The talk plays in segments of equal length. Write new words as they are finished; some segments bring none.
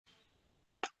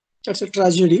That's a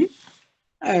tragedy.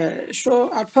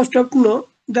 So at first you have to know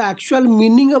the actual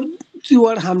meaning of the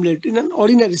word Hamlet in an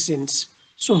ordinary sense.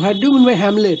 So what do you mean by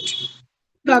Hamlet?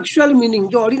 The actual meaning,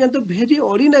 the very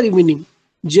ordinary meaning,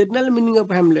 general meaning of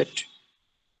Hamlet.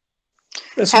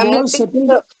 A small Hamlet is settled.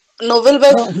 a novel by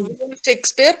uh, William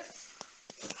Shakespeare.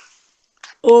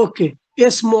 okay,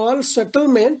 a small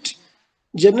settlement,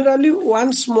 generally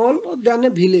one small than a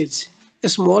village. A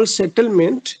small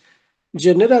settlement,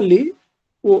 generally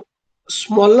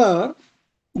smaller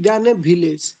than a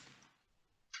village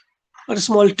or a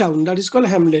small town. That is called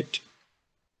Hamlet.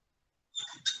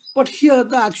 But here,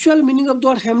 the actual meaning of the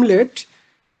word Hamlet,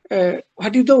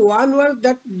 what is the one word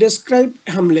that describe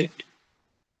Hamlet?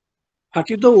 What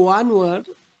is the one word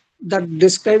that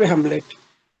describe Hamlet?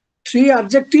 Three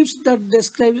adjectives that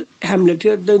describe Hamlet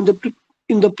here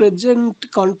in the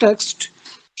present context.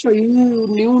 So you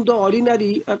knew the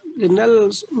ordinary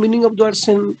general meaning of the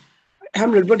word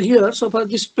Hamlet, but here, so far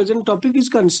this present topic is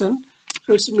concerned,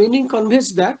 so its meaning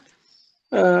conveys that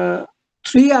uh,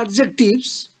 three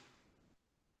adjectives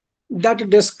that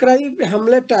describe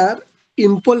Hamlet are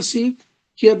impulsive.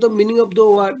 Here, the meaning of the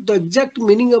word, the exact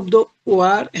meaning of the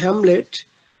word Hamlet,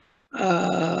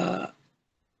 uh,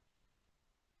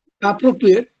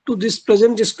 appropriate to this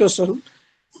present discussion,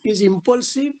 is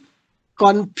impulsive,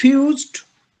 confused,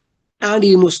 and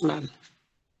emotional.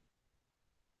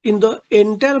 In the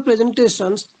entire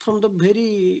presentations, from the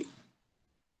very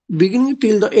beginning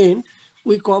till the end,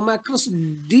 we come across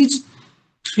these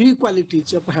three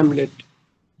qualities of Hamlet.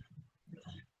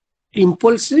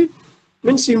 Impulsive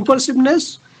means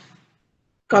impulsiveness,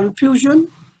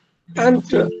 confusion, and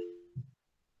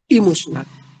emotional.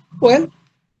 Well,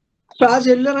 so as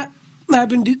earlier I have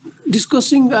been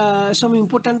discussing some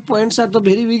important points at the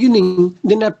very beginning.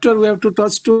 Then after we have to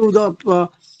touch to the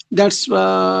that's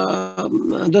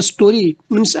the story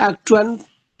means act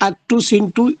two,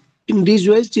 scene two in these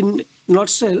ways in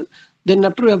nutshell. Then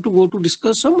after we have to go to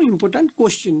discuss some important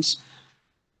questions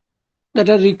that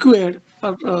are required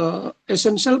or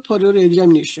essential for your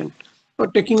examination or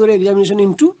taking your examination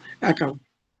into account.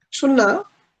 So now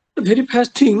the very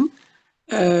first thing,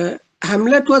 uh,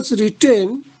 Hamlet was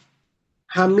written.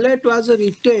 Hamlet was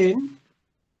written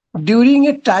during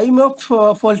a time of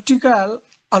political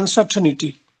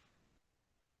uncertainty.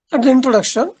 At the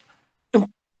introduction,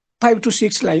 5 to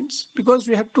 6 lines, because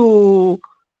we have to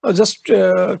just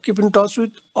keep in touch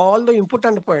with all the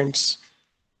important points,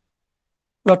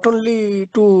 not only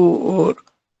to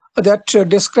that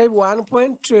describe one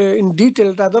point in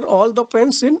detail, rather all the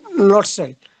points in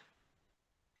nutshell.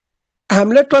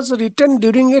 Hamlet was written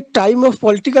during a time of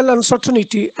political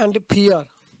uncertainty and fear,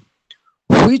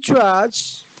 which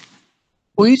was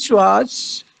which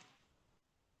was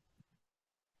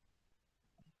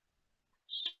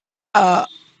uh,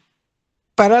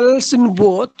 parallels in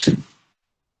both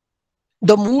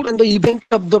the mood and the event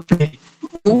of the play.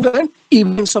 Mood and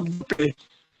events of the play.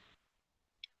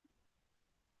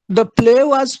 The play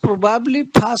was probably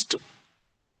first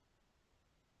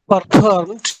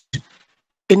performed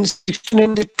in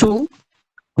 1692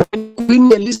 when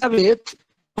Queen Elizabeth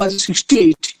was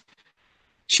 68.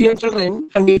 She had children,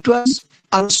 and it was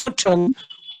uncertain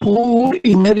who would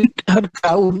inherit her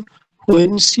crown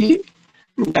when she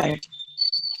died.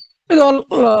 So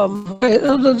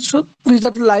these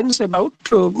are the lines about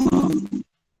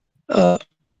uh,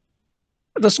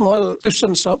 the small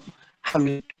questions of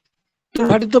Hamlet. And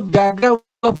what is the background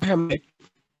of Hamlet?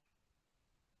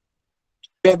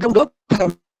 Background of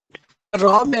Hamlet.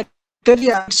 Raw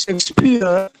material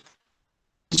Shakespeare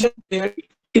presented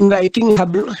in writing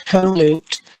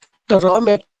Hamlet. The raw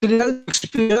material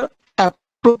Shakespeare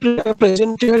appropriately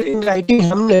presented in writing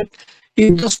Hamlet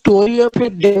is the story of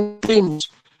a young prince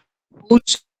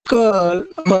whose girl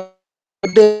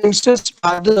murders his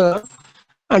father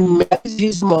and marries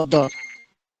his mother.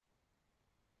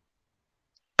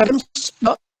 Adams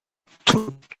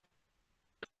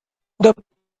the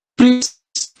prince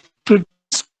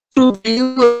to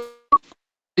give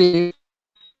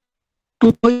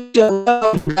to his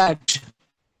younger dad.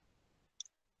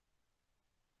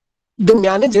 Then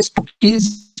manages to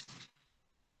his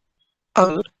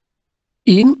uncle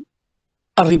in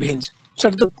a revenge. So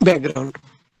that's the background.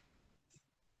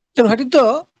 Then what is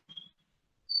the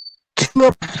theme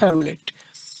of Hamlet?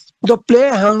 The play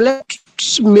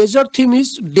Hamlet's major theme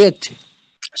is death.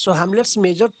 So Hamlet's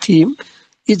major theme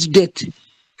is death.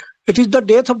 It is the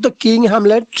death of the king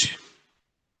Hamlet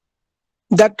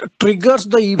that triggers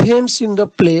the events in the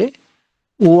play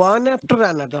one after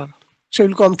another. So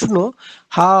you'll come to know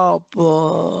how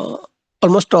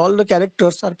almost all the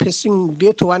characters are facing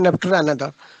death one after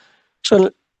another.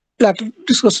 So later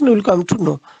discussion will come to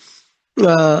know.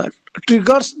 uh,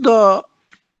 triggers the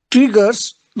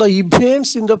triggers the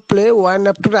events in the play one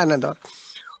after another.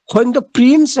 When the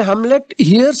Prince Hamlet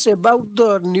hears about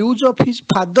the news of his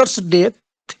father's death,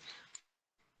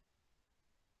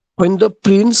 when the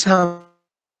Prince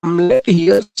Hamlet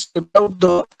hears about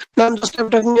the, now I'm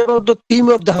talking about the theme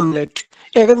of the Hamlet.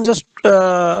 Again, just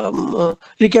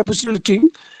recapitulating,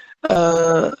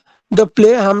 the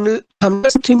play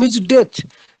Hamlet's theme is death.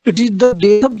 It is the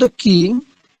death of the king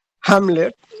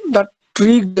Hamlet that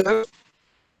triggers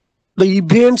the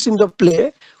events in the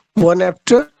play one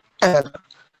after another.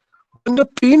 When the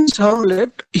Prince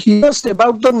Hamlet hears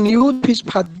about the news of his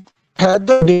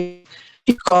father's death,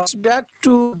 he comes back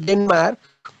to Denmark.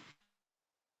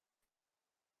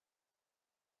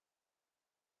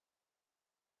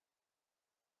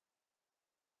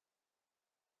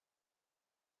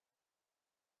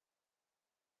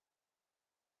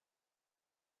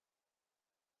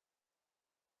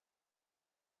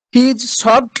 He is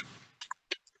shocked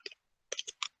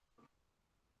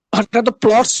at the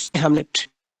plots in Hamlet.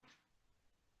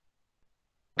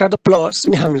 What are the plots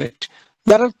in Hamlet?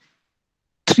 There are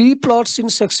three plots in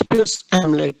Shakespeare's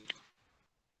Hamlet.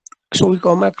 So we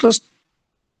come across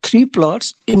three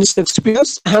plots in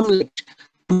Shakespeare's Hamlet.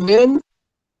 Main,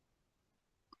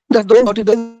 that's the what is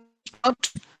the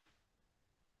plot,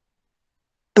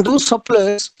 and those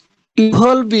subplots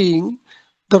involving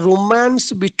the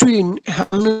romance between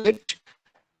Hamlet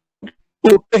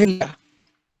and Ophelia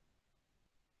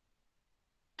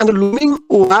and the looming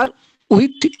war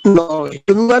with Norway.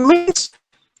 Looming war means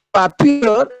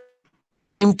appear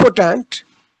important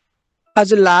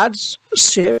as a large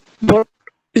shape, but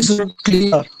is not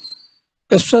clear,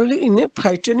 especially in a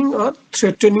frightening or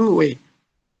threatening way.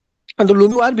 And the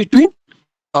looming war between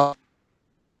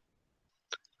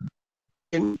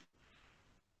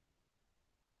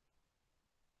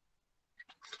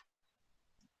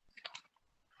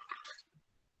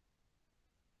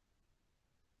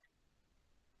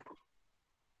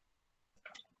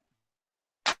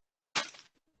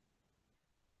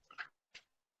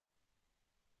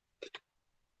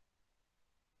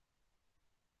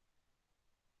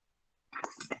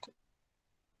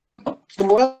the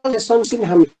moral lessons in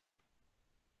Hamlet.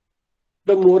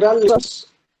 The moral lessons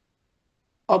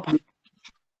of Hamlet.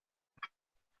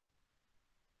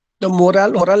 The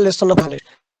moral lesson of Hamlet.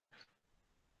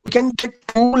 We can take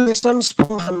two lessons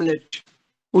from Hamlet.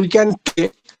 We can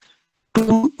take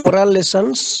two moral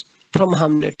lessons from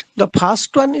Hamlet. The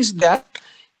first one is that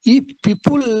if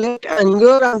people let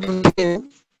anger and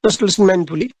revenge, just listen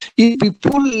mindfully, if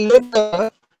people let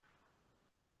anger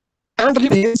and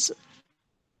revenge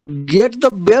get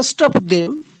the best of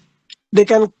them, they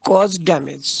can cause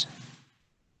damage.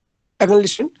 Again,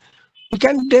 listen, we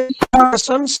can take two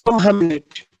lessons from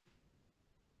Hamlet,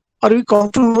 or we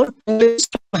come to know lessons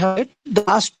from Hamlet. The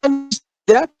last one is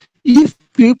that if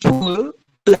people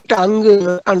let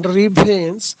anger and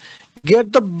revenge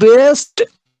get the best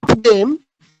of them,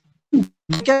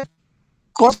 they can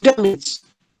cause damage.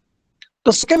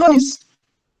 The second one is,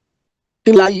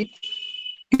 in life,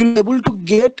 you'll be able to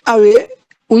get away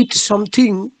with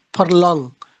something for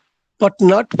long, but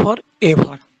not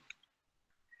forever.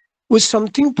 With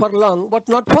something for long, but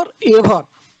not forever.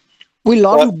 We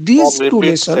learn these two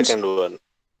Repeat lessons. second one.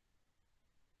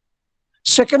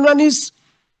 Second one is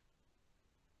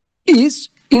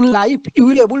in life you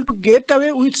will able to get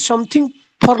away with something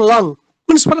for long,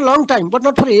 means for a long time, but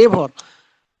not forever,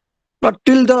 not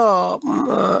till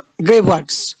the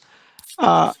graveyards,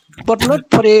 but not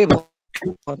forever.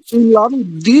 We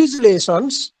learn these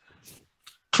lessons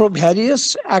through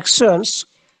various actions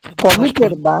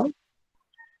committed by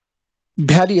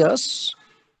various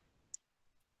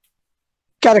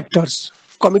characters.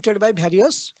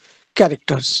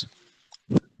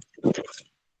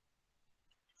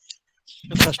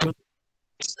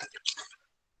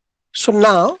 So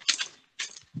now,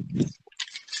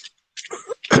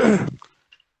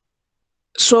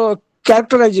 so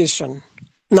characterization.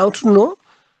 Now to know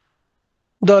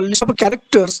the list of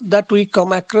characters that we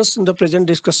come across in the present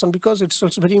discussion, because it's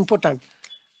also very important.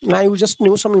 Now you just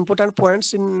knew some important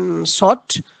points in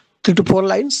short, 3 to 4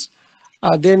 lines.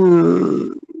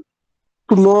 Then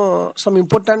to know some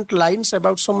important lines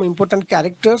about some important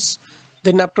characters.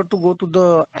 Then after to go to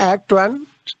the act 1,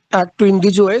 act 2 in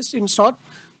these ways in short.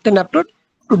 Then after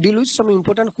to deal with some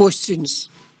important questions.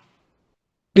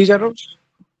 These are all.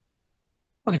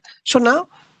 Okay. So now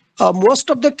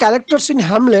most of the characters in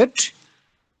Hamlet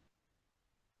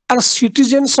are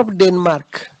citizens of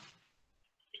Denmark.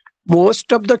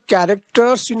 Most of the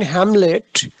characters in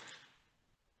Hamlet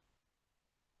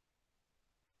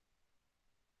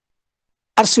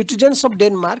are citizens of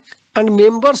Denmark, and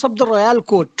members of the royal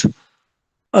court,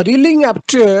 reeling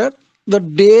after the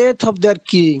death of their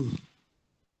king.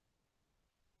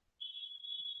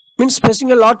 Means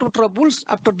facing a lot of troubles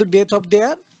after the death of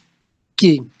their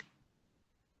king,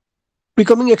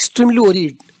 becoming extremely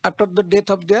worried after the death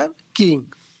of their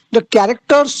king. The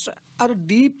characters are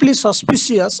deeply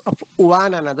suspicious of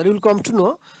one another. You will come to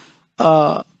know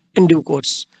in due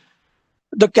course.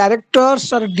 The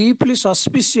characters are deeply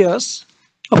suspicious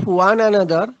of one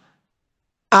another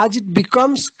as it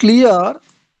becomes clear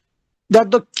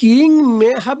that the king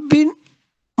may have been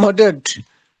murdered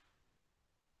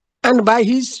and by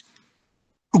his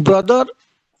brother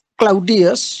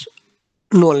Claudius,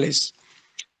 no less.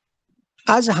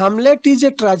 As Hamlet is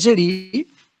a tragedy,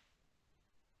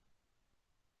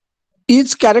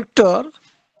 each character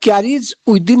carries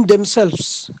within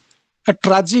themselves a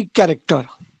tragic character.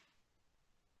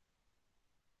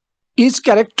 Each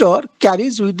character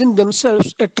carries within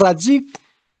themselves a tragic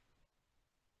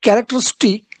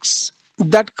characteristics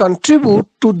that contribute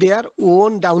to their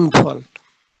own downfall.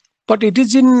 But it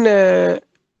is in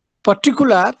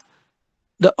particular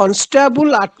the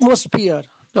unstable atmosphere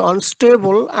of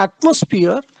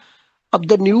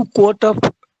the new court of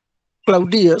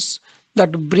Claudius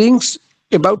that brings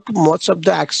about much of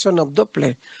the action of the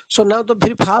play. So now the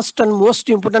very first and most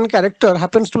important character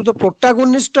happens to the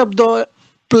protagonist of the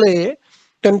play,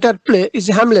 the entire play is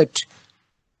Hamlet.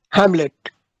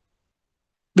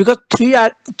 Because three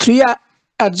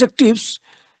adjectives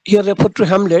here refer to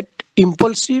Hamlet: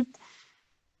 impulsive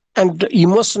and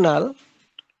emotional.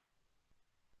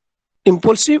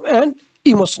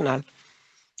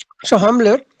 So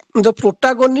Hamlet, the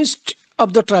protagonist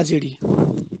of the tragedy.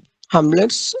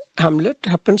 Hamlet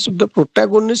happens to be the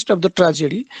protagonist of the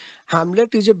tragedy.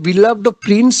 Hamlet is a beloved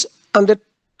prince and a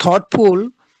thoughtful,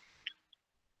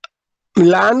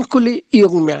 melancholy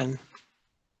young man.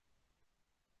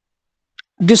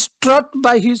 Distraught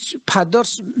by his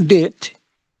father's death,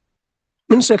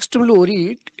 means extremely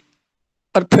worried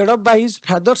or fed up by his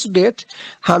father's death,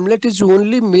 Hamlet is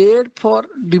only made for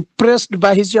depressed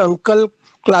by his uncle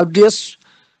Claudius'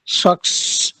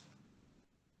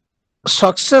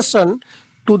 succession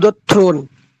to the throne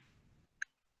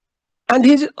and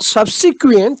his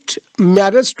subsequent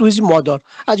marriage to his mother.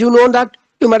 As you know that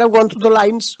you might have gone through the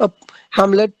lines of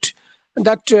Hamlet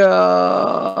that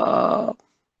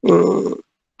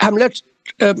Hamlet's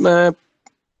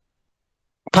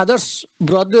father's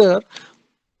brother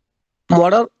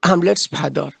murdered Hamlet's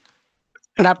father.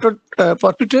 And after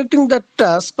perpetrating that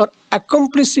task or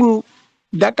accomplishing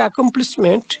that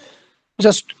accomplishment,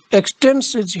 just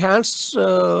extends his hands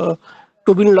to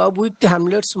be in love with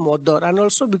Hamlet's mother and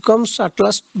also at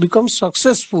last becomes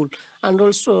successful and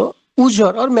also woos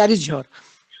her or marries her.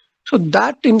 So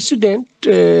that incident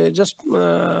just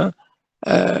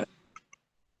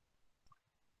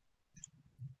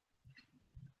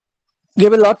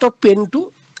gave a lot of pain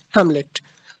to Hamlet.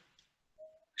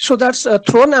 So that's a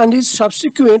throne and his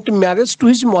subsequent marriage to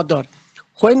his mother.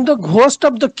 When the ghost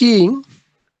of the king,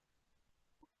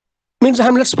 means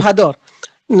Hamlet's father,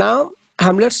 now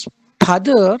Hamlet's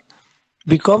father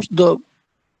becomes the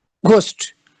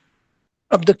ghost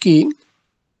of the king.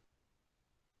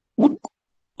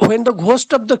 When the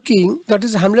ghost of the king, that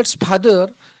is Hamlet's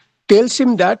father, tells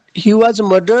him that he was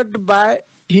murdered by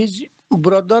his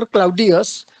brother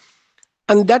Claudius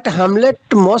and that Hamlet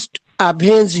must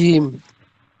avenge him.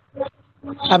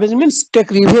 Avenge means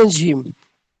take revenge him.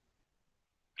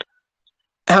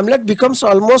 Hamlet becomes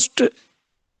almost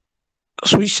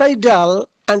suicidal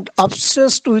and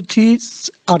obsessed with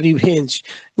his revenge.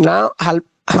 Now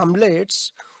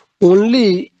Hamlet's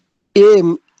only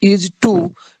aim is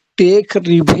to take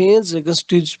revenge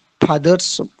against his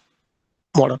father's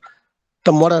murderer,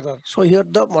 the murderer. So here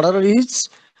the murderer is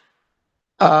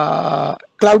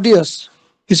Claudius,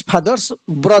 his father's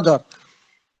brother.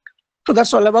 So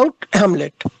that's all about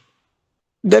Hamlet.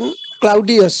 Then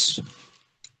Claudius,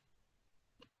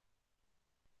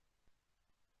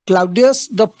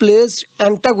 the play's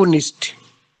antagonist.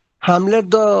 Hamlet,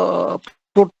 the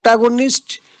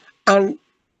protagonist, and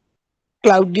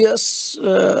Claudius,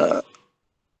 the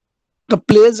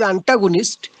play's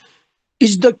antagonist,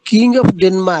 is the king of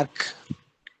Denmark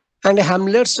and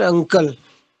Hamlet's uncle.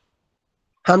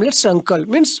 Hamlet's uncle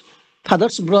means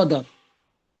father's brother.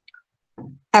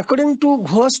 According to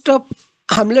ghost of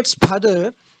Hamlet's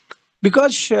father,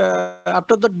 because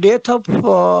after the death of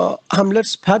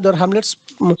Hamlet's father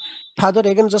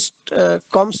again just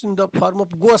comes in the form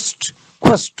of ghost,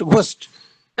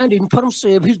 and informs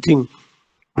everything.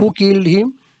 Who killed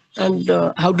him and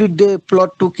how did they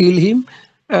plot to kill him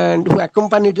and who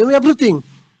accompanied him, everything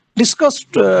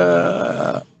discussed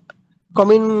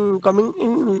coming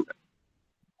in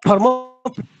form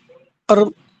of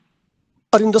or,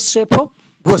 or in the shape of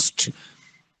ghost.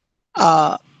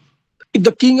 Uh,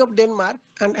 the king of Denmark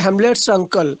and Hamlet's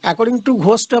uncle. According to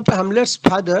ghost of Hamlet's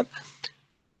father,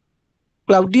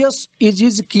 Claudius is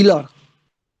his killer.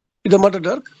 The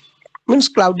murderer means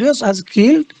Claudius has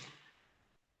killed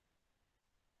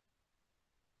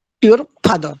your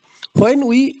father. When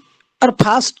we are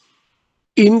first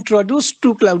introduced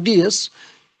to Claudius,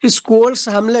 he scolds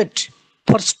Hamlet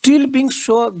for still being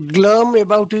so glum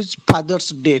about his father's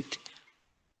death.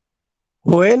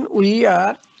 When we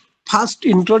are first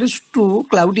introduced to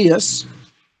Claudius,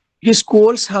 he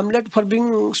scolds Hamlet for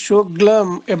being so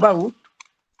glum about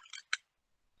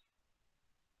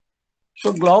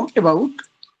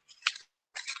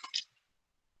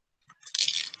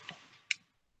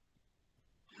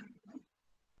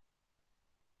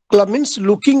glum means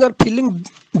looking or feeling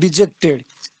dejected.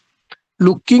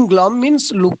 Looking glum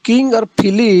means looking or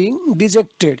feeling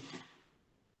dejected,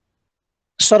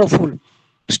 sorrowful,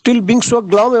 still being so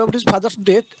glum about his father's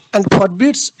death, and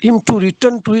forbids him to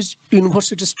return to his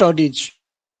university studies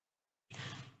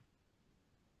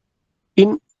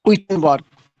in Wittenberg.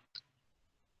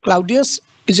 Claudius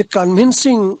is a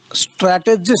convincing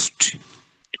strategist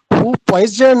who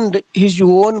poisoned his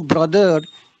own brother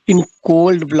in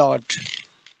cold blood.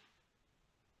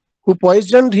 Who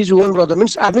poisoned his own brother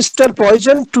means administer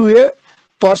poison to a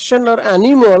person or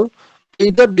animal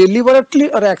either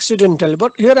deliberately or accidentally.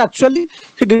 But here actually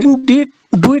he didn't do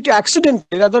it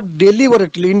accidentally, rather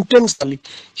deliberately, intentionally.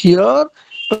 Here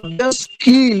just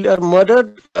killed or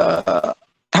murdered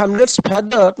Hamlet's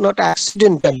father, not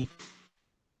accidentally,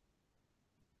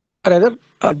 rather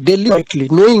deliberately,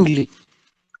 knowingly,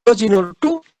 because in order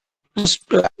to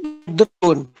the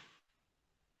throne.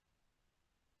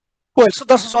 Well, so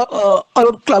that's all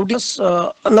about Claudius.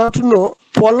 Now to know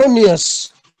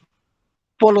Polonius.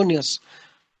 Polonius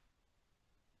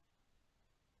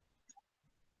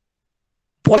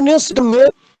is the main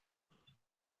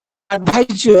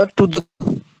advisor to the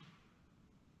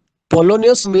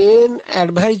Polonius, main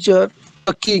advisor to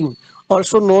the king,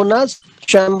 also known as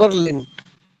Chamberlain.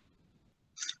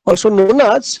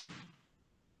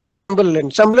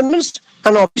 Chamberlain means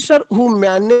an officer who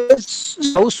manages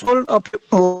the household of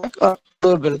a monarch or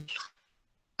noble.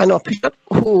 An officer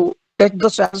who takes the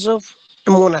charge of a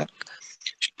monarch.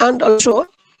 And also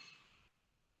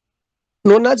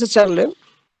known as a Chamberlain,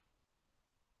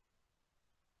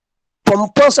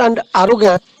 pompous and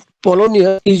arrogant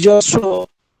Polonius is also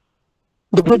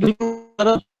the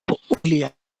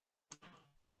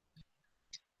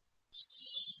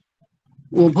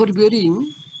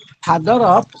overbearing father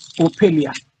of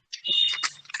Ophelia.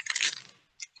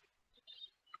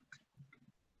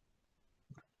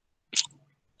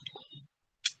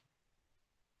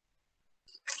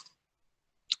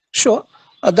 Sure,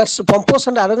 that's pompous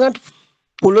and arrogant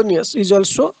Polonius is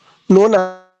also known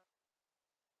as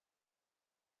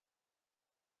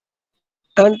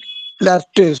and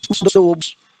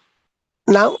Laertes.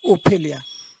 Now Ophelia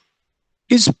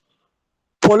is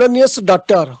Polonius'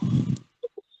 daughter.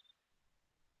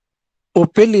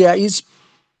 Ophelia is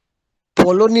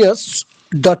Polonius'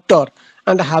 daughter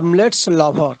and Hamlet's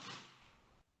lover.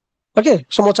 Okay,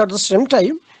 so much at the same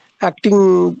time,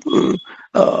 acting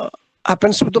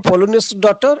happens with the Polonius'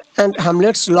 daughter and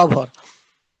Hamlet's lover.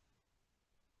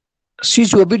 She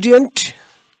is obedient,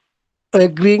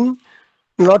 agreeing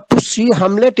not to see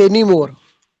Hamlet anymore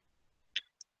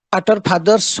at her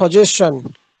father's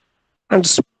suggestion and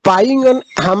spying on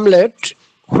Hamlet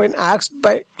when asked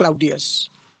by Claudius.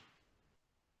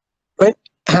 When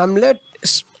Hamlet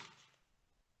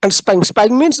and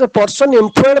spying means a person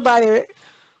employed by a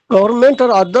government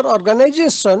or other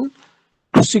organization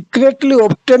to secretly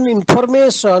obtain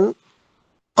information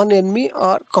on enemy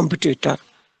or competitor.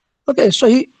 Okay,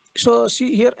 so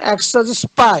she here acts as a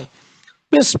spy.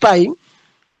 Means spying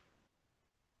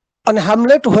on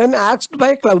Hamlet when asked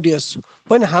by Claudius.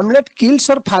 When Hamlet kills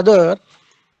her father,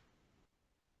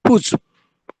 who's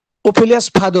Ophelia's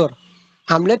father?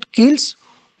 Hamlet kills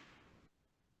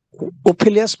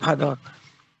Ophelia's father,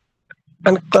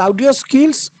 and Claudius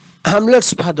kills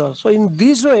Hamlet's father. So in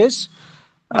these ways,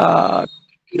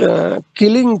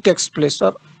 killing takes place,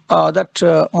 or that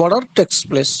murder takes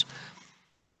place.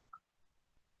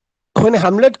 When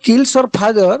Hamlet kills her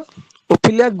father,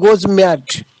 Ophelia goes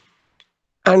mad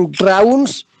and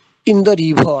drowns in the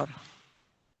river.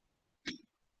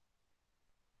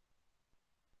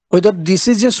 Whether this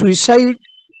is a suicide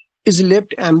is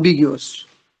left ambiguous.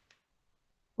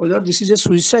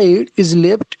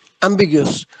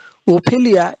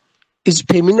 Ophelia is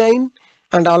feminine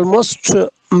and almost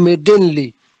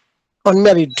maidenly.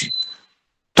 unmarried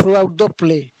throughout the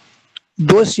play,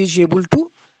 though she is able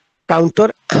to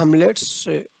counter Hamlet's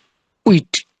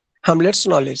wit, Hamlet's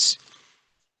knowledge.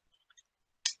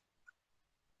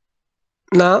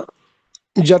 Now,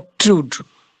 Gertrude,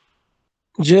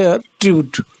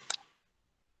 Gertrude,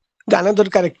 the another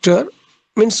character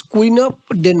means Queen of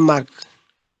Denmark.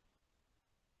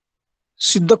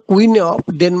 She's the Queen of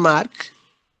Denmark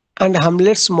and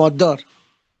Hamlet's mother.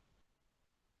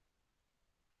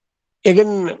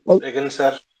 Again,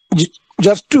 Sir.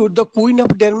 Gertrude, the Queen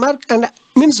of Denmark, and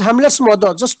means Hamlet's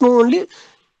mother. Just know only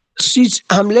she's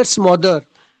Hamlet's mother,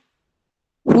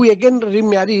 who again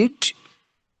remarried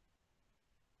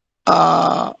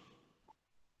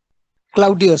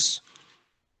Claudius,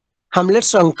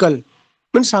 Hamlet's uncle,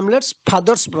 means Hamlet's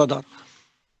father's brother.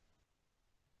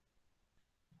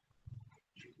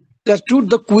 Gertrude,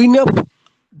 the Queen of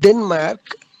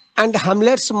Denmark, and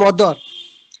Hamlet's mother.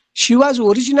 She was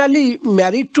originally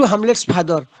married to Hamlet's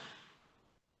father.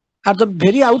 At the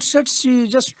very outset, she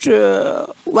just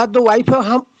was the wife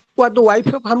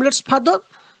of Hamlet's father,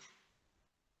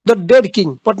 the dead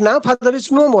king. But now father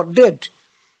is no more, dead.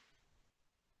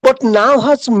 But now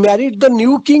has married the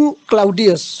new king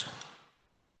Claudius.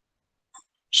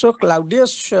 So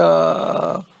Claudius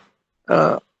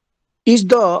is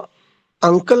the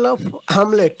uncle of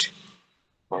Hamlet.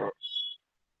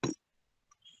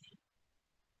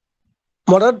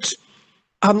 Murdered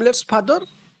Hamlet's father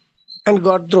and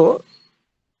got the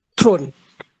throne.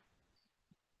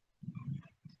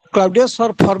 Claudius,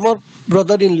 her former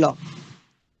brother-in-law,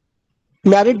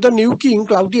 married the new king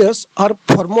Claudius, her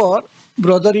former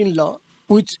brother-in-law,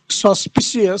 with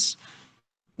suspicious,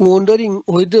 wondering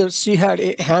whether she had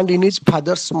a hand in his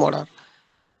father's murder.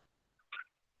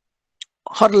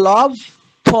 Her love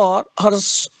for her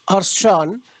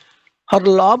son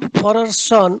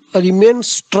remains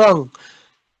strong,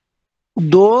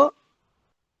 though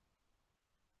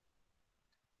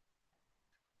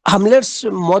Hamlet's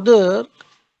mother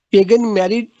again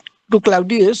married to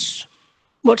Claudius,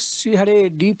 but she had a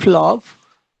deep love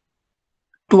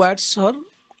towards her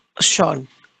son,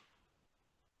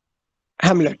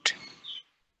 Hamlet.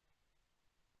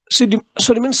 She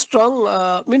remains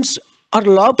strong, means her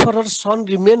love for her son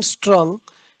remains strong.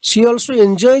 She also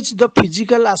enjoys the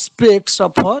physical aspects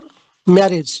of her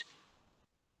marriage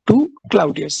to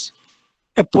Claudius,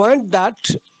 a point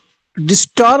that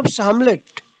disturbs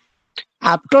Hamlet.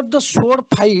 After the sword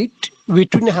fight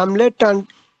between Hamlet and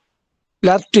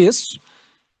Laertes,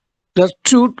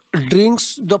 Gertrude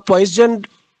drinks the poisoned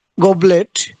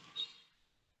goblet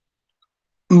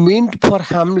meant for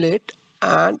Hamlet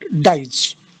and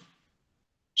dies.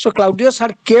 So Claudius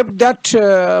had kept that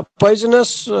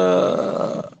poisonous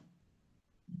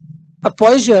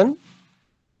poison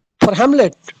for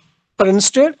Hamlet, but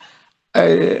instead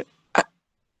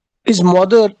his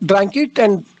mother drank it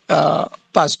and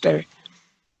passed away.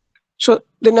 So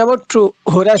then about to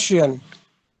Horatian.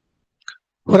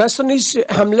 Horatian is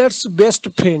Hamlet's best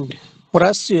friend.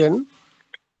 Horatian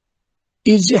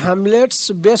is Hamlet's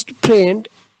best friend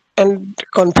and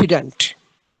confidant.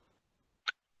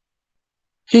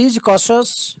 He is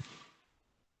cautious,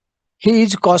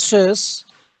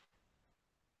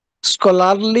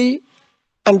 scholarly,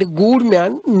 and a good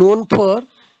man known for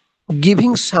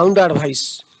giving sound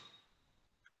advice.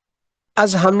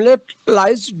 As Hamlet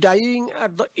lies dying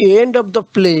at the end of the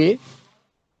play,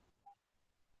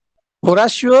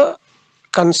 Horatio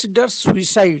considers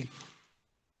suicide,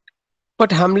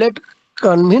 but Hamlet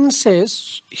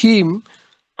convinces him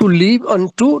to live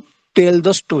and to tell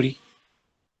the story.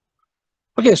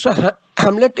 Okay, so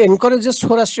Hamlet encourages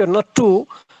Horatio not to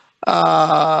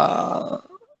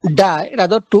die,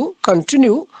 rather to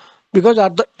continue, because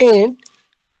at the end,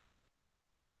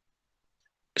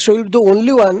 so he'll be the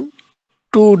only one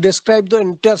to describe the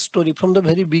entire story from the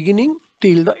very beginning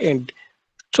till the end.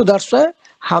 So that's why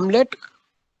Hamlet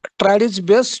tried his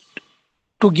best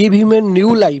to give him a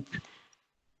new life.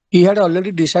 He had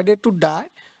already decided to die,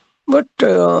 but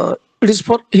it is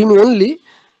for him only.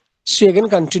 She again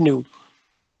continued.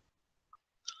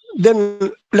 Then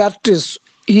Laertes,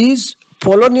 he is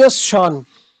Polonius' son.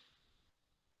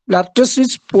 Laertes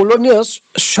is Polonius'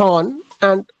 son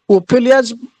and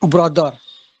Ophelia's brother.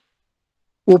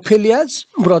 Ophelia's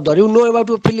brother. You know about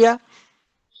Ophelia?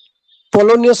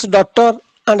 Polonius' daughter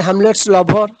and Hamlet's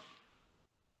lover.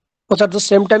 But at the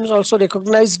same time is also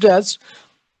recognized as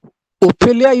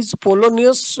Ophelia is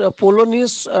Polonius'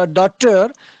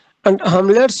 daughter and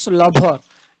Hamlet's lover.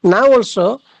 Now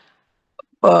also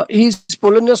he is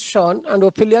Polonius' son and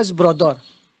Ophelia's brother.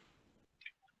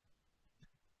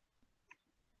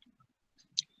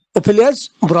 Ophelia's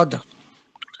brother.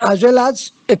 as well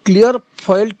as a clear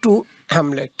foil to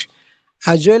Hamlet,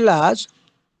 as well as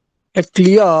a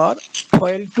clear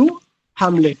foil to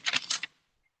Hamlet.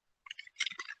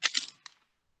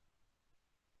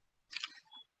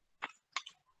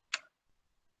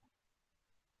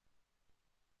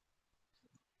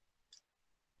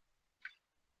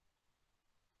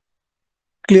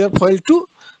 Clear foil to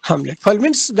Hamlet. Foil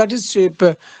means that is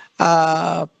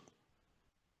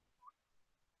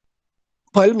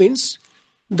foil means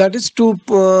that is to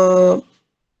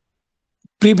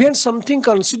prevent something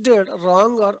considered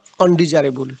wrong or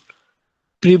undesirable.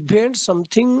 Prevent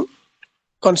something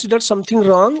considered something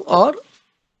wrong or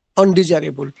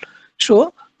undesirable.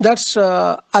 So that's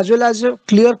as well as a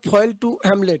clear foil to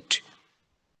Hamlet,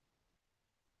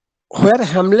 where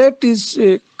Hamlet is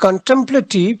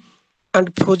contemplative and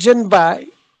frozen by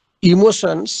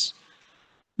emotions,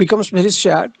 becomes very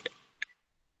sad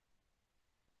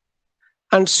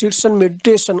and sits on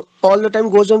meditation all the time,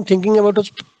 goes on thinking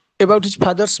about his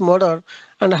father's murder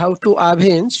and how to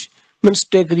avenge, means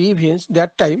take revenge.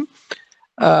 That time,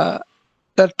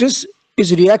 that is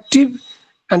reactive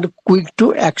and quick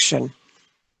to action.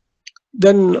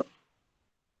 Then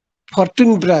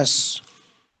Fortinbras,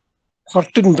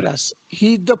 Fortinbras,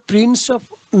 he is the prince of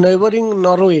neighboring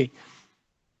Norway.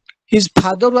 His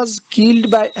father was killed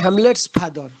by Hamlet's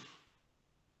father.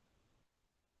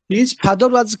 His father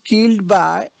was killed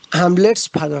by Hamlet's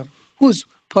father. Whose?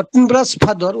 Fortinbras'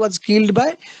 father was killed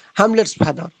by Hamlet's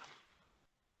father.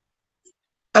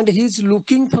 And he is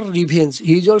looking for revenge.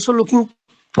 He is also looking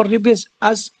for revenge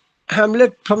as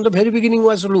Hamlet from the very beginning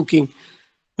was looking.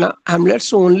 Now,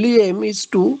 Hamlet's only aim is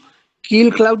to kill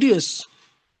Claudius,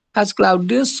 as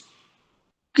Claudius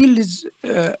killed his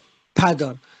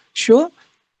father. So,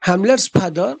 Hamlet's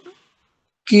father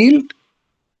killed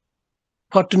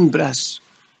Fortinbras.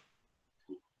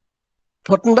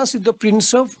 Fortinbras is the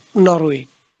prince of Norway.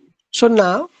 So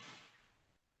now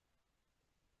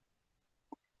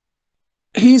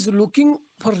he is looking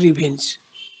for revenge.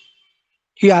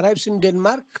 He arrives in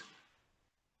Denmark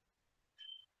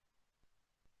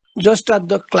just at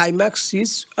the climax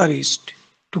is arrest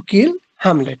to kill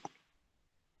Hamlet.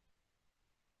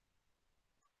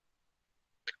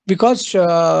 Because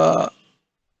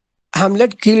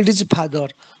Hamlet killed his father.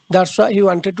 That's why he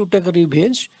wanted to take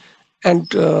revenge and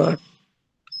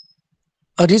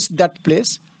reach that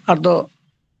place at the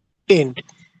end.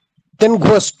 Then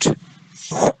Ghost.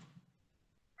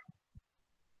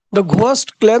 The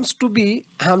ghost claims to be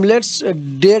Hamlet's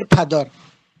dead father.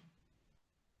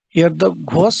 Here the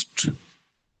ghost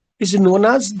is known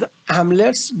as the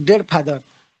Hamlet's dead father,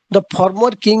 the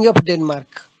former king of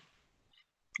Denmark.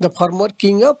 The former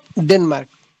king of Denmark,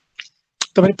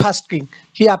 the very first king.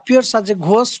 He appears as a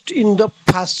ghost in the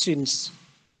first scenes.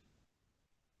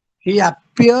 He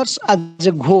appears as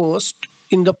a ghost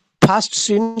in the first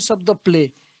scenes of the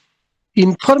play,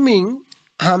 informing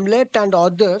Hamlet and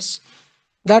others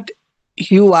that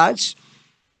he was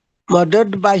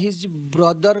murdered by his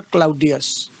brother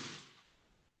Claudius.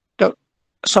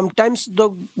 Sometimes the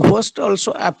ghost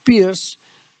also appears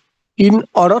in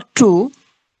order to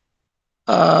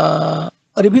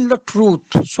reveal the truth.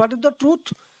 So what is the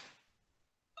truth?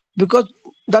 Because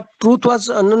that truth was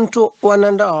unknown to one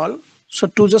and all. So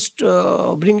to just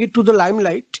bring it to the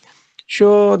limelight,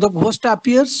 so the ghost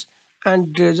appears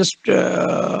and just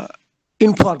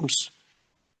informs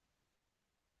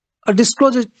or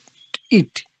discloses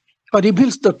it or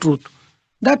reveals the truth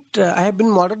that I have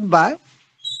been murdered by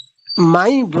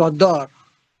my brother,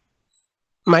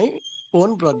 my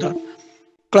own brother,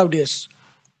 Claudius.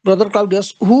 Brother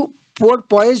Claudius, who poured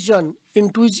poison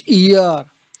into his ear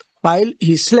while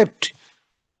he slept.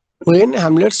 When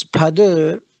Hamlet's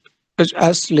father was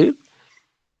asleep,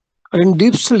 or in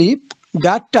deep sleep,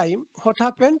 that time, what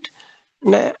happened?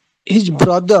 His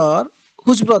brother,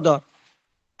 whose brother?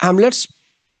 Hamlet's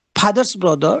father's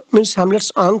brother, means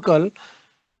Hamlet's uncle,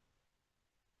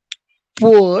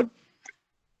 poured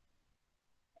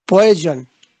poison.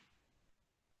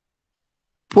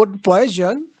 Poured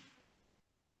poison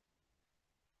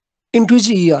into his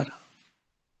ear.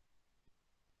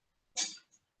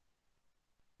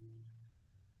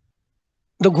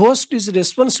 The ghost is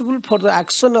responsible for the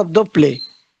action of the play,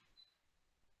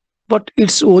 but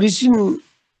its origins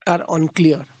are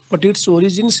unclear.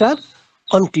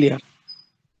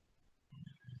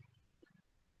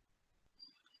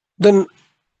 Then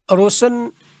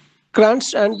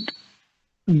Rosencrantz and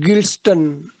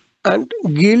Guildenstern.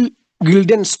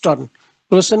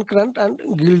 Rosencrantz and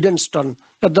Guildenstern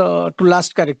are the two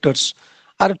last characters,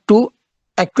 are two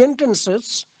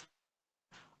acquaintances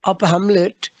of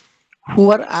Hamlet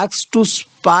who are asked to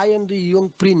spy on the young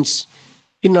prince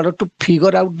in order to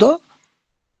figure out the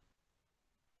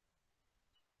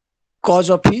cause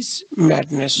of his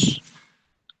madness.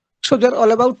 So they're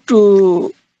all about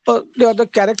they are the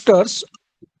characters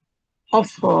of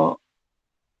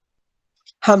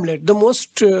Hamlet, the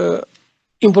most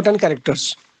important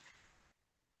characters.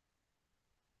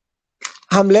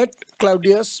 Hamlet,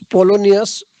 Claudius,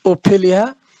 Polonius,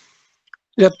 Ophelia,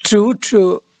 the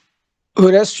Truth,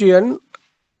 Horatian,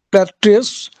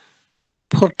 Patrius,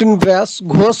 Fortinbras,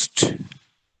 Ghost,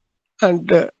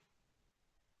 and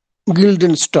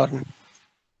Guildenstern.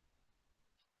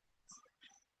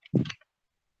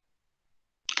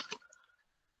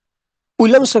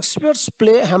 William Shakespeare's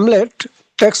play Hamlet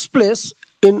takes place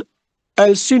in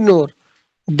Elsinore,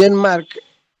 Denmark,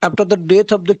 after the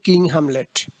death of the King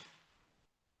Hamlet.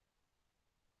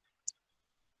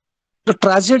 The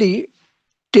tragedy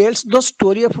tells the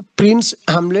story of Prince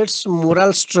Hamlet's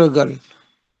moral struggle.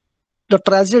 The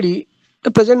tragedy,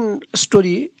 the present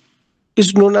story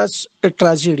is known as a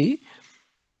tragedy.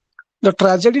 The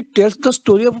tragedy tells the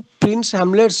story of Prince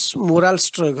Hamlet's moral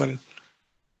struggle.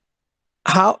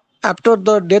 How, after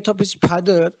the death of his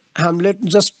father, Hamlet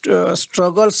just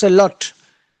struggles a lot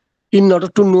in order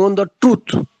to know the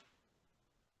truth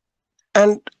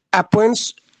and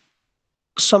appoints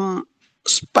some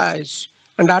spies.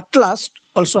 And at last,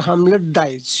 also Hamlet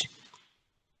dies.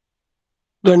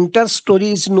 The entire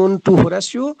story is known to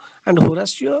Horatio, and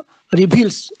Horatio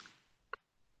reveals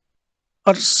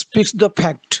or speaks the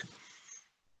fact.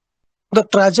 The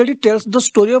tragedy tells the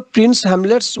story of Prince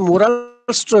Hamlet's moral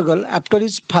struggle after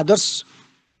his father's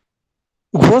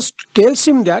ghost tells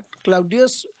him that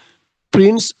Claudius,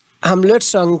 Prince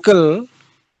Hamlet's uncle,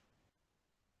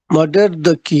 murdered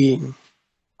the king.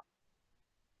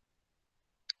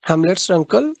 Hamlet's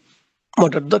uncle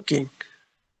murdered the king.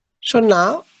 So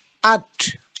now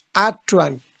Act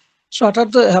 1. So what are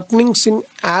the happenings in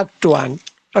Act 1?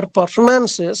 Are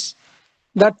performances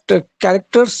that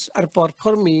characters are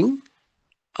performing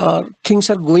or things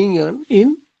are going on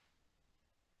in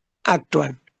Act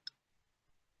 1.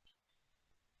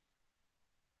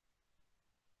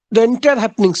 The entire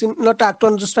happenings in not Act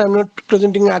 1, just I'm not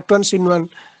presenting Act 1 scene 1,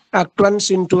 Act 1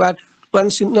 scene 2, Act 1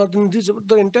 scene, not in this,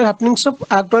 the entire happenings of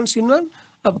Act 1 scene 1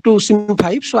 up to scene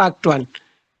 5, so Act 1.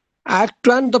 Act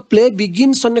 1, the play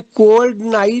begins on a cold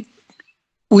night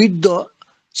with the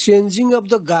changing of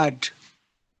the guard.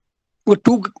 The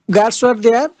two guards were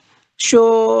there,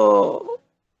 so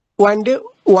one day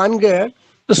one guard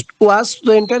was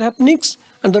the entire happenings,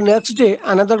 and the next day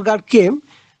another guard came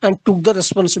and took the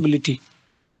responsibility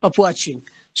of watching.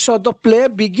 So the play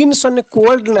begins on a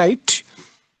cold night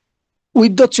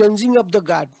with the changing of the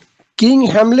guard. King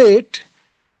Hamlet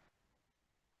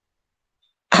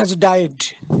has died,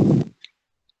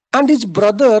 and his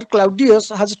brother Claudius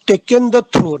has taken the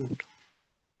throne.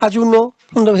 As you know,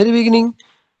 from the very beginning,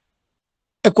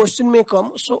 a question may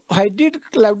come. So why did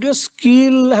Claudius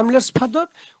kill Hamlet's father?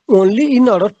 Only in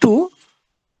order to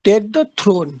take the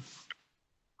throne,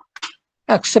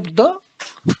 accept the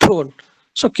throne.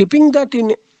 So keeping that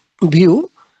in view,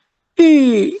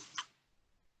 he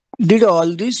did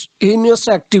all these heinous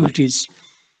activities,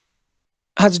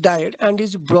 has died, and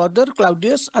his brother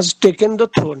Claudius has taken the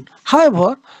throne.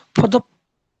 However, for the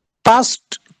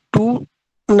past 2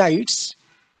 nights,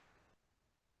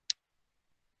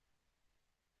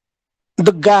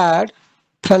 the guard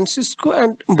Francisco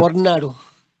and Bernardo,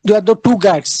 they are the 2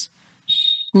 guards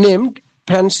named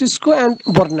Francisco and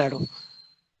Bernardo.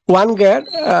 One guard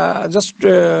just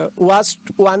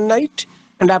watched one night,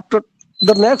 and after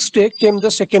the next day came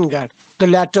the second guard, the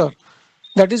latter,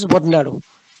 that is Bernardo.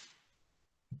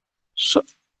 So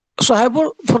however,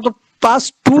 for the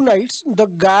past 2 nights, the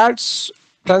guards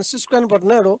Francisco and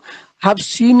Bernardo have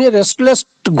seen a restless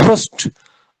ghost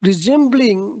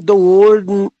resembling the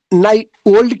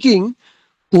old king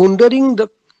wandering the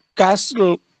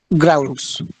castle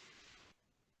grounds.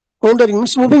 Wandering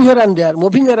means moving here and there,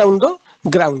 moving around the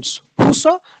grounds. Who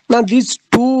saw? Now these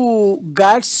 2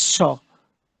 guards saw.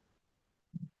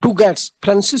 2 guards,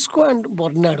 Francisco and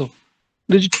Bernardo.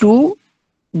 These 2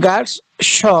 guards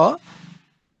saw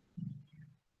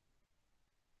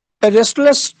a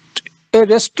restless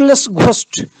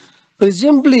ghost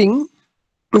resembling,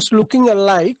 means looking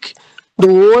alike the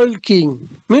old king,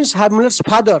 means Hamlet's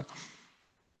father,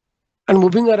 and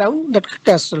moving around that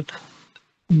castle.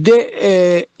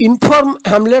 They inform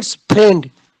Hamlet's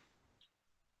friend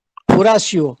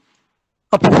Horatio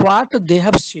of what they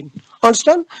have seen.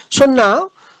 Understand? So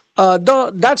now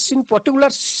that scene, particular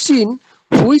scene,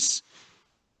 which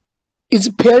is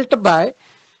felt by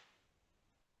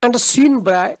and seen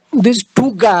by these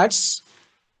 2 guards,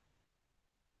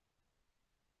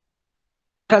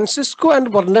 Francisco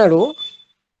and Bernardo,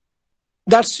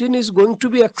 that scene is going to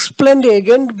be explained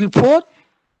again before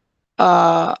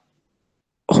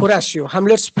Horatio,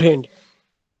 Hamlet's friend.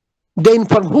 They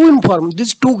inform, who informed?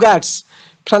 These two guards,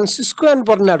 Francisco and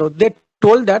Bernardo. They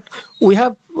told that we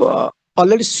have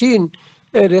already seen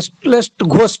a restless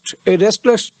ghost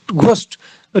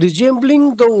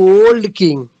resembling the old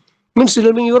king. Means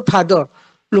resembling your father,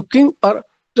 looking or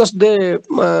just they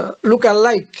look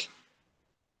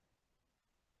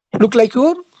like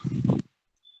your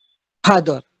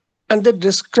father. And they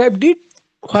described it,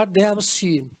 what they have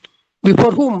seen.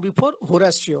 Before whom? Before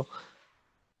Horatio,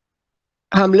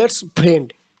 Hamlet's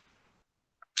friend.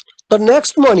 The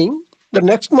next morning,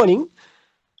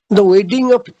 the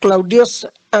wedding of Claudius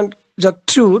and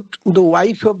Gertrude, the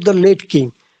wife of the late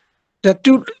king.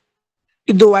 Gertrude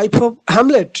is the wife of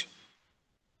Hamlet.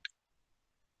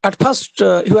 At first,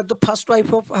 he was the first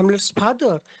wife of Hamlet's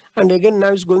father, and again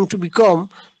now is going to become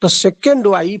the second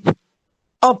wife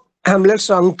of Hamlet's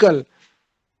uncle.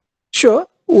 So,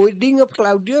 wedding of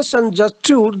Claudius and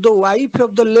Gertrude, the wife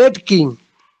of the late king,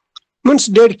 means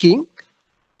dead king,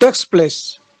 takes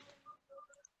place.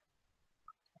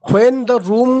 When the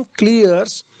room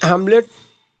clears, Hamlet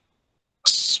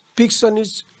speaks on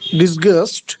his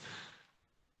disgust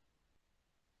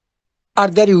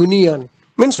at their union.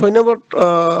 Means whenever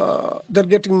they're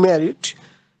getting married,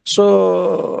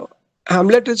 so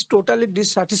Hamlet is totally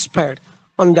dissatisfied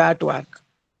on that work.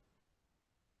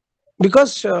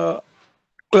 Because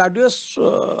Claudius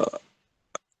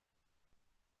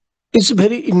is a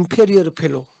very inferior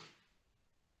fellow.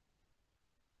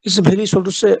 Is a very, so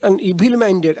to say, an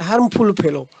evil-minded, harmful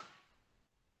fellow.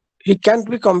 He can't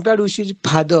be compared with his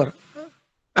father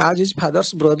as his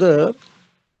father's brother,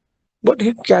 but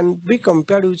he can be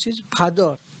compared with his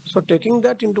father. So taking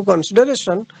that into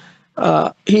consideration,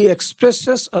 he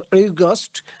expresses a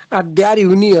disgust at their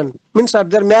union, means at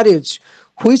their marriage,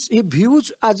 which he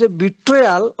views as a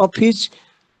betrayal of his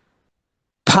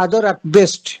father at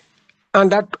best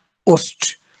and at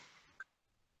worst.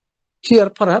 Here,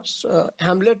 perhaps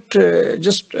Hamlet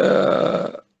just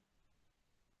goes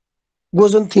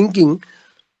on thinking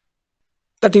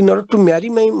that in order to marry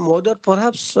my mother,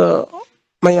 perhaps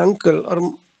my uncle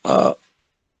or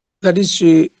that is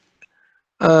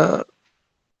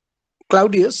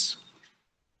Claudius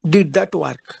did that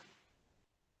work.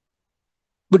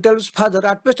 Vitel's father,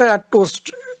 at best, at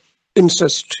worst,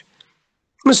 incest.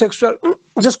 Sexual,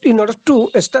 just in order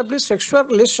to establish sexual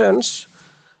relations,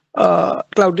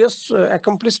 Claudius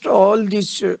accomplished all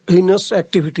these heinous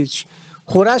activities.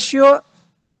 Horatio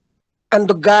and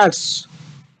the guards.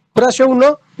 Horatio, you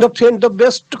know, the friend, the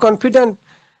best confidant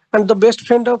and the best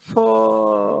friend of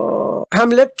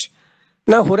Hamlet.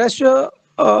 Now Horatio,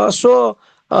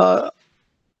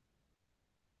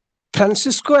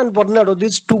 Francisco and Bernardo,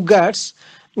 these two guards,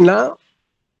 are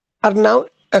now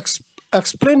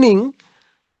explaining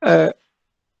the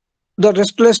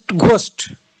restless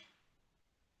ghost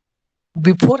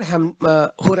before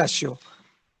Horatio.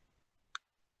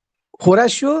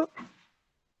 Horatio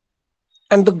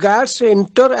and the guards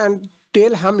enter and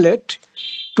tell Hamlet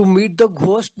to meet the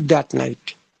ghost that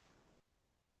night,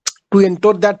 to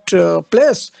enter that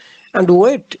place and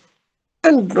wait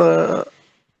and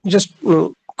just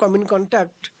come in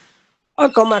contact or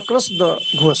come across the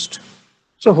ghost.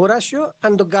 So Horatio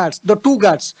and the guards, the two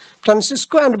guards,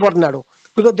 Francisco and Bernardo,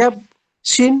 because they have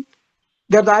seen,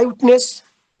 they are the eyewitness,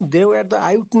 they were the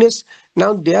eyewitness.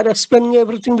 Now they are explaining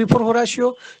everything before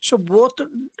Horatio. So both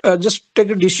just take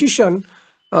a decision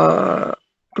to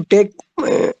take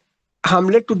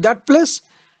Hamlet to that place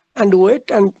and wait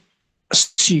and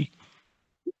see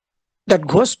that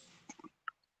ghost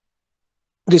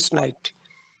this night.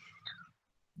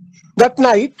 That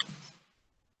night,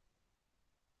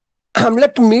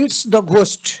 Hamlet meets the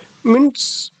ghost,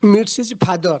 meets his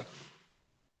father,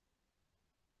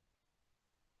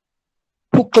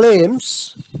 who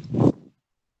claims,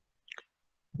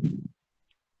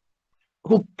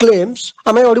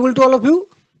 am I audible to all of you?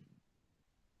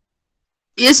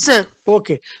 Yes, sir.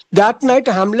 Okay. That night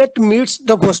Hamlet meets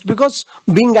the ghost because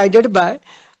being guided by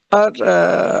or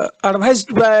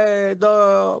advised by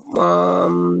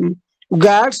the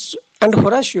guards and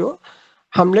Horatio,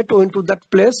 Hamlet went to that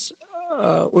place,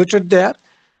 waited there,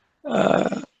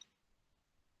 and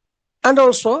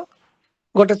also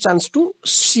got a chance to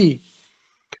see.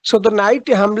 So that night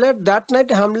Hamlet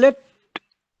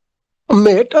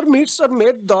met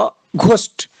the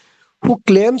ghost who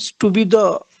claims to be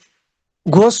the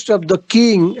ghost of the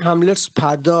king, Hamlet's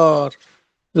father.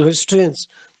 Very strange.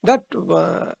 That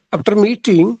after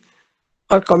meeting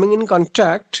or coming in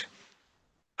contact,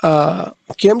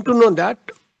 came to know that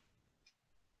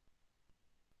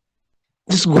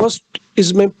this ghost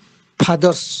is my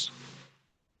father's.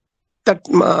 That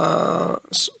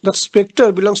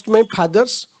spectre belongs to my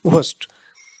father's ghost,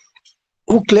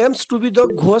 who claims to be the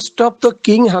ghost of the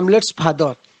King Hamlet's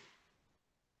father.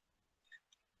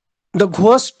 The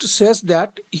ghost says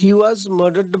that he was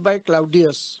murdered by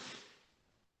Claudius.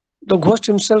 The ghost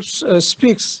himself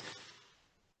speaks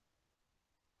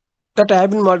that I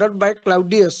have been murdered by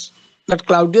Claudius, that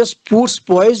Claudius puts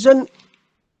poison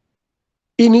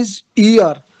in his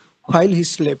ear while he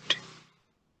slept.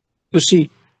 You see,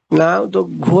 now the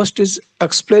ghost is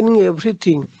explaining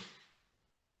everything,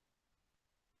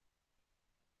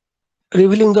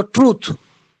 revealing the truth.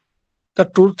 The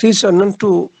truth is unknown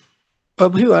to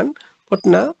everyone, but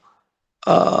now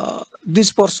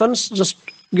these persons just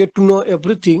get to know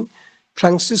everything.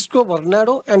 Francisco,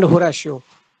 Bernardo, and Horatio.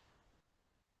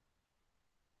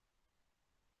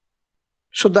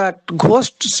 So that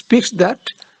ghost speaks that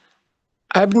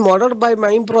I have been murdered by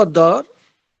my brother.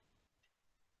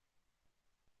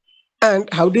 And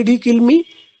how did he kill me?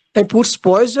 He puts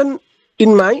poison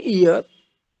in my ear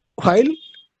while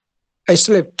I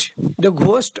slept. The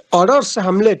ghost orders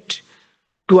Hamlet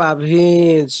to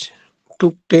avenge,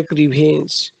 to take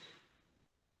revenge.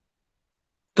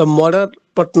 The murder,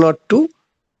 but not to.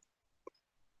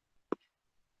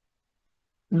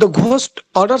 The ghost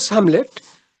orders Hamlet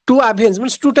to avenge,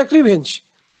 means to take revenge,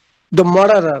 the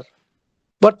murderer,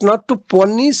 but not to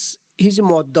punish his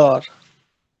mother,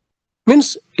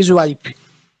 means his wife.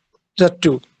 That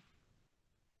too.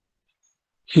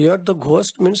 Here the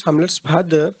ghost, means Hamlet's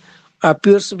father,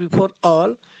 appears before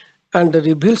all and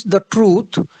reveals the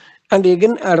truth, and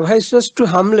again advises to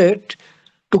Hamlet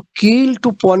to kill,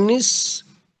 to punish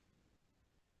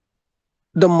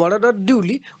the murderer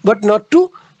duly, but not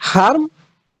to harm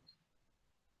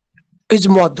his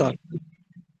mother.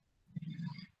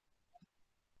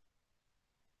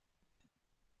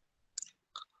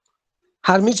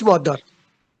 Harm his mother.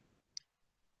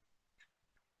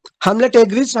 Hamlet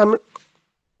agrees, Hamlet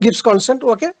gives consent,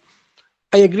 okay?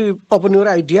 I agree upon your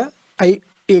idea. I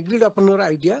agreed upon your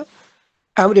idea.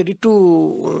 I am ready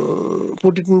to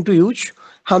put it into use.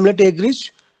 Hamlet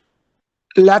agrees.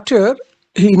 Later,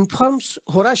 he informs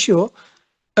Horatio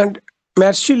and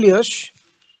Marcellus,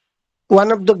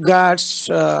 one of the guards,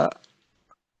 that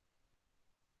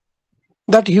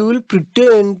he will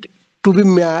pretend to be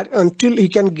mad until he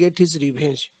can get his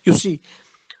revenge. You see,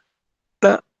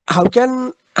 how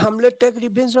can Hamlet take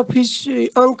revenge of his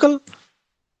uncle?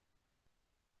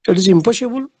 It is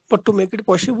impossible, but to make it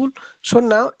possible, so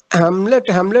now Hamlet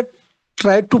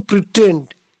tried to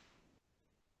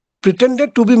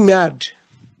pretended to be mad,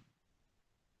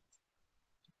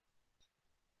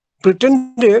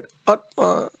 pretended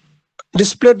or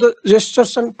displayed the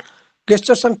gestures and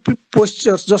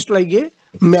postures just like a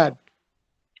mad,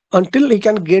 until he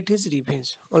can get his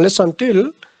revenge. Unless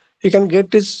until he can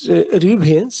get his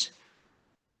revenge,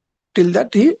 till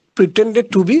that he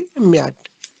pretended to be mad.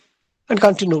 And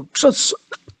continued. So this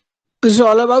is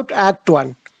all about Act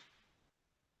 1.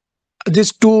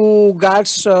 These two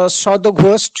guards saw the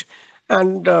ghost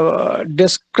and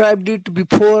described it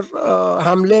before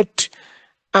Hamlet,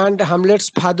 and Hamlet's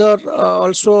father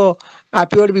also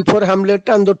appeared before Hamlet,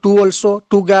 and the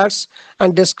two guards,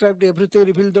 and described everything,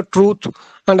 revealed the truth,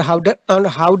 and how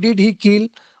did he kill,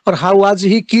 or how was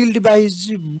he killed by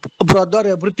his brother,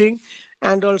 everything,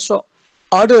 and also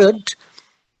ordered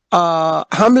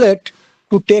Hamlet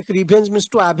to take revenge, means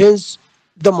to avenge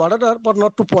the murderer, but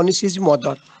not to punish his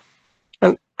mother.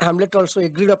 And Hamlet also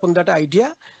agreed upon that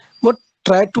idea, but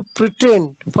tried to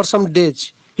pretend for some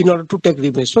days in order to take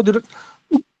revenge. So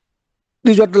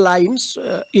these are the lines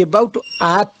about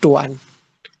Act 1.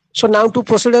 So now to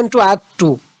proceed on to Act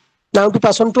 2. Now to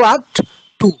pass on to Act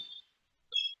 2.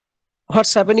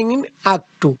 What's happening in Act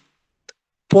 2?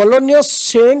 Polonius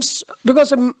sends,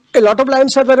 because a lot of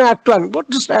lines are there in Act 1, but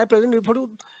just I present refer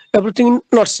to everything in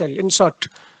nutshell, in short.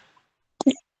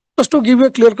 Just to give you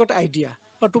a clear-cut idea,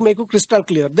 or to make you crystal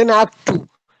clear. Then Act 2.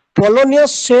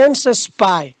 Polonius sends a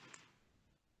spy.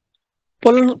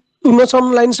 You know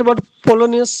some lines about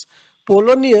Polonius?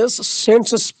 Polonius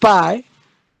sends a spy,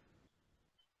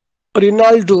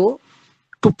 Rinaldo,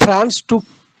 to France to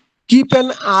keep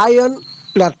an eye on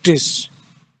Laertes.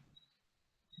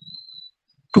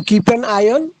 To keep an eye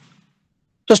on,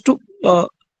 just to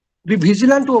be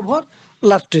vigilant over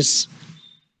Laertes.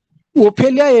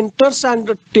 Ophelia enters and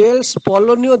tells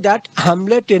Polonio that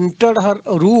Hamlet entered her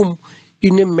room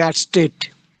in a mad state.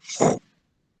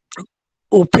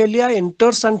 Ophelia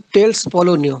enters and tells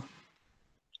Polonio.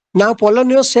 Now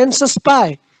Polonio sends a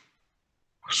spy.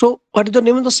 So what is the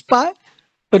name of the spy?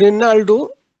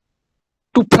 Rinaldo,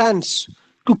 to France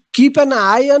to keep an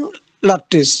eye on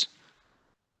Laertes.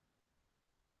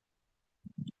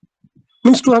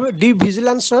 Means to have a deep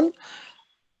vigilance on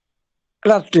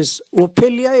Laertes.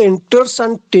 Ophelia enters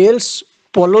and tells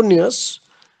Polonius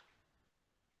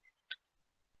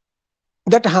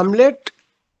that Hamlet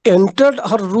entered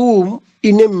her room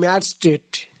in a mad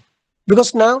state.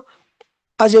 Because now,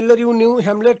 as earlier you knew,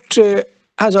 Hamlet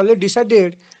has already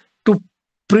decided to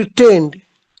pretend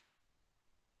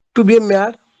to be a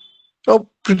mad, or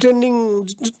pretending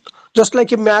just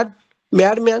like a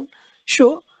madman.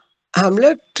 So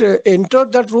Hamlet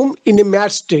entered that room in a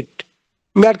mad state,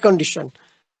 mad condition,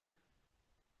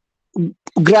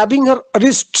 grabbing her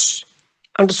wrists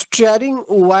and staring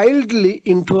wildly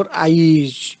into her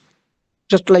eyes,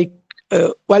 just like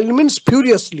wild means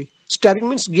furiously, staring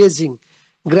means gazing,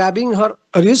 grabbing her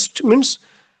wrist means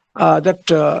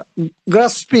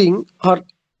grasping her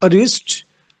wrist,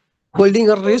 holding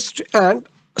her wrist and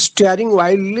staring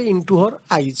wildly into her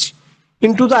eyes,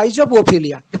 into the eyes of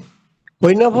Ophelia.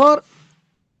 Whenever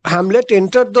Hamlet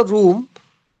entered the room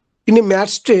in a mad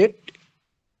state,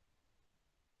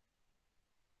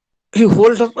 he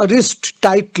held her wrist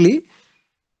tightly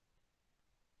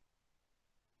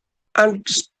and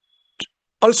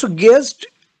also gazed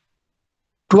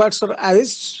towards her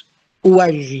eyes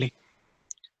wildly.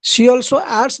 She also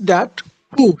adds that,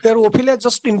 here Ophelia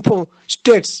just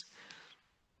states,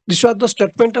 this was the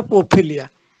statement of Ophelia,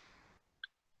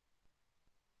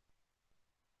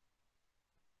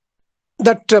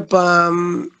 that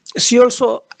she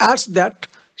also adds that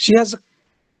she has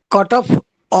cut off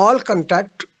all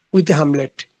contact with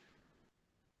Hamlet.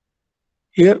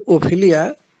 Here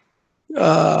Ophelia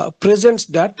presents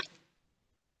that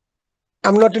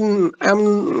I'm not in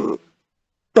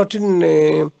good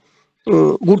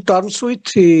terms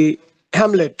with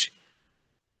Hamlet.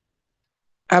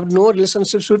 I have no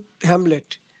relationships with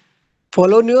Hamlet.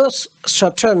 Polonius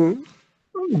certain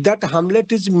that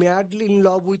Hamlet is madly in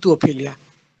love with Ophelia.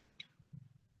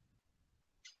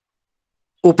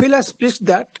 Ophelia speaks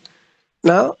that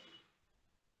now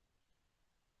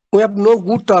we have no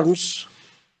good terms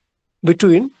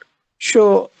between,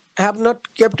 so I have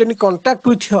not kept any contact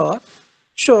with her.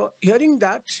 So hearing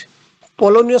that,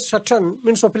 Polonius certain,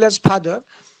 means Ophelia's father,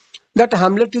 that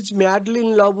Hamlet is madly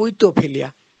in love with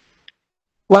Ophelia,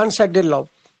 one-sided love,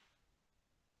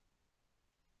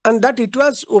 and that it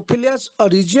was Ophelia's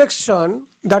rejection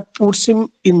that puts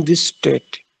him in this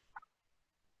state.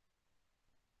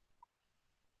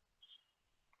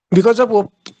 Because of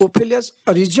Ophelia's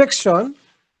rejection,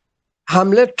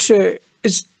 Hamlet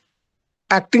is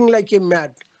acting like a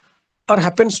mad, or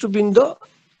happens to be in the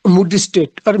moody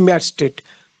state or mad state.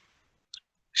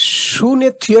 Soon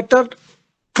a theatre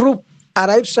troupe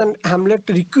arrives and Hamlet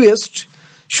requests.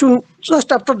 Soon,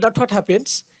 just after that, what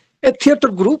happens? A theatre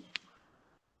group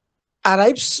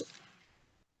arrives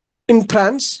in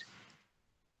France,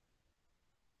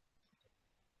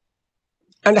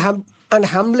 and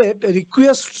Hamlet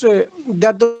requests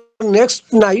that the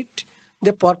next night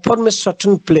they perform a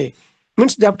certain play.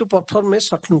 Means they have to perform a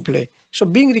certain play. So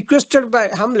being requested by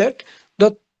Hamlet,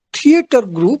 the theatre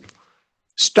group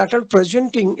started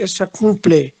presenting a certain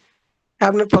play. I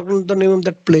have not forgotten the name of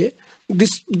that play.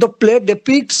 The play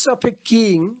depicts of a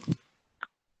king,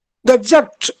 the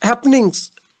exact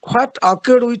happenings, what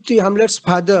occurred with Hamlet's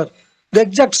father, the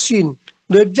exact scene.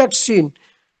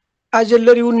 As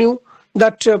earlier you knew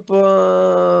that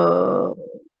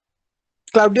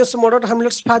Claudius murdered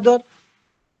Hamlet's father,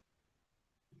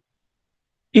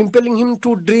 impelling him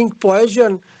to drink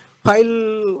poison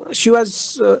while he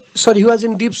was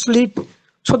in deep sleep.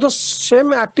 So the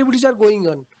same activities are going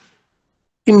on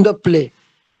in the play,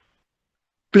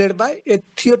 played by a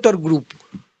theatre group.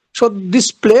 So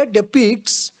this play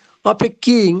depicts of a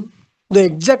king, the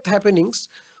exact happenings,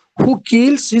 who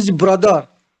kills his brother.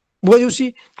 Because you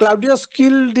see, Claudius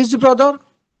killed his brother.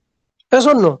 Yes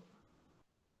or no?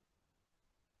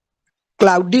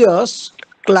 Claudius,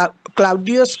 are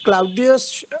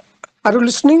you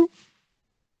listening?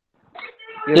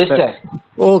 Yes, sir.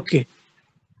 Okay.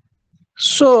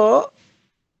 So,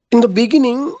 in the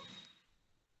beginning,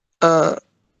 that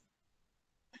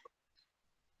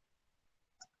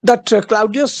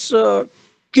Claudius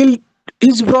killed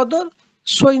his brother.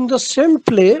 So, in the same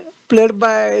play, played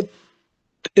by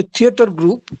a theatre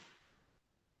group,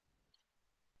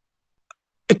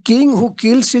 a king who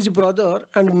kills his brother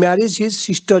and marries his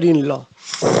sister-in-law.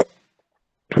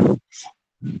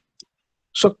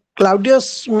 So,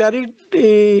 Claudius married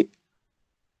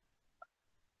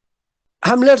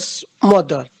Hamlet's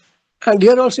mother. And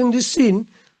here also in this scene,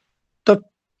 the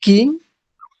king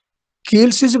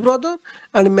kills his brother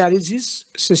and marries his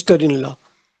sister-in-law.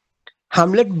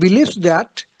 Hamlet believes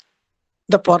that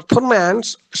the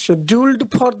performance scheduled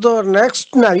for the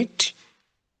next night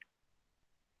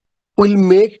will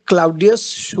make Claudius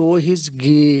show his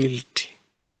guilt.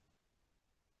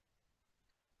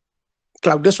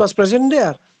 Claudius was present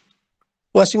there,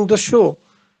 watching the show.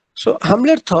 So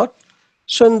Hamlet thought,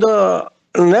 so in the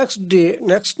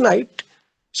next night,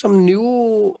 some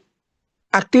new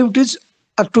activities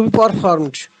are to be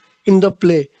performed in the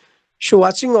play. So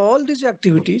watching all these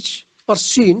activities or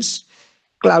scenes,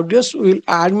 Claudius will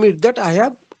admit that I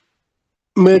have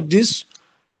made this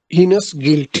heinous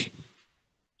guilt.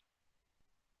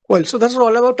 Well, so that's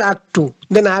all about Act 2.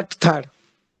 Then Act 3.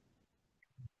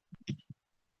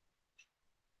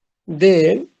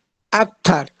 Then Act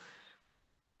 3.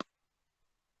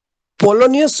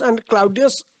 Polonius and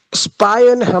Claudius spy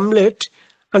on Hamlet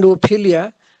and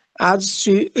Ophelia as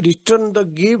she returned the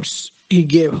gifts he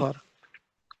gave her.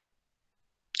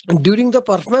 And during the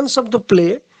performance of the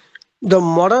play, the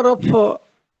murder of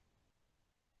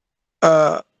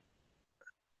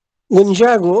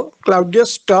Gonzago,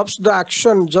 Claudius stops the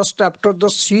action just after the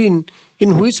scene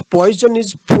in which poison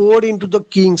is poured into the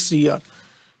king's ear.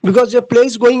 Because a play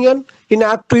is going on in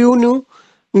Act 2, you knew,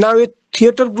 now a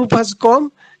theatre group has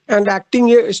come and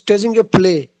staging a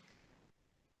play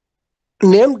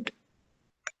named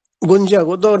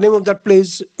Gonzago. The name of that play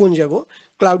is Gonzago.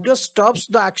 Claudius stops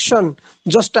the action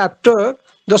just after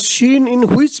the scene in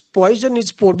which poison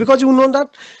is poured, because you know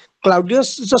that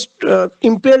Claudius just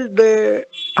impelled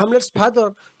Hamlet's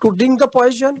father to drink the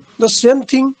poison. The same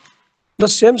thing, the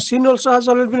same scene also has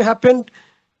already been happened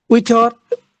with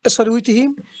with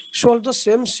him. So the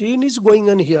same scene is going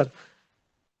on here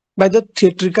by the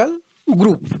theatrical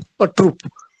group or troupe.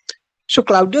 So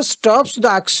Claudius stops the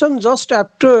action just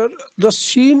after the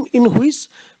scene in which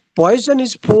poison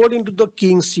is poured into the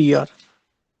king's ear.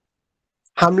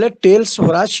 Hamlet tells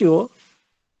Horatio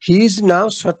he is now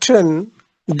certain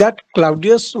that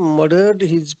Claudius murdered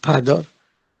his father.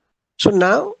 So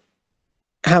now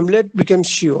Hamlet became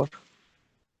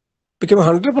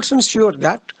 100% sure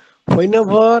that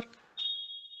whenever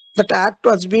that act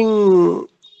was being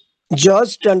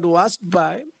judged and watched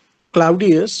by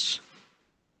Claudius,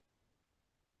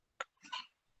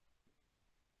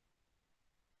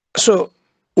 so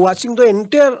watching the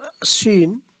entire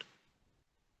scene,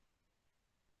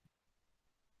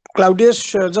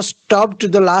 Claudius just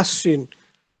stopped the last scene.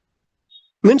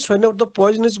 Means whenever the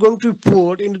poison is going to be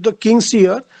poured into the king's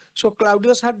ear, so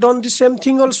Claudius had done the same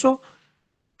thing also.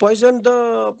 Poured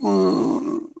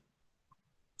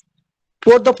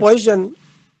the poison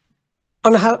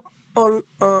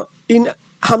in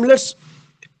Hamlet's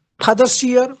father's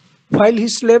ear while he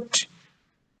slept.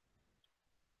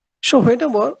 So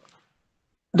whenever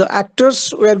the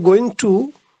actors were going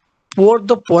to pour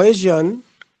the poison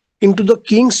into the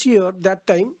king's ear that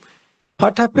time,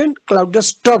 what happened? Claudius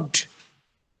stopped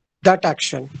that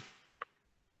action.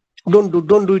 Don't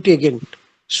do it again.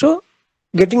 So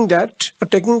taking that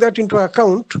into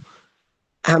account,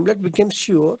 Hamlet became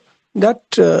sure that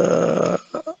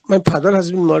my father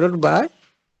has been murdered by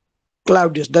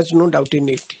Claudius. There's no doubt in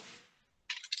it.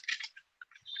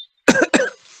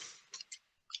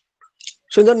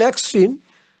 So in the next scene,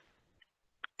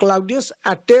 Claudius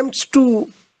attempts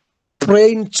to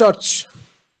pray in church,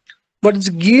 but his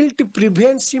guilt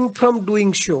prevents him from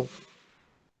doing so.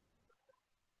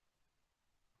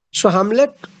 So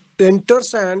Hamlet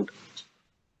enters and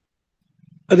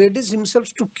readies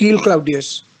himself to kill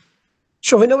Claudius.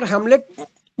 So whenever Hamlet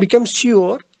becomes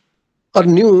sure or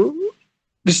knew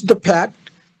this is the fact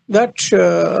that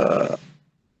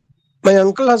my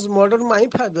uncle has murdered my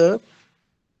father,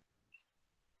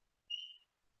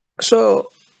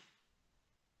 so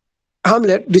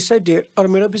Hamlet decided or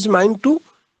made up his mind to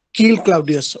kill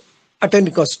Claudius at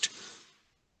any cost.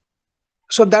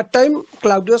 So that time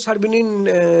Claudius had been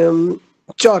in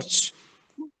church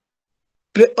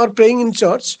or praying in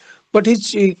church, but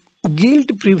his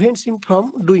guilt prevents him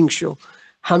from doing so.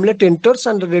 Hamlet enters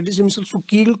and readies himself to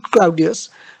kill Claudius,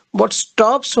 but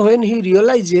stops when he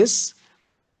realizes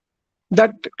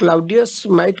that Claudius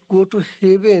might go to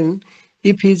heaven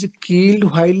if he is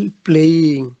killed while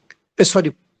praying.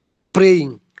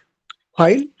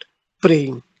 While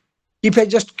praying. If I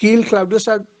just kill Claudius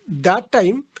at that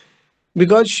time,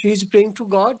 because he is praying to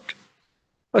God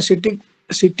or sitting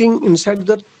inside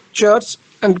the church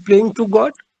and praying to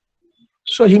God,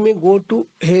 so he may go to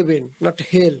heaven, not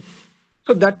hell.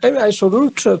 So that time I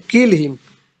shouldn't kill him.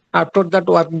 After that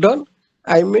work done,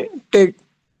 I may take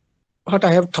what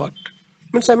I have thought.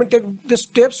 Means I may take the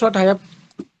steps what I have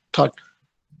thought.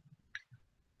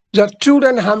 Gertrude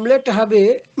and Hamlet have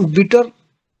a bitter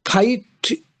fight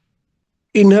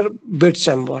in her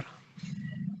bedchamber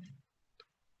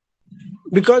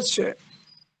because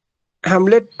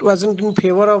Hamlet wasn't in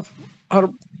favor of her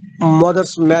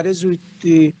mother's marriage with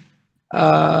the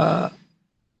uh,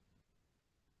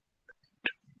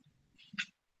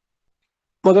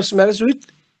 mother's marriage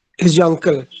his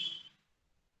uncle,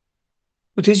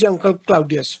 with his uncle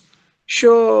Claudius.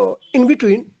 So in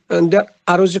between, there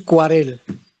arose a quarrel.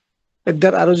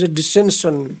 There arose a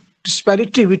dissension,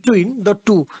 disparity between the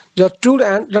two. Gertrude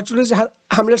is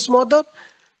Hamlet's mother.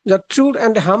 Gertrude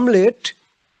and Hamlet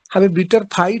have a bitter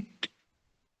fight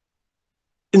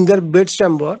in their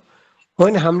bedchamber.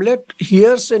 When Hamlet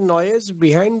hears a noise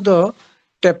behind the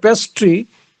tapestry,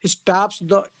 he stops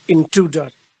the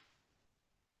intruder.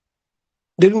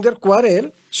 During their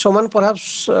quarrel, someone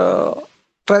perhaps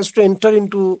tries to enter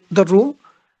into the room.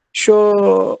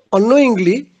 So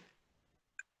unknowingly,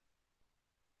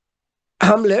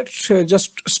 Hamlet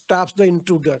just stops the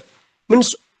intruder.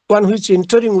 Means one who is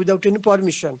entering without any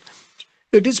permission.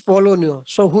 It is Polonio.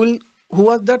 So who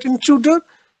was that intruder?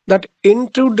 That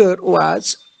intruder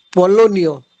was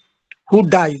Polonio, who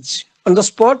dies. On the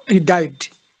spot, he died.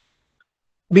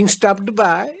 Being stabbed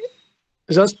by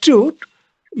Gertrude,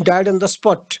 died on the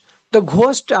spot. The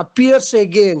ghost appears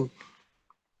again.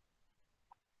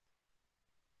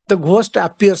 The ghost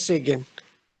appears again.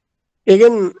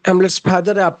 Again, Hamlet's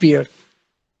father appeared,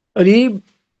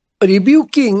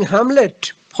 rebuking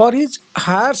Hamlet for his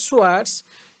harsh words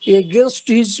against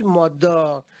his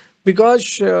mother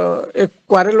because a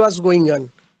quarrel was going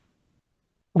on.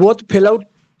 Both fell out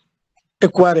a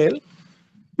quarrel,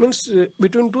 means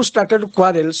between two started a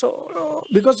quarrel. So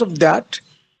because of that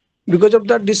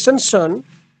dissension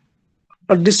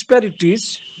or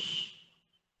disparities,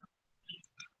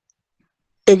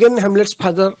 again Hamlet's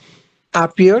father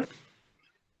appeared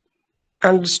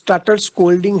and started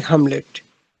scolding Hamlet.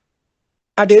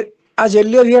 As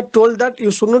earlier he had told that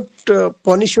you should not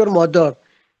punish your mother,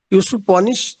 you should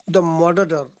punish the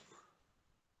murderer.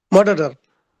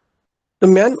 The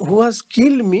man who has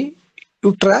killed me,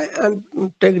 you try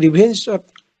and take revenge of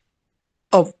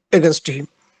against him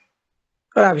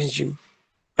or avenge him.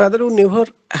 Rather, you never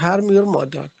harm your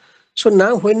mother. So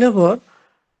now whenever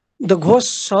the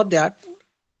ghost saw that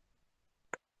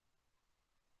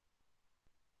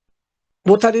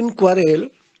both are in quarrel,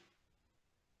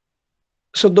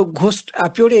 so the ghost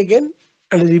appeared again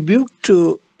and rebuked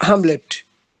Hamlet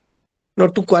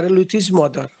not to quarrel with his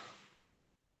mother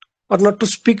or not to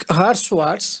speak harsh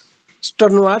words,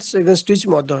 stern words against his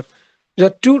mother.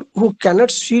 Gertrude, who cannot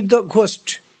see the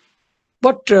ghost,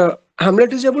 but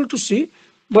Hamlet is able to see,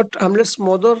 but Hamlet's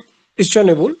mother is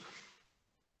unable,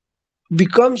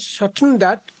 becomes certain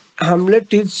that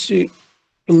Hamlet is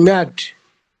mad.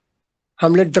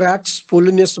 Hamlet drags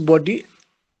Polonius' body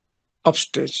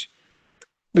upstairs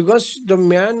because the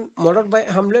man murdered by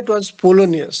Hamlet was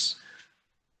Polonius,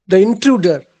 the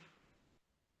intruder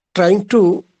trying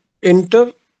to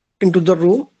enter into the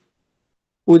room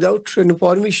without any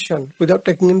permission, without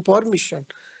taking in permission.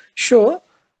 So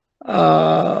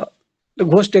the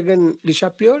ghost again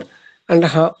disappeared and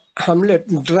Hamlet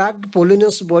dragged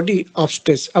Polonius' body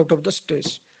upstairs, out of the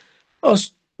stage.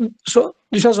 So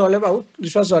this was all about.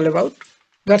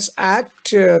 That's Act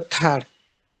Third.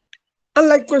 And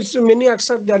likewise, many acts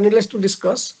are there needless to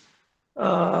discuss.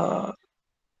 So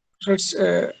it's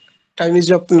time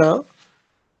is up now.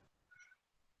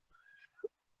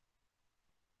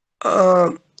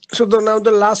 So now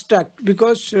the last act,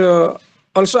 because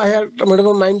also I had made up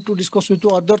my mind to discuss with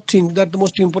you other things, that the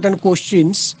most important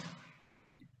questions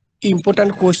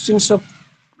of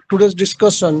today's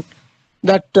discussion,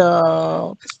 that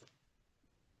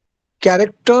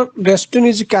character, destiny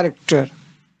is character,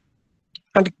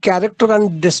 and character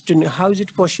and destiny, how is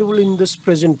it possible in this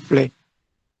present play?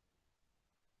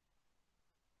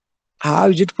 How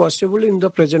is it possible in the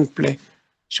present play?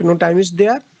 So no time is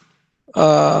there.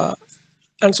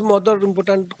 And some other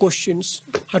important questions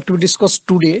are to be discussed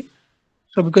today.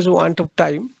 So because of want of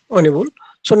time, unable.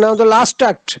 So now the last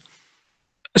act,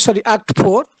 Act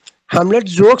 4, Hamlet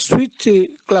jokes with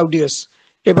Claudius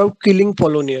about killing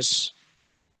Polonius.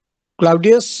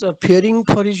 Claudius, fearing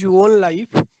for his own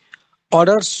life,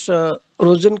 orders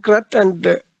Rosencrantz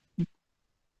and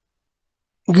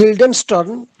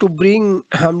Guildenstern to bring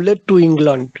Hamlet to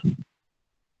England.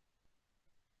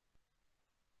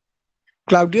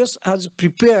 Claudius has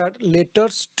prepared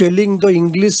letters telling the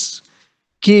English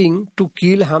king to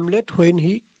kill Hamlet when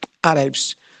he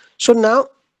arrives. So now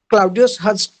Claudius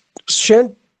has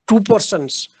sent two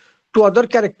persons, two other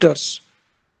characters,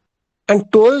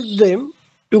 and told them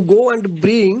to go and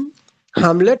bring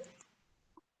Hamlet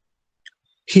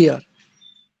here.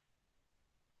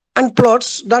 and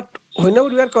plots that whenever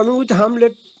we are coming with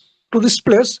Hamlet to this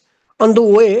place, on the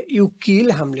way you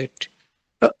kill Hamlet.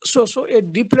 So a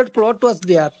detailed plot was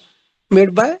there,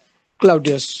 made by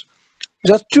Claudius.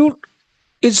 Gertrude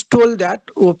is told that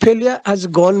Ophelia has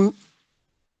gone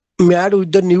mad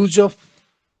with the news of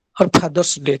her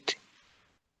father's death.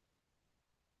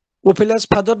 Ophelia's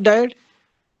father died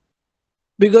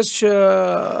because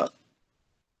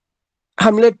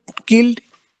Hamlet killed.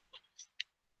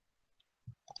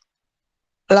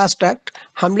 Last act,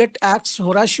 Hamlet asks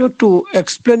Horatio to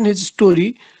explain his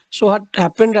story. So what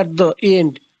happened at the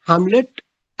end? Hamlet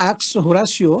asks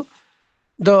Horatio,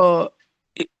 the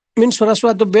means Horatio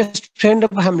was the best friend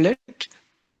of Hamlet,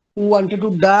 who wanted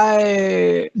to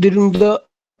die during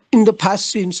in the first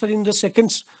scene, sorry, in the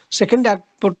second act,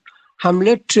 but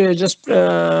Hamlet just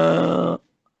told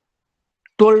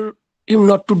him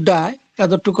not to die,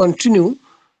 rather to continue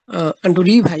and to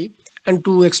revive and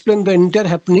to explain the entire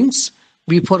happenings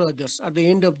before others at the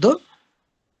end of the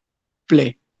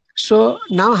play. So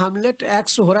now Hamlet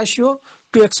asks Horatio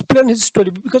to explain his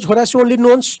story because Horatio only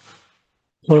knows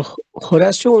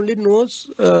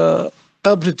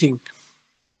everything.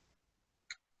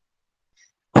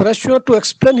 Horatio to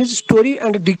explain his story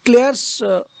and declares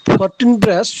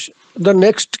Fortinbras the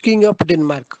next king of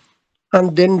Denmark,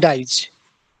 and then dies.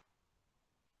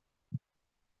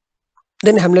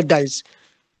 Then Hamlet dies.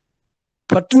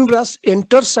 Fortinbras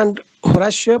enters and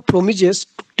Horatio promises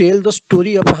to tell the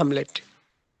story of Hamlet.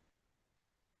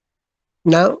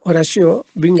 Now Horatio,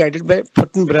 being guided by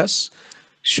Fortinbras,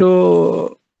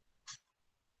 so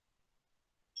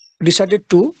decided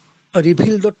to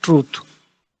reveal the truth,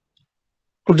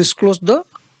 to disclose the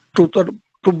truth or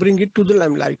to bring it to the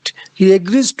limelight. He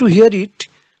agrees to hear it,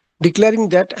 declaring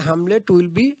that Hamlet will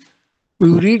be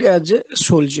read as a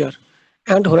soldier.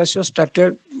 And Horatio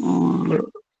started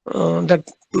that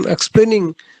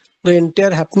explaining the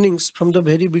entire happenings from the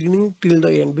very beginning till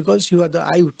the end because he was the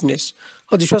eyewitness.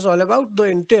 So this was all about the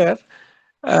entire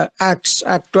acts,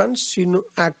 Act 1, scene,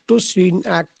 Act 2, scene,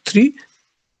 Act 3,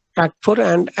 Act 4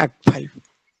 and Act 5.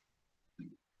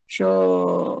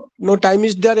 So no time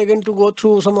is there again to go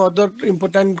through some other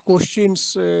important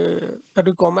questions that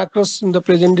we come across in the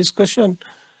present discussion.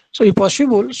 So if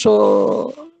possible,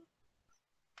 so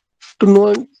to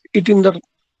know it in the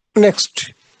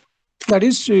next, that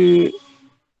is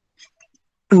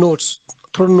notes.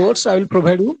 Through notes, I will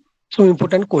provide you some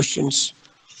important questions.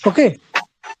 Okay.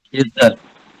 Yes, sir.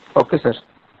 Okay, sir.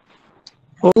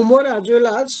 Humor as well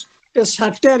as a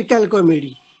satirical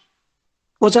comedy.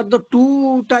 Which are the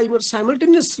two timers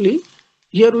simultaneously.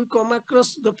 Here we come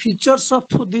across the features of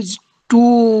these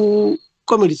two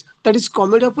comedies. That is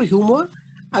comedy of humor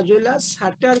as well as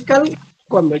satirical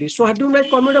comedy. So how do you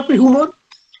like comedy of humor?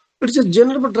 It is a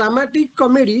genre of dramatic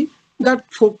comedy that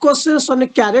focuses on a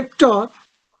character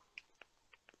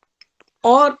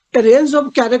or a range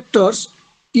of characters,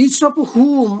 each of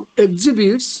whom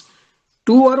exhibits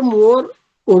two or more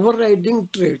overriding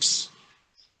traits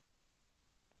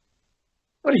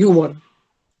or humor.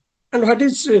 And what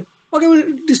is okay,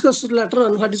 we'll discuss later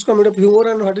on what is comedy of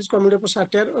humor and what is comedy of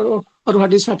satire or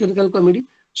what is satirical comedy.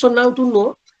 So now to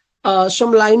know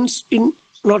some lines in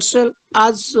nutshell,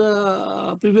 as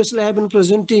previously I have been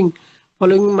presenting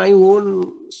following my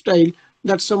own style,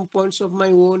 that some points of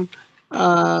my own,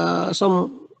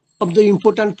 some of the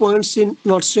important points in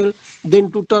nutshell,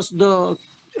 then to touch the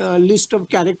list of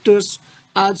characters,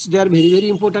 as they are very, very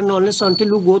important. Unless until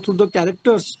you go through the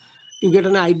characters, you get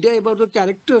an idea about the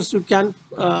characters, you can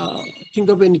think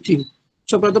of anything.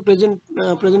 So far the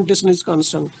presentation is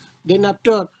concerned. Then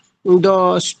after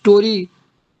the story,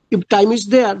 if time is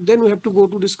there, then we have to go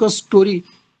to discuss story,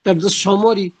 that's the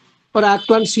summary or act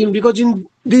 1 scene, because in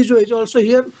these ways also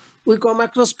here we come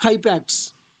across 5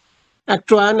 acts. Act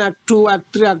 1, Act 2,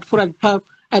 Act 3, Act 4,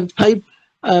 Act 5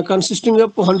 consisting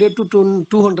of 100 to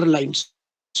 200 lines.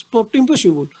 But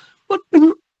impossible. But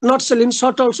not selling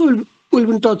short also will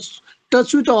be in touch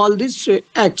with all these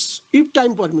acts, if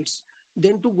time permits.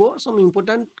 Then to go some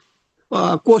important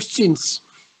questions,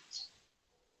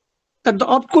 that the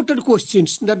oft-quoted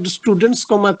questions that the students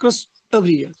come across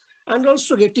every year and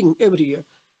also getting every year.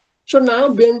 So now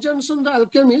Ben Jonson, the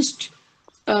alchemist,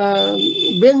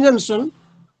 Ben Jonson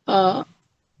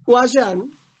was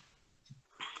an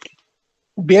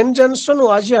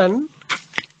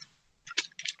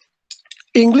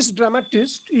English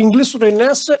dramatist, English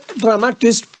Renaissance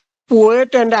dramatist,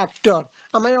 poet and actor.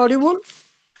 Am I audible?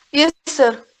 Yes,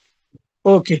 sir.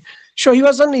 Okay. So he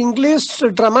was an English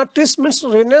dramatist, means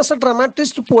Renaissance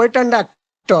dramatist, poet and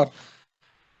actor.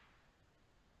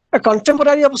 A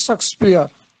contemporary of Shakespeare.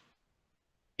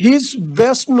 He is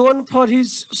best known for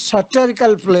his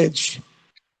satirical plays.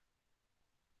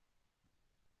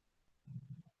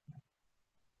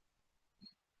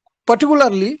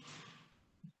 Particularly,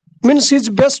 means he is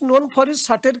best known for his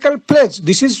satirical plays.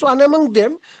 This is one among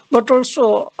them, but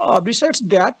also besides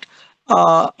that,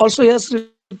 also he has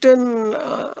written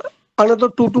another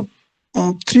 2 to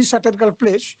 3 satirical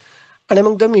plays, and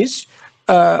among them is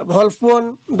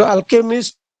Wolfman, The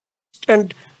Alchemist,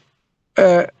 and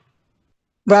uh,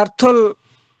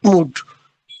 Bartholomew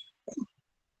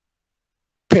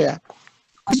Fair,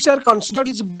 which are considered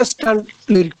his best and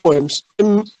lyric poems.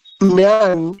 A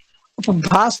man of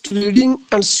vast reading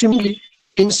and seemingly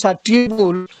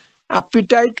insatiable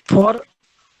appetite for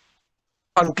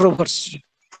controversy.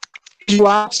 His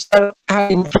works have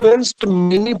influenced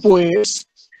many poets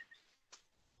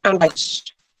and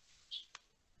writers.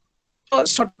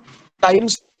 Short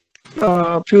lines,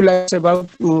 few lines about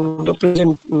the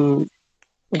present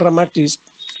dramatist.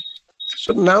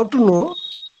 So now to know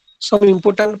some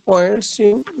important points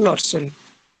in nutshell.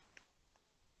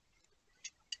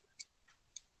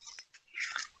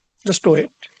 Just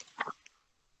wait.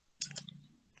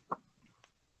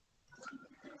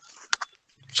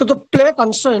 So the play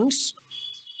concerns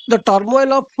the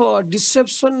turmoil of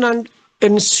deception and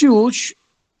ensues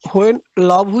when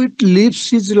Lovewood leaves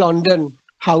his London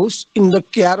house in the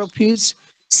care of his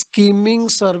scheming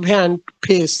servant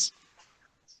Face,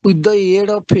 with the aid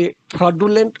of a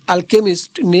fraudulent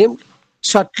alchemist named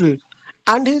Shuttle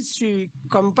and his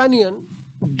companion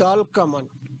Dull Common.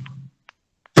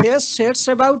 Face sets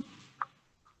about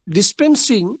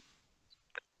dispensing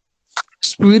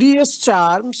spurious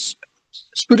charms.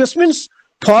 Spurious means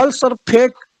false or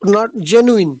fake, not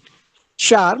genuine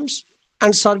charms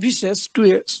and services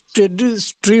to a steady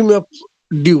stream of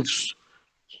dupes.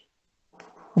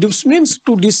 Dupes means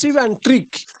to deceive and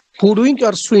trick, hoodwink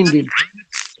or swindle.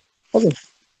 Okay.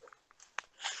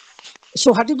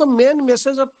 So what is the main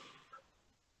message of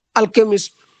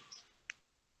Alchemist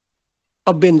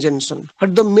of Ben Jonson? What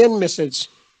is the main message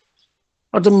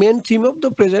or the main theme of the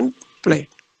present play?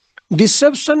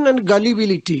 Deception and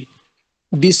gullibility.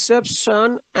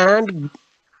 Deception and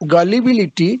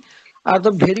gullibility are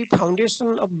the very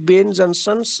foundation of Ben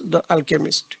Jonson's The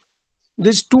Alchemist.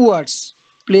 These 2 words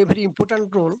play a very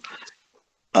important role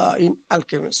in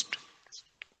Alchemist.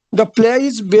 The play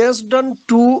is based on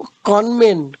 2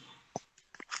 conmen.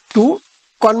 2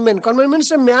 conmen. Conmen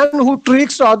means a man who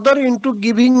tricks other into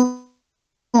giving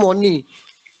money.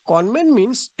 Conman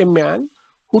means a man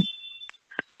who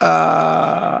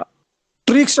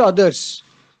tricks others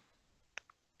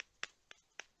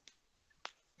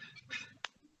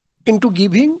into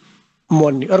giving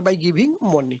money or by giving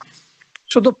money.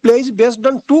 So the play is based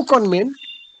on 2 conmen,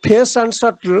 Face and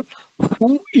Shuttle,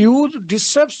 who use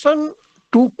deception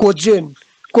to cozen.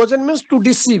 Cozen means to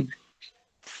deceive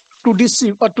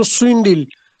or to swindle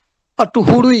or to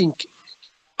hoodwink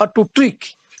or to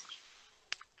trick.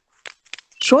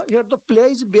 So here the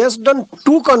play is based on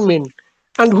 2 conmen,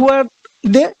 and who are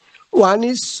they? One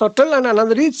is Shuttle and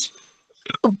another is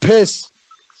Face,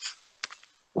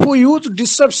 who use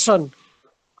deception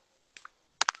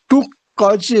to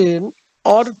cozen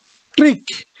or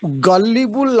trick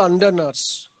gullible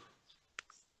Londoners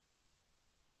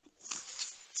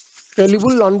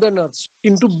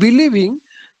into believing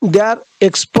they are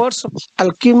experts of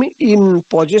alchemy in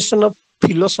possession of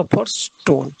philosopher's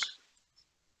stone.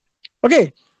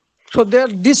 Okay, so they are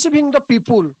deceiving the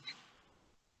people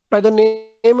by the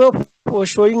name of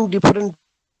showing different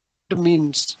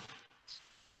means.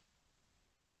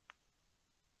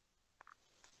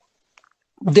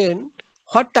 Then,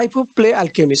 what type of play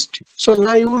Alchemist? So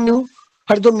now you knew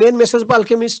what is the main message of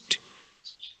Alchemist.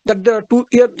 That the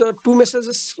 2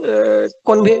 messages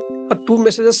convey, or 2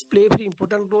 messages play a very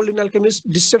important role in Alchemist: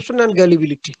 deception and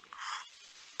gullibility.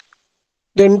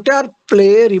 The entire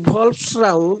play revolves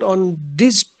around on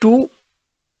these 2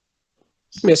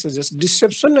 messages: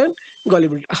 deception and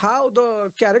gullibility. How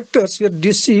the characters here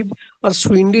deceive or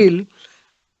swindle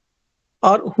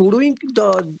or hoodwink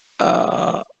the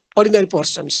ordinary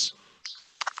persons,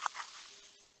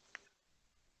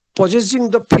 possessing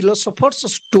the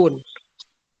philosopher's stone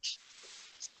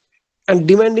and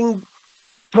demanding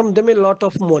from them a lot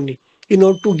of money in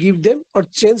order to give them or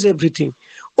change everything.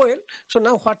 Well, so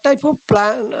now what type of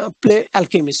play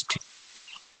Alchemist?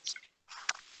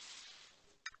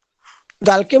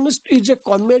 The Alchemist is a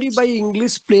comedy by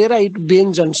English playwright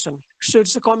Ben Jonson. So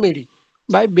it's a comedy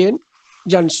by Ben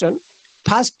Jonson,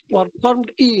 first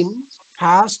performed in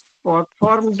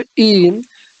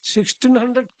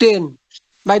 1610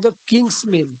 by the King's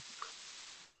Men.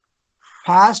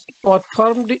 first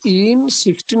performed in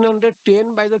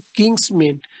 1610 by the king's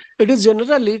men. It is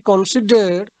generally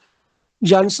considered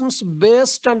Johnson's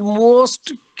best and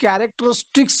most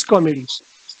characteristics comedy.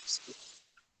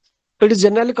 It is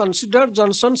generally considered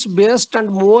Johnson's best and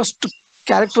most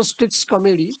characteristics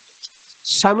comedy.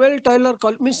 Samuel Taylor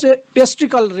means S.T.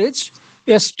 Coleridge.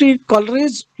 S.T.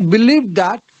 Coleridge believed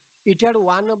that it had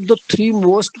one of the three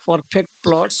most perfect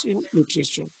plots in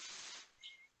literature.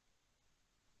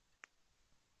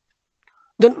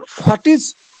 Then, what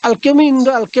is alchemy in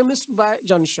The Alchemist by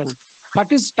Johnson?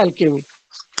 What is alchemy?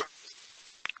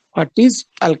 What is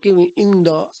alchemy in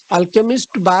The Alchemist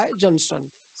by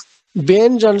Johnson?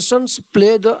 Ben Jonson's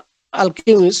play The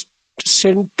Alchemist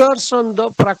centers on the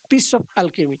practice of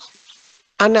alchemy,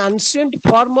 an ancient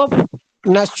form of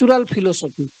natural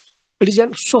philosophy. It is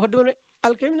so what do you know,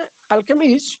 alchemy?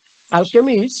 Alchemy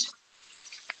is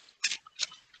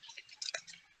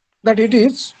that it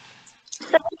is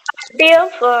They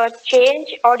of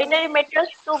change ordinary metals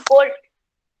to gold.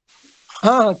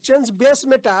 change base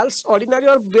metals, ordinary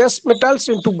or base metals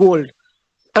into gold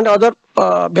and other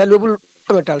valuable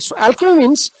metals. So alchemy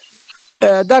means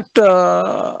that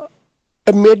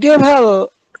a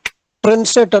medieval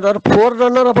trendsetter or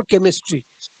forerunner of a chemistry.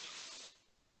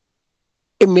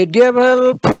 A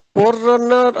medieval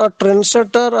forerunner or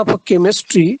trendsetter of a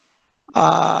chemistry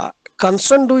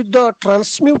concerned with the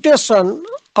transmutation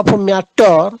of a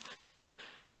matter,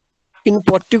 in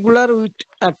particular with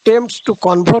attempts to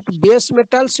convert base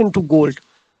metals into gold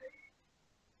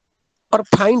or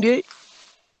find a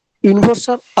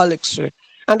universal elixir.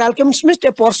 And alchemist means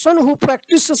a person who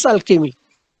practices alchemy.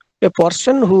 A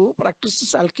person who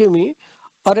practices alchemy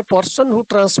or a person who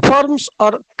transforms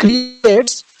or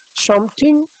creates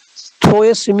something through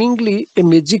a seemingly a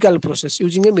magical process,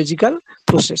 using a magical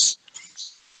process.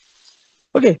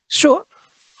 Okay, so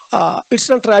it's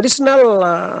a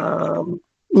traditional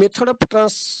method of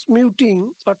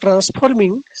transmuting or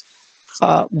transforming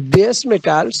base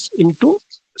metals into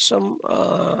some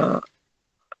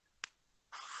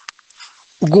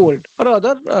gold or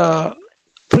other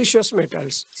precious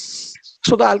metals.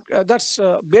 So that's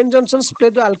Ben Jonson's play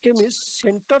The Alchemist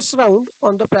centers around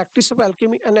on the practice of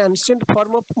alchemy, an ancient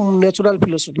form of natural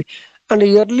philosophy, and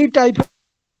an early type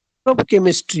of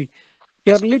chemistry.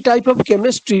 Early type of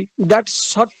chemistry that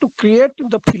sought to create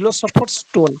the philosopher's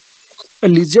stone, a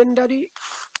legendary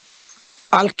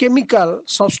alchemical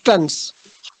substance,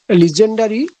 a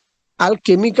legendary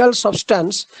alchemical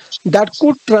substance that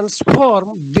could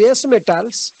transform base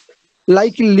metals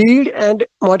like lead and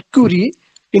mercury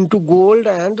into gold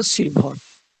and silver.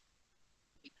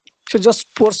 So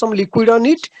just pour some liquid on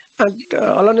it, and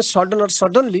all on a sudden or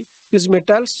suddenly these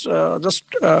metals just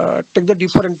take the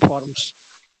different forms.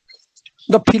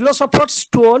 The philosopher's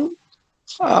stone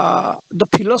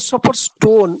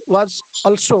was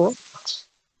also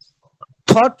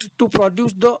thought to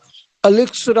produce the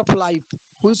elixir of life,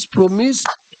 which promised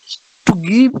to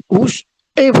give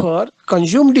whoever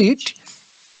consumed it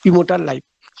immortal life.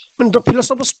 And the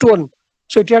philosopher's stone,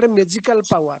 so it had a magical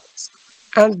power,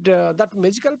 and that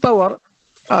magical power,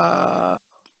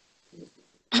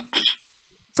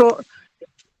 so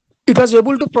it was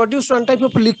able to produce one type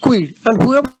of liquid, and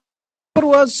whoever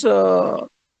was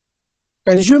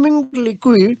consuming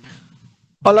liquid,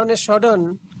 all on a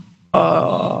sudden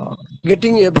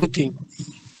getting everything.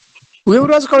 Whoever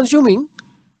was consuming,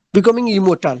 becoming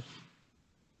immortal.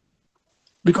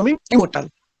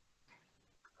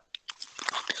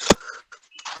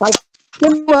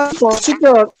 Alchemy was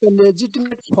considered a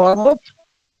legitimate form of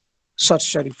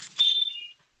sorcery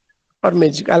or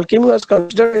magic. Alchemy was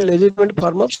considered a legitimate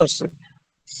form of sorcery.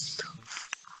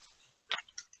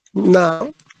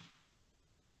 Now,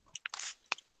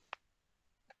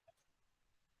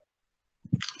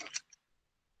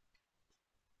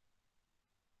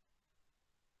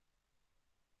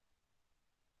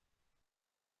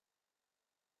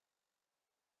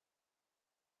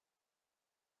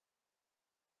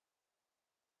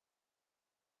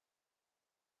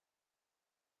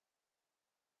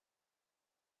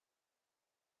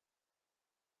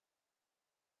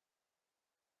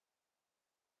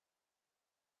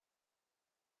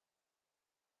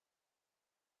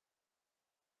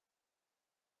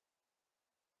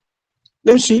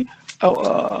 let me see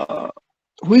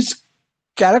which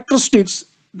characteristics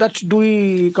that do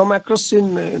we come across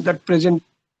in that present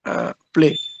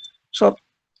play. So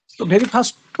the very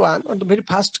first one, or the very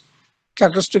first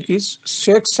characteristic is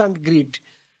sex and greed.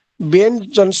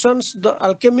 Ben Jonson's The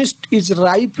Alchemist is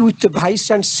ripe with vice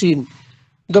and sin.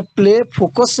 The play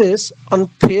focuses on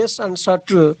Face and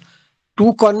Shuttle,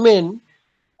 two conmen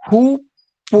who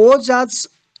pose as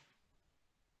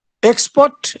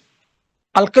expert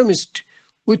alchemist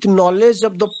with knowledge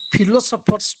of the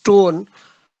philosopher's stone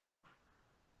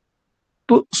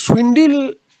to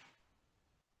swindle,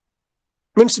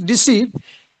 means deceive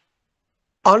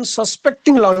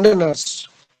unsuspecting Londoners.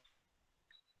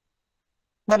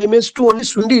 The image to only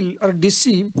swindle or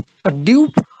deceive or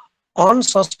dupe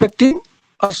unsuspected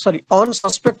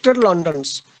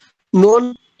Londoners,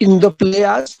 known in the play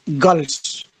as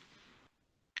gulls,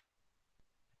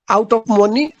 out of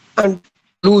money and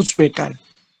loose metal.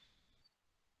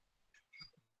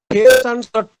 Hairs and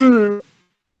subtle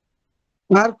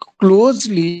work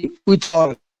closely with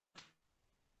all.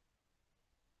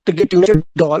 To get a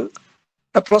doll,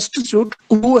 a prostitute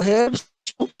who has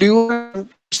to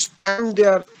stand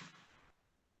their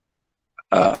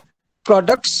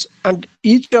products, and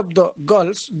each of the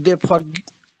girls they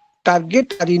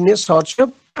target are in a search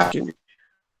of alchemy.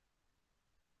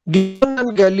 Deception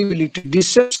and gullibility.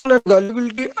 Deception and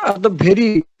gullibility are the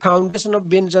very foundation of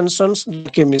Ben Jonson's The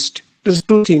Alchemist. These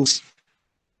two things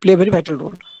play a very vital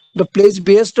role. The play is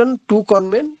based on two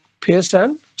conmen, Fierce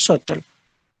and Subtle.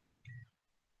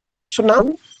 So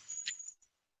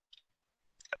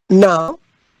now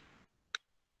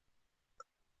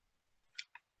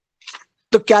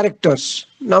the characters.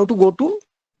 Now to go to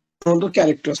the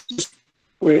characters.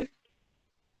 Wait.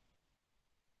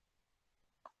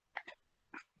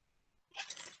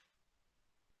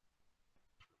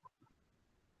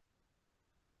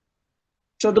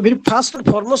 So the very first and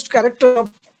foremost character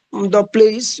of the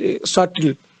play is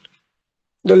subtle.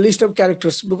 The list of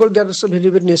characters, because they are so very,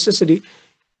 very necessary.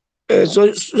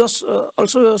 So just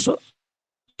also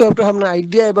you have to have an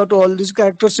idea about all these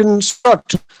characters in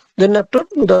short. Then after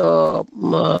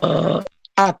the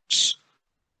acts.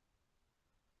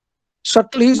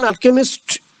 Subtle is an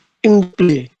alchemist in the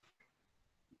play.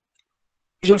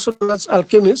 He is also known as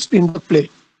alchemist in the play.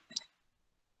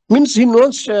 Means he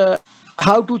knows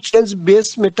how to change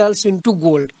base metals into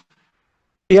gold.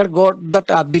 He had got that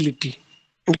ability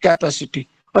and capacity,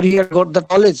 or he had got the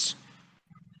knowledge.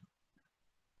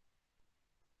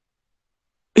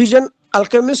 He is an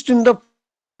alchemist in the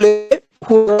play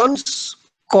who runs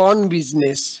corn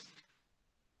business.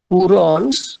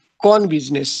 Corn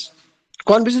business.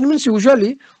 Corn business means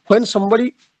usually when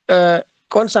somebody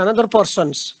cons another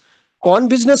person's. Corn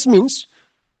business means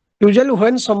usually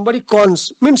when somebody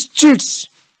cons, means cheats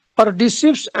or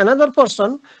deceives another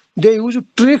person, they use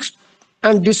tricks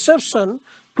and deception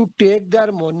to take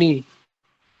their money.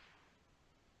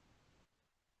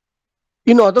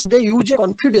 In others, they use a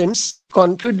confidence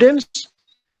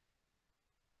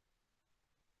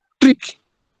trick.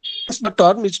 The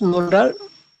term is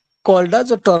called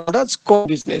as a term as con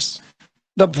business.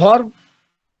 The verb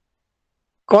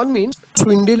con means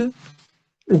swindle,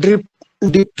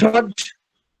 defraud,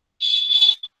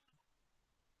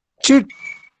 cheat,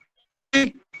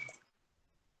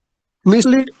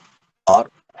 mislead, or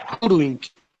hoodwink.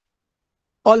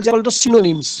 All are called the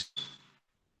synonyms.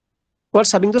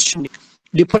 Words having the synonym.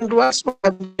 Different words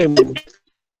have the meaning.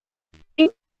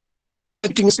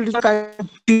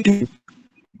 Cheating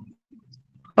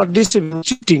or deceiving,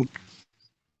 cheating.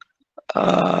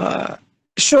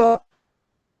 So,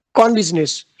 corn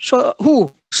business. So,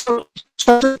 who? So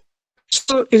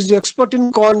is the expert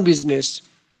in corn business.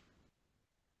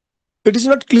 It is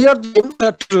not clear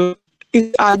that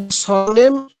is either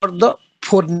surname or the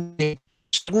forename.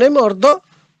 Surname or the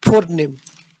forename.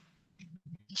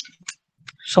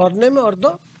 Surname or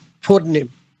the forename.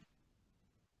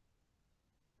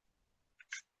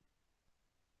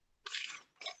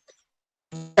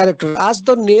 Character. As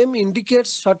the name indicates,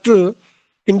 Subtle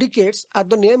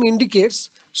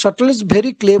is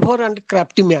very clever and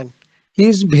crafty man. He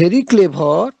is very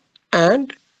clever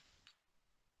and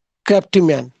crafty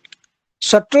man.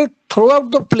 Subtle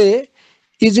throughout the play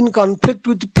is in conflict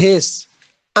with Face,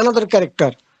 another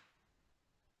character.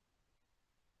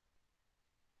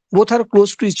 Both are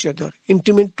close to each other,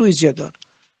 intimate to each other.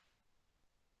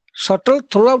 Subtle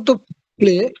throughout the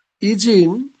play is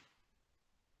in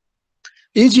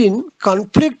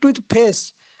conflict with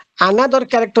Face, another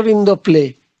character in the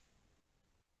play.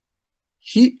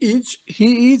 He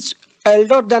is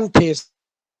elder than Face.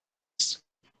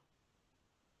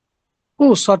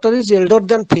 Oh, Subtle is elder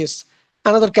than Face,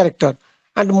 another character,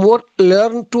 and more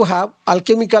learned to have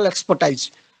alchemical expertise.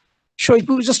 So if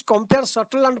you just compare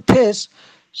Subtle and Face,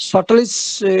 Subtle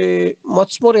is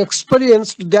much more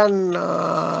experienced than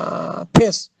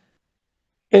Face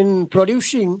in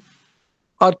producing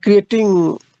or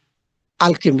creating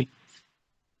alchemy,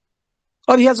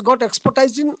 or he has got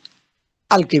expertise in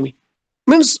alchemy,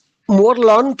 means more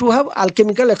learned to have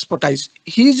alchemical expertise.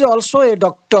 He is also a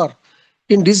doctor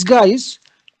in disguise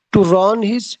to run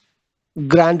his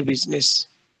grand business.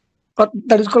 Or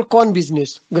that is called con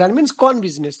business. Grand means con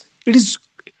business. It is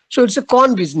so it's a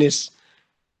con business.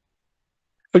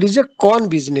 It is a con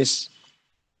business.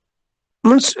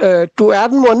 Means to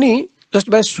earn money just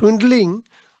by swindling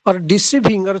or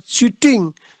deceiving or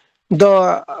cheating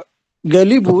the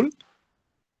gullible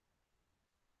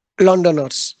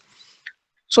Londoners.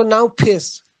 So now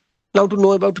Face. Now to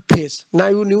know about Face. Now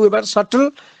you knew about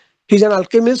Subtle. He's an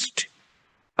alchemist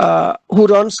who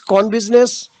runs con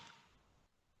business.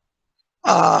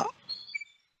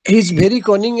 He's very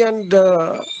cunning and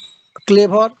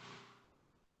clever.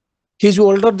 He's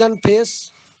older than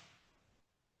Face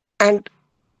and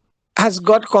has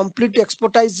got complete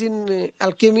expertise in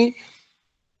alchemy.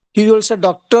 He is also a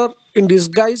doctor in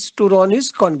disguise to run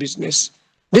his con business.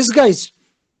 Disguise,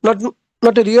 not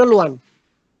a real one.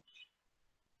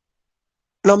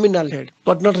 Nominal head,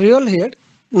 but not real head,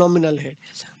 nominal head.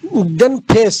 Then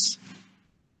Face.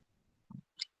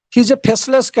 He's a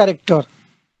faceless character.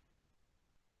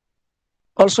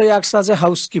 Also he acts as a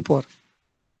housekeeper.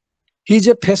 He's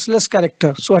a faceless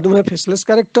character. So what do you mean faceless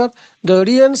character? The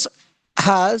audience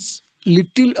has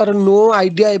little or no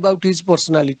idea about his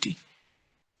personality.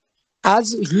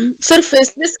 As he Sir,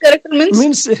 faceless character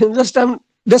means just I'm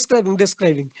describing.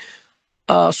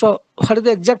 So what is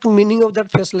the exact meaning of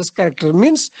that faceless character?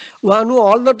 Means one who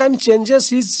all the time changes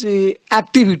his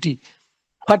activity.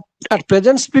 But at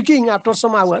present speaking, after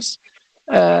some hours,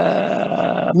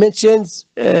 may change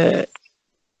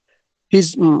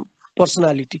his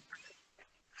personality.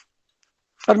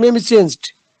 Or maybe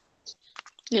changed.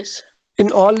 yes,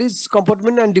 In all his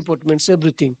comportment and deportments,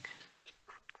 everything.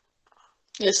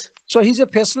 yes. So he's a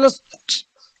faceless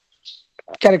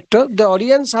character. The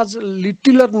audience has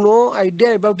little or no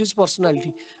idea about his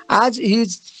personality. As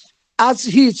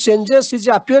he changes his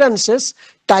appearances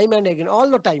time and again, all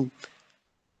the time.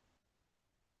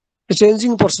 A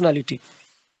changing personality.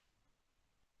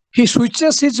 He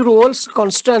switches his roles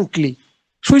constantly.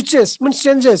 Switches means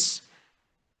changes.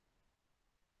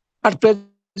 At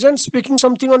present, speaking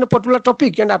something on a particular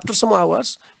topic, and after some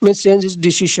hours, may change his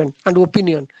decision and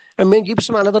opinion, and may give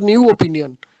some another new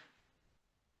opinion.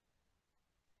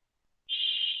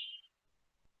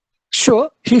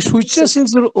 So he switches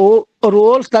his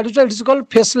roles. That is why it is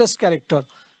called faceless character.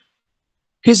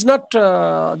 He's not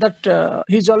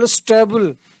he's always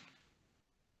stable.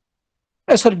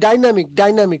 Sorry,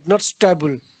 dynamic, not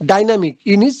stable. Dynamic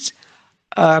in his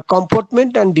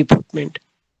comportment and deportment.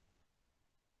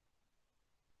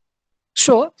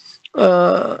 So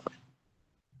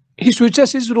he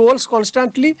switches his roles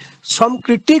constantly. Some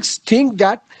critics think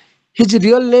that his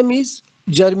real name is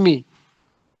Jeremy.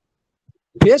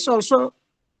 Face also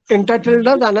entitled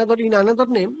as another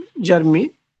name,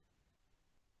 Jeremy.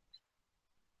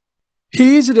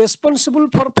 He is responsible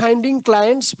for finding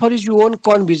clients for his own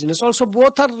con business. Also,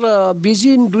 both are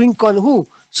busy in doing con. Who?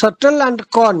 Subtle and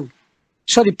con.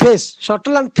 Sorry, Face.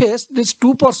 Subtle and Face. These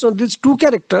two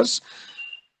characters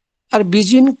are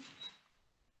busy in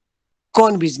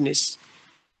con business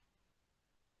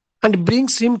and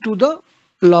brings him to the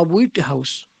Lobwit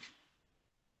house.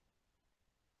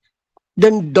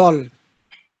 Then Doll,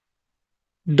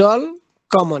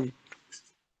 common,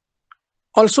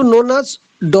 also known as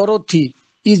Dorothy,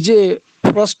 is a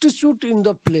prostitute in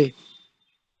the play.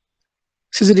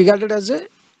 She is regarded as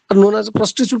known as a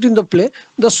prostitute in the play.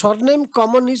 The surname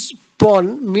common is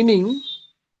Pawn, meaning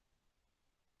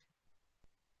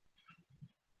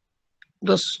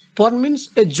the pawn means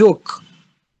a joke,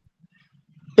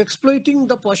 exploiting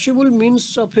the possible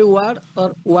means of a word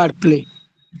or word play.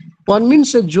 Pawn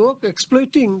means a joke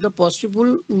exploiting the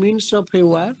possible means of a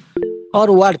word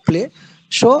or word play.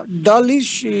 So Doll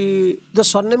is the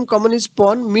surname common is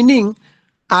Pawn, meaning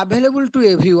available to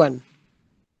everyone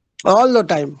all the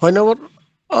time. Whenever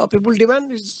people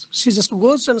demand, she just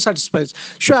goes and satisfies.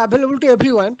 So available to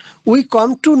everyone. We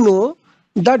come to know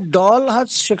that Doll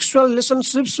has sexual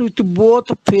relationships with both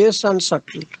Face and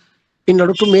Subtle in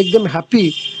order to make them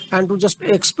happy and to just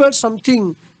exploit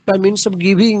something by means of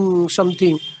giving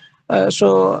something.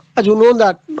 So as you know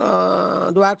that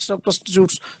the acts of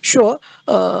prostitutes. So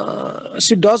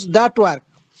she does that work.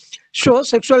 So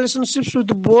sexual relationships with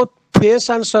both Face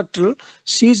and Subtle.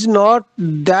 She is not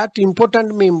that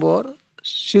important member.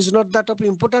 She is not that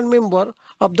important member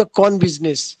of the con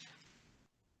business.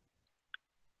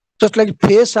 Just like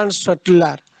Face and Subtle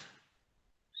are.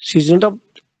 She doesn't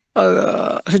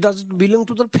belong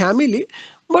to the family,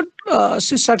 but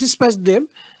she satisfies them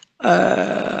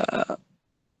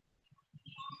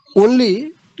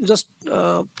only just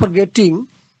for getting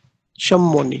some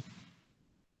money.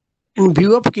 In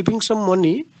view of keeping some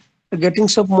money, getting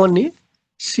some money,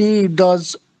 She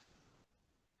does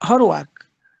her work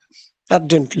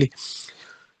urgently.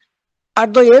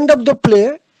 At the end of the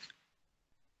play,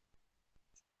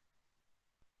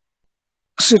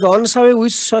 she runs away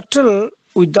with shuttle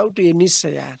without any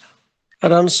share.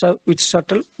 Runs away with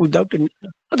shuttle without any.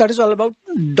 That is all about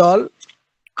doll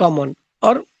common,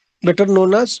 or better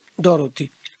known as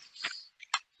Dorothy.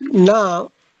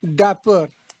 Now, Dapper.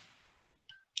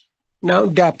 Now,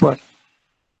 Dapper.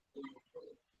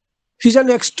 He's an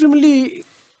extremely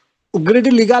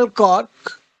greedy legal clerk.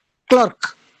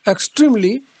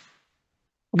 Extremely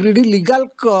greedy legal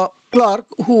clerk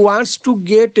who wants to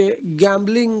get a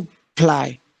gambling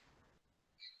fly.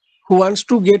 Who wants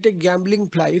to get a gambling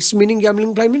fly. Its meaning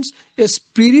gambling fly means a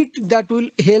spirit that will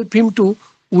help him to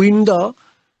win the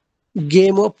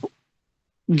game of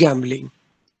gambling.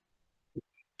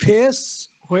 Face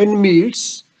when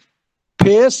meets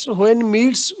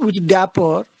with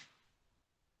Dapper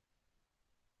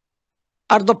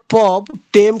at the pub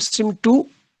tempts him to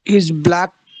his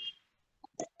black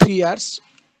friar's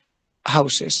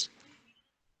houses.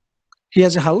 He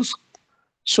has a house,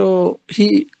 so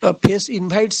he Face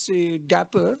invites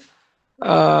Dapper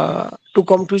to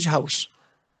come to his house.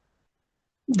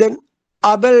 Then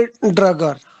Abel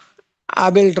Drugger,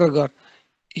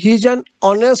 he is an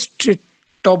honest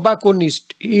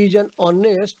tobacconist.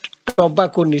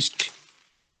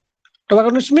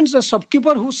 Tobacconist means a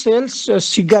shopkeeper who sells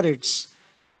cigarettes,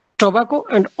 tobacco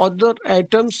and other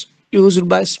items used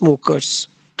by smokers.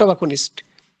 Tobacconist.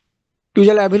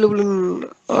 Usually available in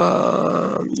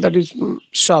that is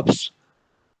shops.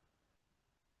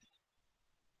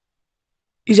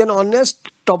 Is an honest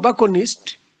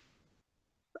tobacconist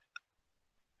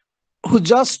who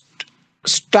just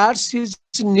starts his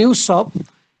new shop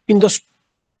in the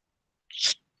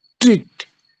street.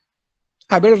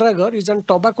 Abel Drager is a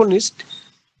tobacconist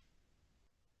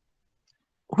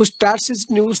who starts his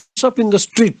new shop in the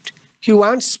street. He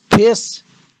wants Face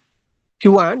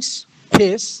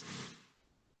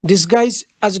disguised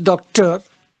as a doctor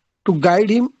to guide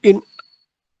him in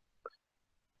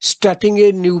starting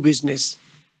a new business.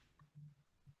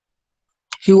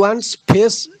 He wants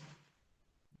Face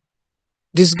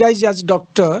disguised as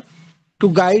doctor to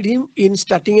guide him in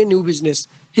starting a new business.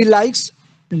 He likes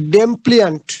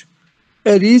Dempliant,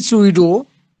 a rich widow,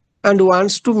 and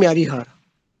wants to marry her.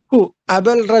 Who?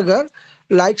 Abel Drager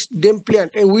likes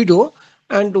Dempliant, a widow,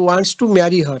 and wants to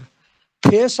marry her.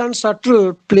 Face and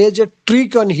Shuttle plays a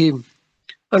trick on him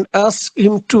and asks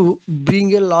him to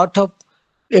bring a lot of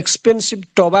expensive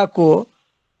tobacco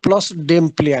plus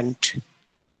Dempliant.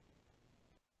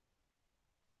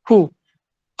 Who?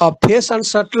 Face and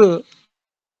Shuttle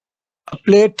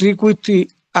play a trick with the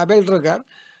Abel Drager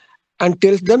and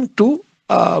tells them to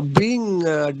bring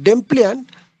Dempliant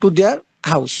to their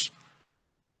house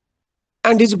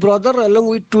and his brother along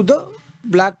with to the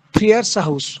Black Friar's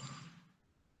house.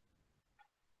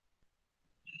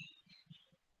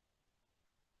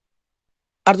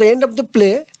 At the end of the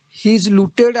play, he is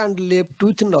looted and left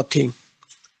with nothing.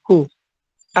 Who?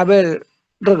 Abel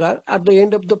Drager. At the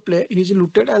end of the play, he is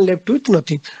looted and left with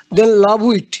nothing. Then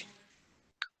Lobwit.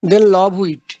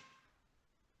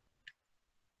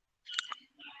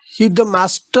 He is the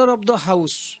master of the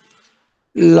house.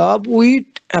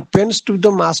 Lobwit happens to be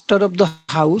the master of the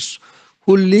house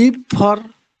who leaves for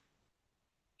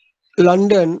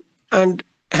London and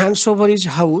hands over his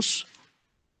house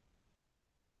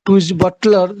to his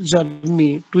butler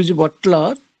Jeremy.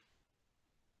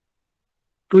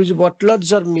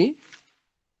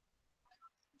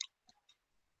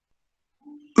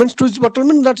 Means to his butler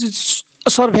means that is a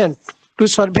servant. To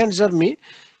his servant Jeremy.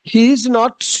 He is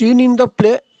not seen in the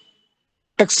play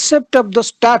except at the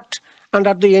start and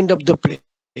at the end of the play.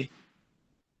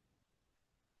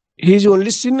 He is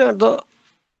only seen at the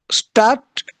start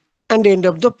and end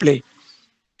of the play.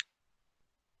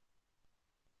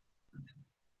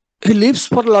 He leaves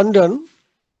for London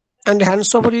and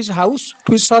hands over his house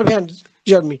to his servant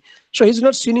Jeremy. So he is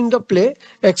not seen in the play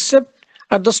except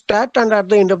at the start and at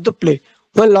the end of the play.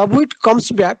 When Lobwit comes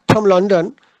back from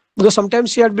London, because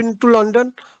sometimes he had been to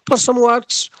London for some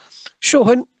works, so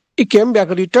when he came back,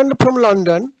 returned from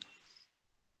London,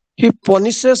 he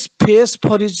punishes Face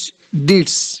for his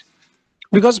deeds.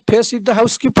 Because Face is the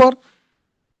housekeeper,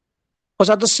 but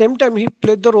at the same time he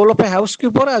played the role of a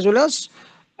housekeeper as well as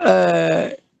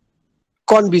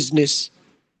con business.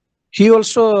 He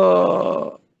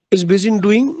also is busy in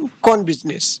doing con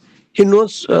business. He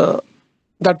knows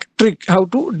that trick, how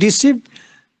to deceive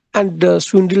and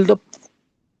swindle the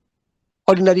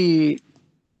ordinary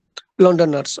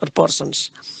Londoners or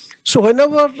persons. So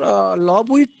whenever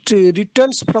Lobwit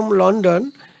returns from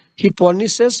London, He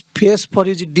punishes face for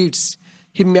his deeds.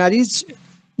 He marries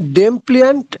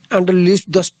Dempliant and leaves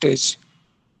the stage.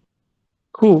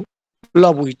 Who?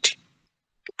 Love wit.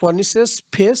 Punishes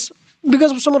face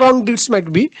because of some wrong deeds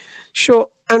might be.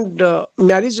 So, and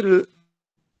marries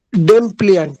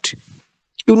Dempliant.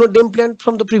 You know Dempliant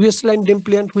from the previous line,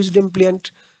 Dempliant. Who is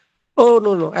Dempliant? Oh,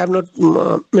 no, I have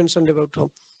not mentioned about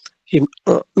him.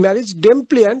 Marries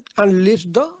Dempliant and leaves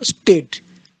the state.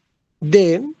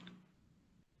 Then,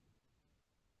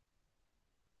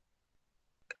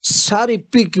 Sir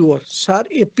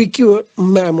Epicure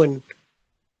Mammon,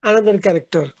 another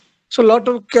character. So, lot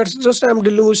of characters, I am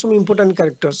dealing with some important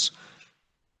characters.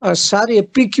 Sir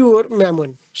Epicure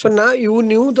Mammon. So, now you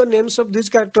knew the names of these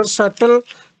characters: subtle,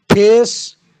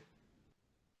 face,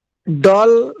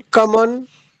 dull, common,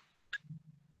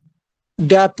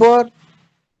 dapper,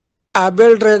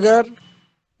 Abel Drager,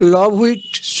 love wit.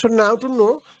 So now to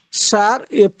know Sir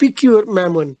Epicure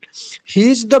Mammon.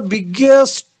 He is the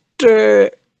biggest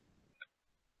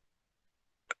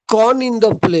con in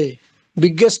the play.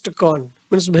 Biggest con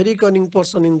means very cunning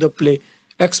person in the play.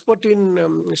 Expert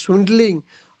in swindling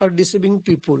or deceiving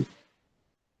people.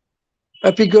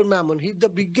 Epicure Mammon. He is the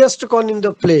biggest con in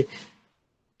the play.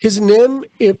 His name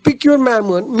Epicure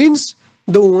Mammon means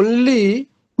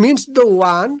the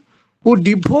one who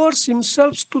devotes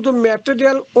himself to the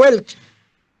material wealth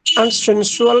and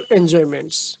sensual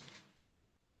enjoyments.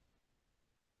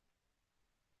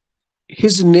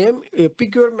 His name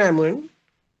Epicure Mammon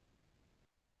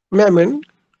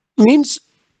means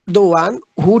the one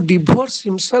who devotes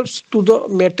himself to the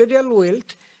material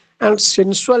wealth and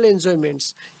sensual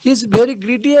enjoyments. He is very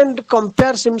greedy and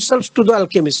compares himself to the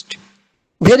alchemist.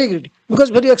 Very greedy because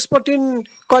very expert in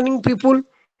conning people,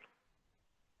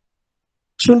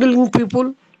 swindling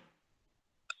people.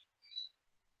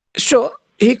 So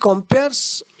he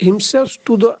compares himself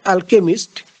to the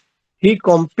alchemist. He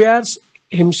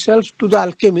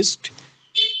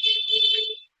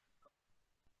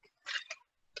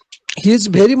is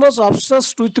very much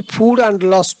obsessed with food and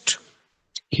lust.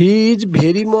 He is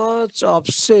very much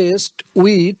obsessed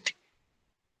with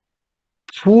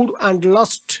food and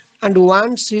lust, and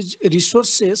wants his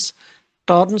resources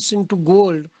turns into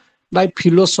gold by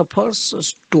philosopher's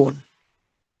stone.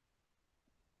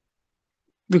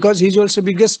 Because he is also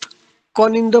biggest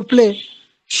con in the play.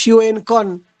 Con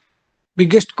con,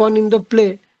 biggest con in the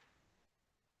play.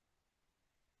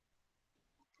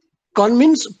 Con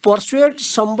means persuade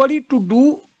somebody to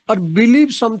do or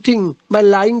believe something by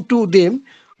lying to them,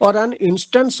 or an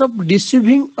instance of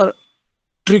deceiving or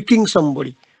tricking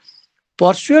somebody.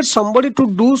 Persuade somebody to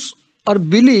do or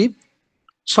believe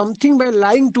something by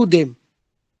lying to them,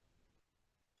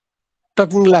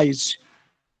 talking lies,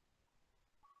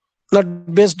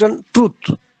 not based on truth,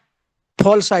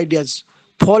 false ideas,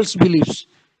 false beliefs,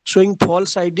 showing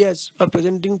false ideas or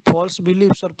presenting false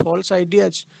beliefs or false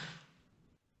ideas,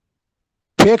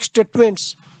 fake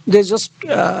statements. They just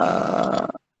earn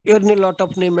a lot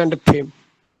of name and fame.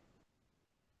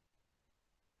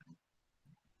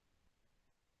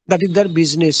 That is their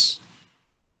business.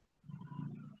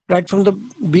 Right from the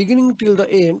beginning till the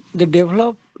end, they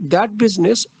develop that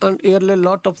business and earn a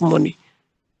lot of money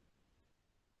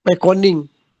by conning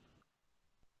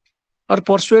or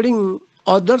persuading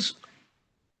others,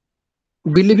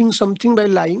 believing something by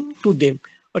lying to them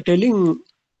or telling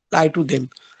lie to them.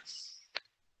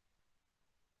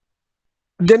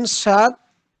 Then Sir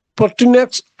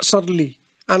Pertinax Surly,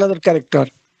 another character.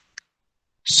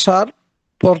 Sir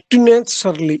Pertinax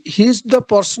Surly. He is the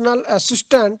personal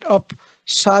assistant of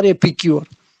Sir Epicure.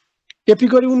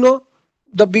 Epicure, you know,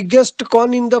 the biggest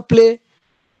con in the play.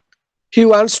 He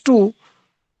wants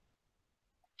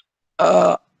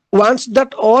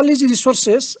that all his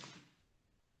resources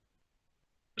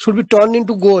should be turned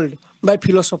into gold by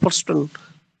philosopher's stone.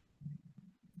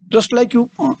 Just like you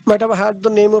might have heard the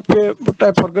name of but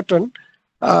I've forgotten.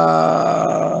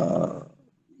 I've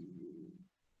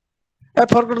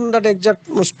forgotten that exact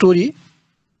story.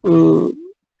 Well,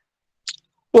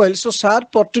 so Sir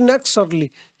Pertinax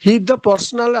Surly, he is the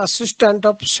personal assistant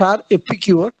of Sir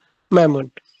Epicure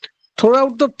Mammon.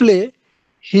 Throughout the play,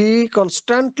 he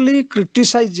constantly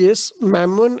criticizes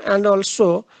Mammon and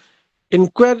also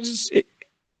inquires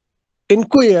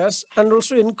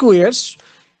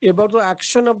about the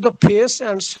action of the face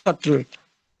and subtle.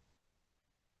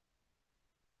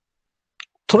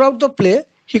 Throughout the play,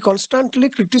 he constantly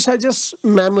criticizes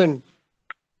Mammon,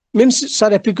 means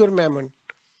Sir Epicure Mammon,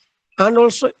 and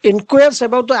also inquires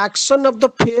about the action of the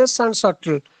face and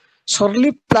subtle.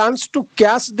 Surly plans to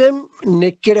catch them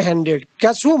naked-handed.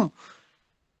 Catch whom?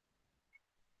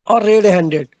 Or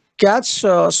red-handed. Catch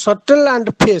subtle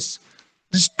and face.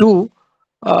 these two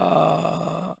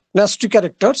nasty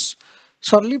characters.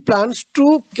 Shirley plans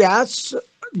to catch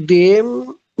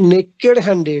them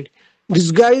naked-handed,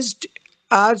 disguised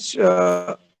as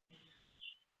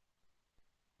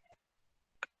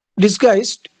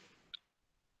disguised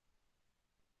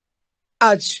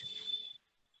as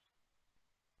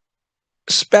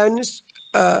Spanish,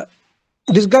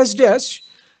 disguised as,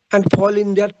 and fall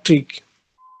in their trick.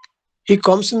 He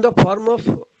comes in the form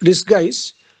of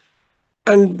disguise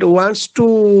and wants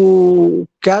to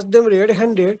catch them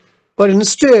red-handed, but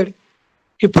instead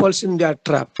he falls in their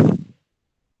trap.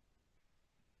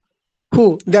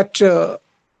 Who? That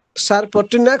Sir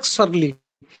Pertinax Shirley.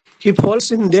 He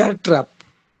falls in their trap.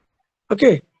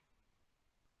 Okay.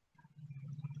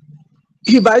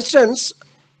 He by chance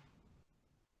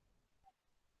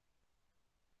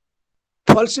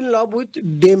falls in love with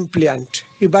Dame Pliant.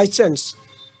 He by chance,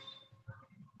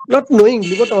 not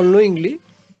knowingly but unknowingly,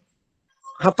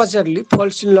 haphazardly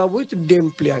falls in love with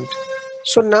Dame Pliant.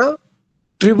 So now,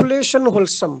 tribulation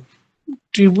wholesome.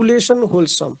 Tribulation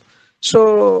wholesome.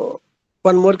 So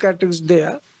one more character is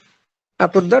there.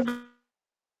 After that,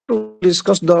 to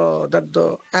discuss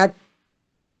the act,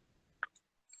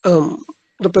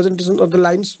 the presentation of the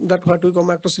lines that what we come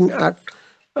across in act,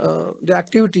 the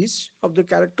activities of the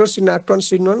characters in Act 1,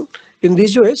 Scene 1 in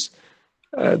these ways.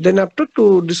 Then after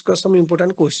to discuss some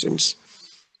important questions.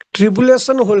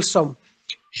 Tribulation wholesome.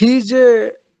 He is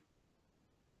a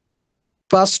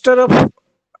pastor of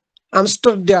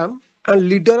Amsterdam and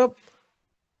leader of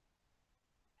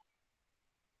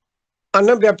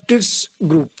Anabaptist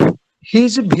group. He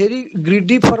is very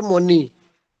greedy for money.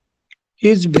 He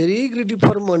is very greedy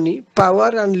for money, power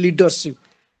and leadership.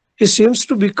 He seems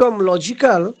to become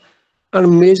logical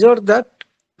and measure that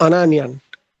Ananian.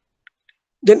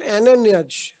 Then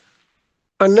Ananias,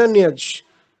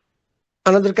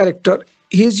 another character,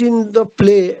 he is in the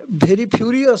play very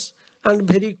furious and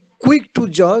very quick to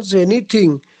judge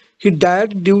anything. He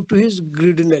died due to his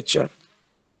greedy nature.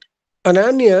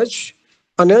 Ananias,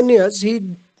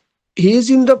 he is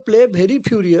in the play very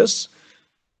furious,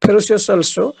 ferocious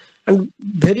also, and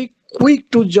very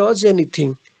quick to judge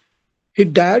anything. He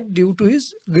died due to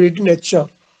his greedy nature.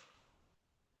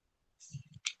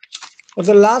 For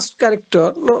the last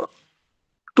character, no,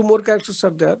 two more characters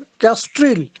are there.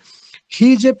 Castril,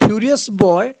 he is a furious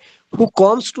boy who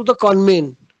comes to the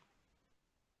convent.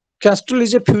 Castril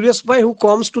is a furious boy who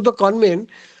comes to the convent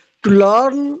to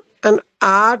learn an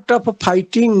art of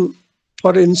fighting.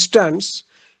 For instance,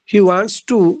 he wants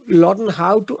to learn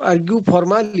how to argue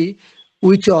formally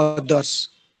with others.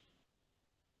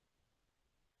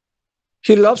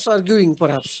 He loves arguing,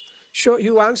 perhaps. So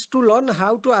he wants to learn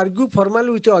how to argue formally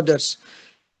with others.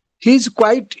 He is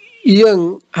quite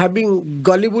young, having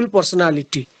gullible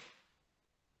personality.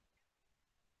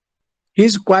 He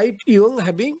is quite young,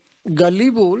 having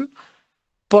gullible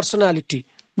personality.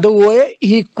 The way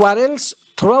he quarrels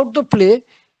throughout the play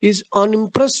is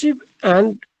unimpressive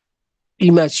and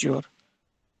immature.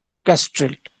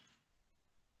 Castril.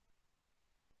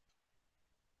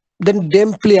 Then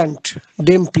Dame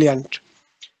Pliant.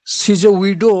 She's a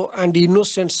widow and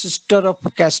innocent sister of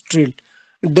Castril.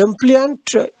 Dame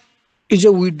Pliant is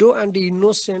a widow and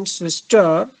innocent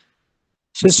sister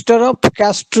of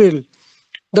Castril.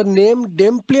 The name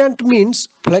Dame Pliant means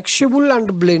flexible and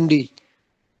blendy.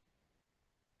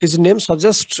 His name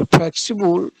suggests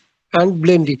flexible and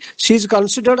blendy. She is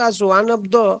considered as one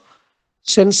of the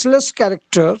senseless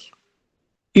characters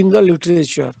in the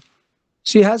literature.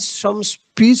 She has some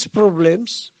speech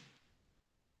problems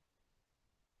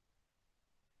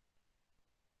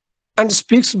and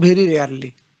speaks very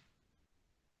rarely.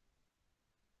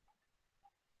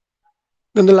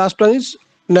 Then the last one is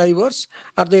neighbors.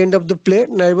 At the end of the play,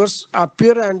 neighbors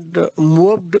appear and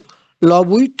moved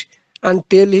Lobwit and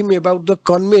tell him about the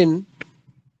convent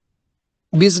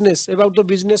business, about the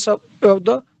business of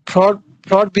the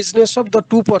fraud business of the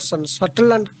two persons,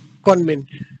 Shuttle and convent.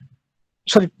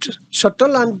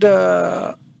 Shuttle and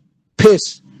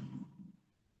Face.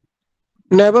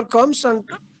 Neighbor comes and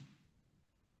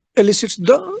elicits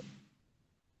the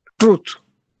truth.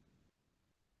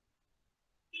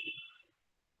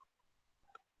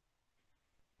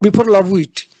 Before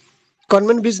Lobwit,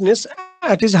 convent business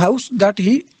at his house that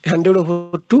he handed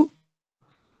over to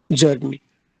Journey.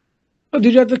 So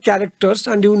these are the characters,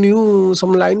 and you knew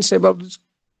some lines about this.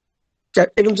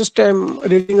 Even just I'm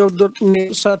reading out the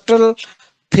name: Subtle,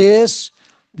 Face,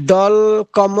 Dull,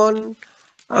 Common,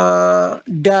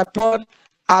 Dapper,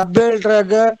 Abel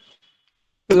Drager,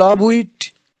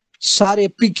 Lobwit, Sir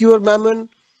Epicure Mammon,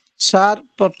 Sir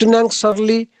Pertinax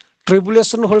Shirley,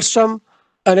 Tribulation Wholesome,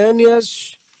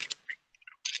 Ananias,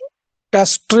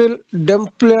 Tastril,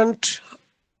 Dempliant,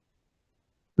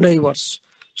 neighbors.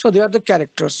 So they are the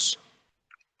characters.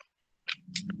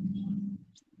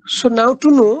 So now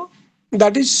to know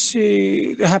that is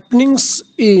happenings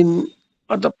in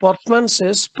or the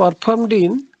performances performed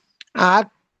in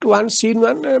Act 1, Scene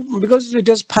 1 because it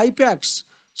has 5 acts.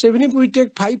 So even if we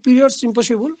take 5 periods,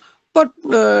 impossible, but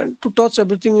to touch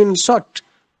everything in short,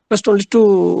 just only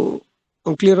to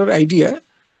clearer idea.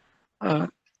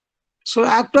 So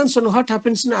Act 1, so what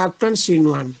happens in Act 1, Scene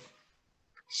 1?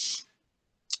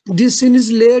 This scene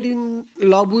is laid in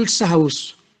Lovewood's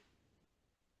house.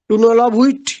 You know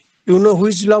Lovewood? You know who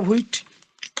is Lovewood?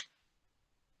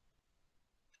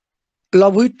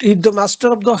 Lovewood is the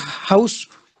master of the house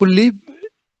who live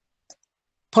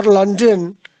for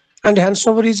London and hands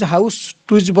over his house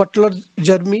to his butler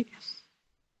Jeremy.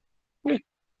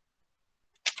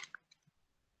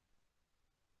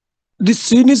 This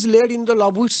scene is laid in the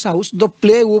Lovewood's house. The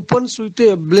play opens with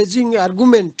a blazing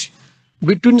argument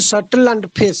between Shuttle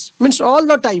and Face. Means all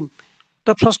the time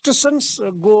the frustrations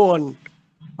go on,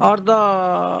 or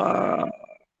the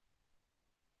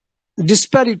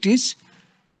disparities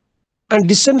and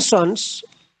dissensions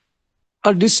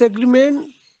or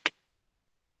disagreement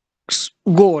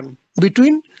go on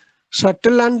between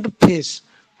Shuttle and Face,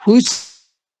 which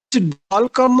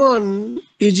Dalcommon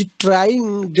is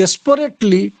trying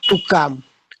desperately to calm.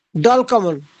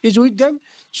 Dalcommon is with them,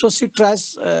 so she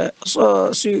tries.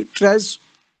 Or she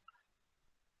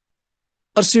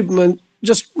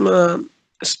just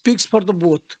speaks for the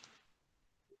both.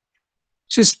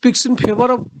 She speaks in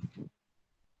favor of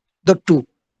the two.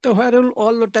 The where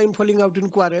all the time falling out in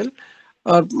quarrel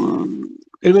or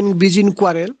even busy in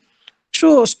quarrel.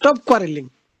 So stop quarreling.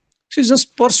 She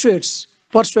just persuades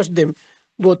them,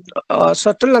 both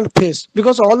Shuttle and Face,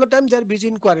 because all the time they are busy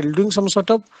in quarrel, doing some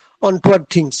sort of untoward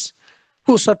things.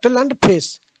 Who Shuttle and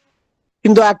Face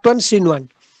in the Act 1, Scene 1.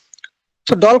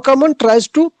 So Dalcommon tries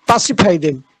to pacify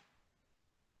them.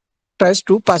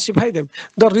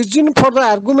 The reason for the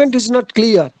argument is not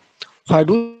clear. Why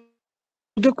do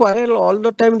they quarrel all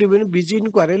the time, remain busy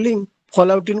in quarreling,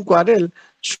 fall out in quarrel?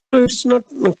 So it's not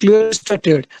clearly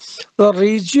stated. The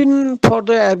reason for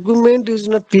the argument is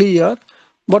not clear,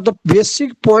 but the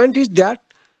basic point is that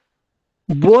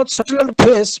both Shuttle and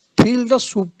Face feel the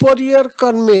superior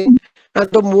conmen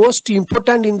and the most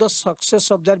important in the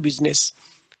success of their business.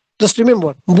 Just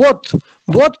remember, both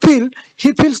feel,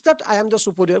 he feels that I am the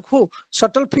superior. Who?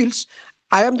 Shuttle feels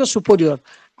I am the superior.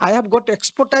 I have got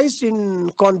expertise in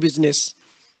con business.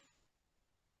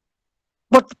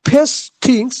 But Face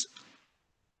thinks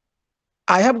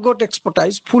I have got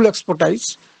expertise, full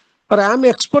expertise, or I am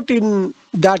expert in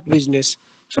that business.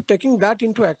 So taking that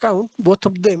into account, both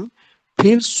of them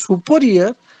feel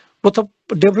superior,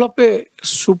 develop a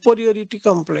superiority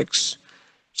complex.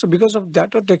 So because of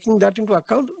that, or taking that into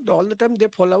account, all the time they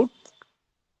fall out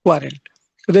quarrel.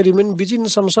 They remain busy in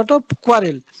some sort of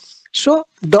quarrel. So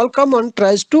Dalcommon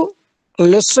tries to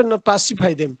lessen or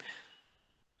pacify them.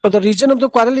 So the reason of the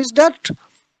quarrel is that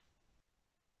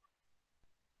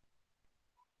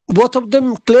both of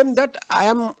them claim that I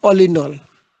am all in all.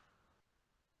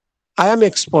 I am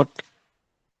expert.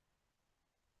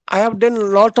 I have done a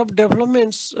lot of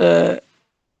developments in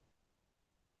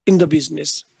the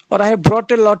business, or I have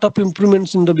brought a lot of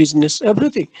improvements in the business,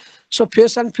 everything. So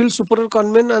Face and feel superior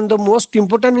conmen and the most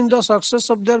important in the success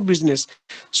of their business.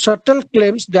 Shuttle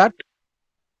claims that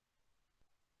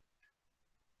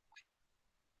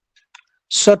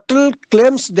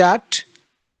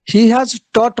he has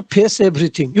taught Face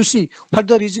everything. You see, what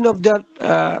the reason of their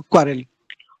quarrel?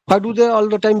 Why do they all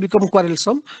the time become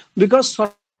quarrelsome? Because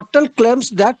Shuttle claims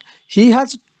that he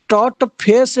has taught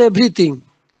Face everything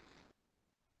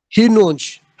he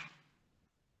knows,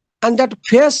 and that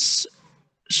Face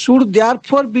should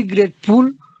therefore be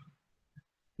grateful.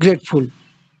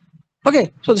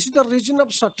 Okay, so this is the reason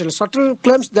of Shuttle. Shuttle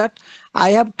claims that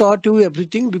I have taught you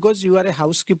everything because you are a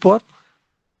housekeeper.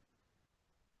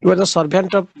 You are the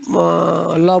servant of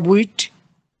Lovewood.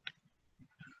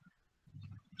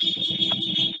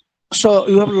 So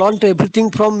you have learned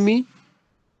everything from me.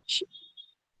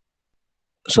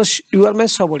 So you are my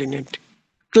subordinate.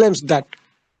 Claims that.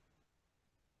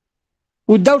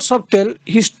 Without Shuttle,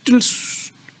 he still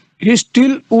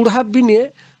would have been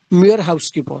a mere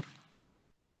housekeeper.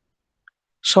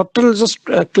 Shuttle just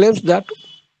claims that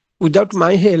without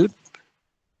my help,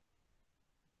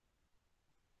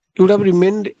 you would have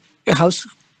remained a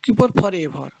housekeeper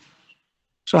forever.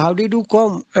 So how did you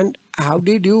come and how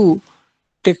did you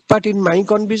take part in my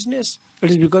con business?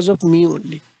 It is because of me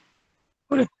only.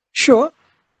 Okay. Sure.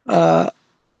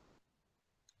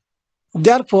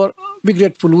 Therefore, be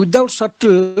grateful. Without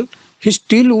Shuttle, he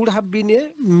still would have been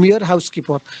a mere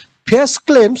housekeeper. Face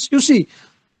claims, you see,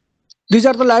 these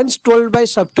are the lines told by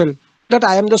subtle that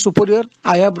I am the superior,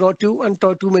 I have brought you and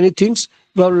taught you many things.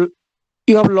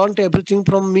 You have learned everything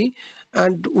from me,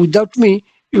 and without me,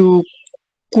 you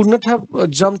could not have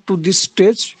jumped to this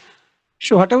stage.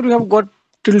 So whatever you have got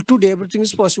till today, everything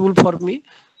is possible for me.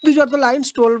 These are the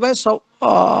lines told by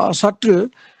subtle,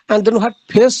 and then what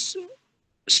face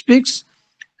speaks,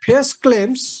 face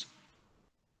claims.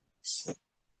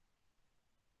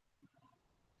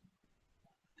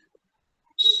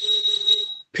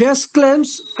 Face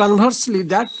claims conversely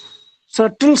that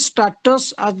subtle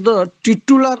status as the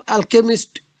titular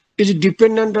alchemist is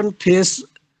dependent on face,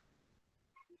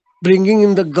 bringing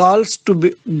in the girls to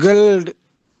be gulled.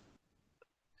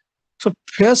 So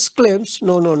face claims,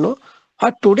 no.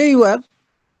 Today you have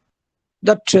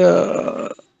that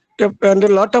and a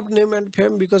lot of name and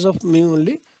fame because of me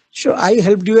only. So I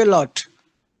helped you a lot.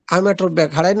 I'm at your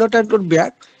back. Had I not at your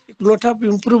back, it could not have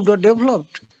improved or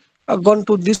developed or gone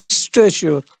to this stage.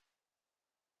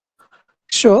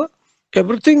 So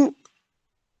everything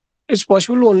is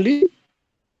possible only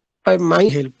by my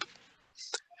help.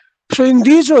 So in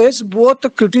these ways,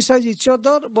 both criticize each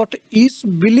other, but each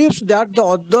believes that the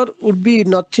other would be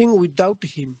nothing without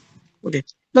him. Okay,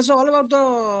 that's all about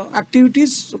the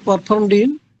activities performed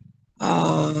in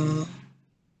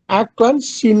Act 1,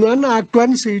 Scene 1, Act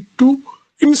 1, Scene 2.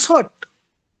 In short,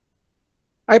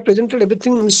 I presented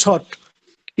everything in short.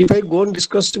 If I go on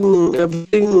discussing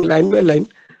everything line by line,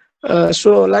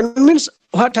 so line 1 means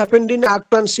what happened in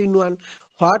Act 1, Scene 1,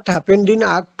 what happened in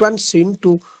Act 1, Scene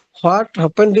 2, what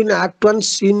happened in Act 1,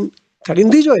 Scene 3. In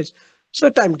these ways, so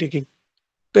time taking.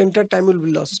 The entire time will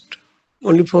be lost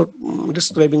only for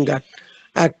describing that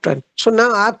Act 1. So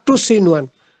now Act 2, Scene 1.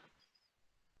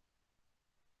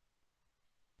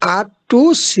 Act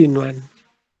 2, Scene 1.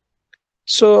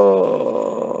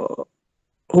 So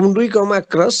whom do we come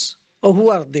across, or who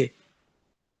are they?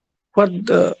 What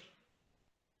the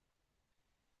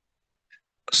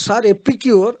Sir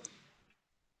Epicure,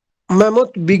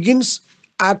 Mammoth begins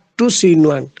Act 2, Scene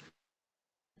 1.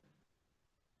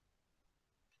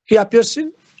 He appears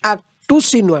in Act 2,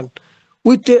 Scene 1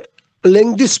 with a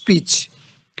lengthy speech.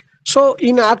 So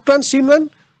in Act 1, Scene 1,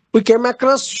 we came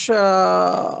across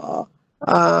the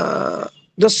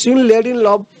scene laid in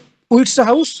Lovewood's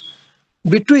house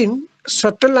between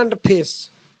Subtle and Face.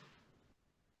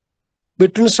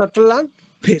 Between Subtle and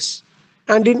Face.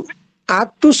 And in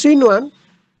Act 2, Scene 1,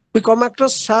 we come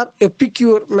across Sir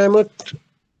Epicure, Mammoth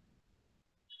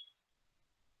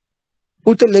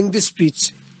with a lengthy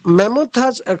speech. Mammoth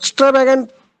has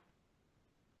extravagant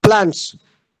plans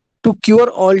to cure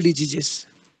all diseases.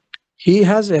 He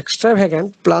has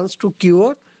extravagant plans to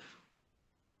cure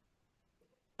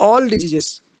all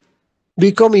diseases,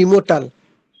 become immortal.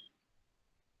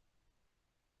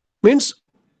 Means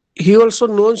he also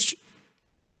knows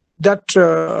that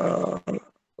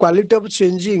quality of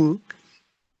changing,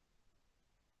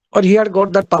 or he had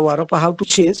got that power of how to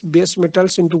change base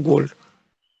metals into gold.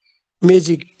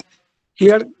 Magic. He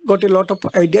had got a lot of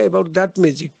idea about that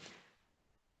magic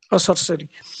or sorcery.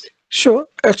 So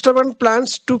extravagant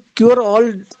plans to cure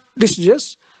all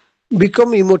diseases,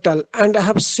 become immortal, and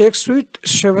have sex with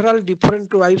several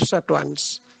different wives at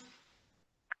once.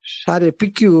 Sir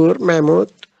Epicure,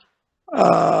 Mammoth,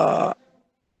 was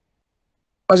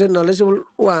a knowledgeable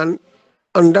one,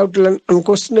 undoubtedly and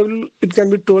unquestionably, it can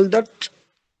be told that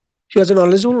he was a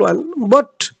knowledgeable one,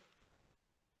 but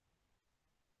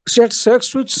she had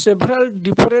sex with several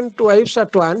different wives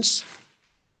at once.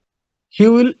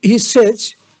 He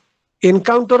says,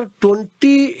 encounter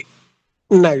 20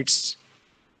 nights.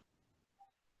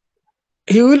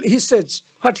 He says,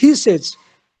 what he says,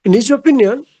 in his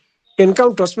opinion,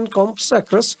 encounters when comes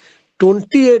across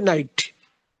 20 a night.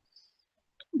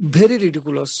 Very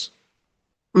ridiculous.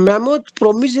 Mammoth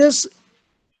promises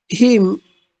him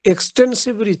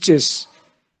extensive riches.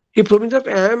 He promises that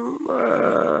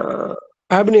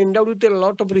I have been endowed with a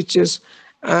lot of riches.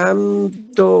 I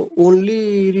am the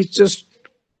only richest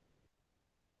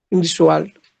in this world.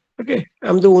 Okay, I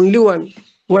am the only one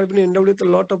who have been endowed with a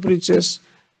lot of riches.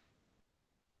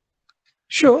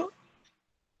 Sure,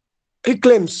 he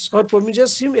claims or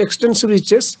promises him extensive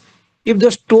riches if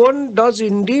the stone does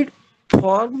indeed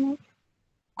form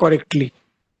correctly.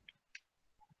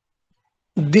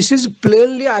 This is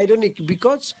plainly ironic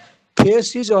because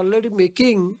Face is already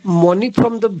making money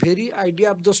from the very idea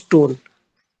of the stone.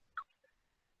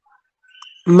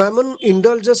 Mammon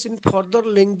indulges in further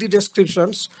lengthy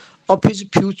descriptions of his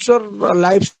future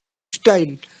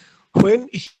lifestyle when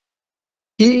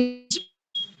he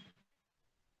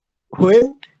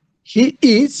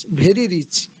is very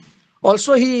rich.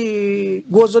 Also, he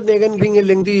goes on again being a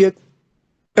lengthy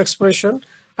expression.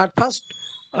 At first,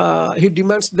 he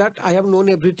demands that I have known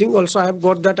everything. Also, I have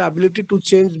got that ability to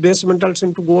change base metals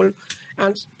into gold.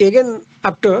 And again,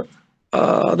 after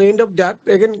the end of that,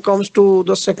 again comes to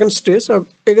the second stage.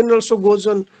 Again, also goes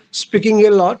on speaking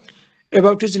a lot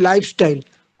about his lifestyle.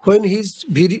 When he's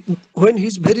very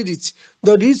rich,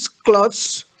 the rich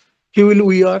clothes he will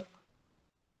wear,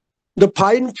 the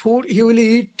fine food he will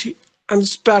eat, and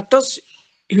status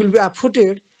he will be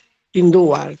afforded in the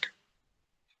world.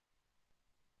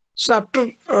 So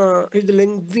after his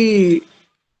lengthy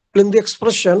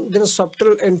expression, then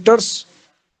subtle enters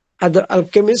as the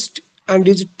alchemist and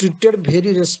is treated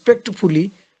very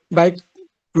respectfully by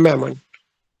Mammon,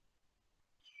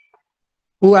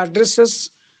 who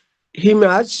addresses him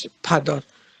as father.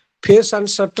 Face and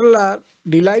subtle are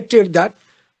delighted that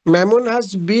Mammon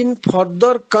has been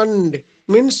further conned,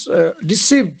 means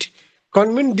deceived.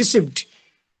 Con means deceived.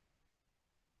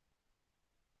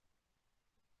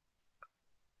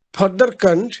 Further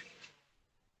conned,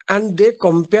 and they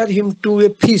compare him to a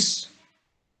fish.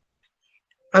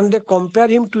 And they compare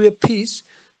him to a fish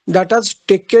that has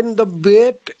taken the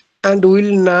bait and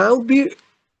will now be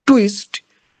twisted,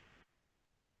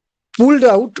 pulled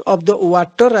out of the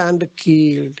water and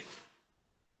killed.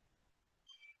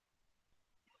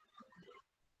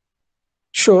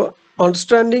 So,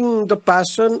 understanding the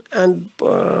passion and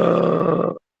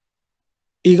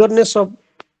eagerness of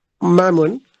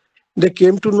Mammon, they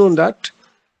came to know that.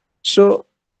 So,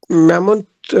 Mammoth,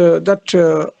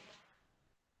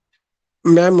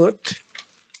 mammoth,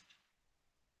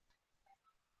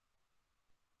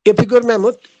 a figure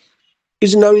mammoth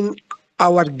is now in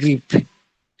our grip.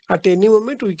 At any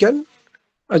moment, we can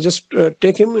just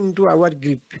take him into our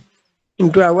grip,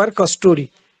 into our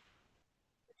custody.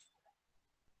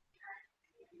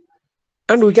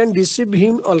 And we can deceive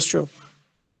him also.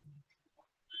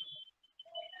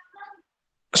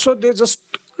 So they just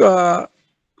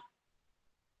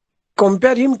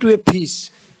compare him to a fish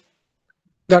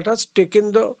that has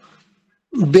taken the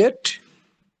bait,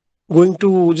 going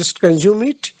to just consume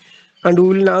it, and we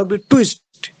will now be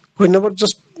twisted. Whenever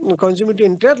just consume it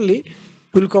entirely,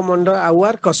 will come under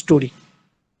our custody,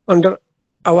 under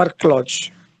our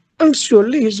clutch, and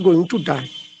surely he is going to die.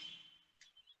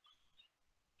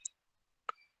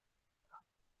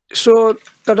 So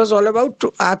that was all about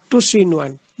Act 2, Scene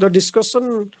 1. The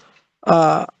discussion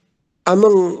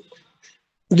among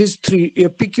these three,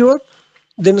 epicure,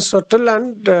 then subtle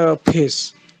and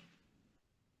face.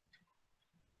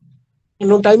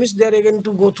 No time is there again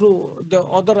to go through the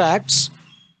other acts.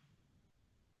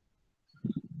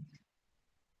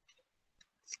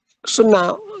 So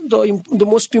now the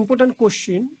most important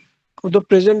question of the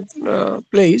present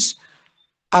place,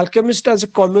 Alchemist as a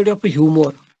comedy of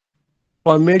humor.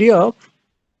 Comedy of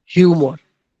humor.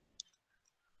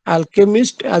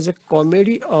 Alchemist as a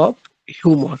comedy of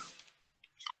humor.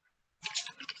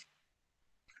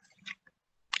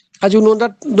 As you know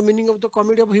that the meaning of the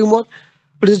comedy of humor,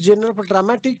 it is genre of a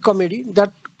dramatic comedy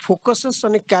that focuses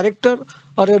on a character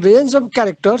or a range of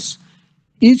characters,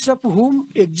 each of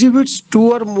whom exhibits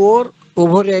two or more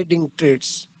overriding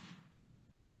traits.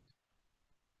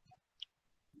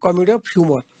 Comedy of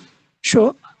humor.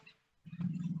 So,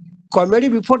 comedy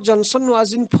before Johnson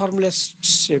was in formless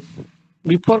shape.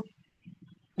 Before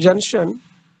Johnson,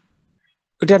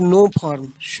 it had no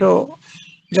form. So,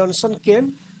 Johnson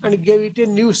came and gave it a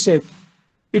new shape.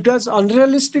 It was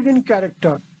unrealistic in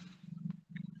character,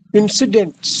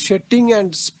 incident, setting,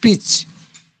 and speech.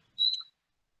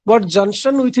 But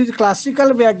Johnson, with his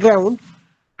classical background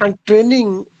and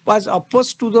training, was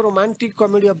opposed to the romantic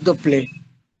comedy of the play.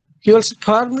 He also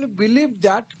firmly believed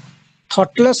that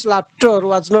thoughtless laughter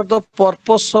was not the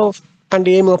purpose of and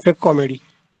aim of a comedy.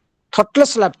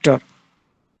 Thoughtless laughter,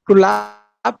 to laugh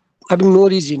having no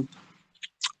reason.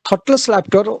 Thoughtless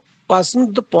laughter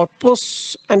wasn't the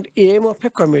purpose and aim of a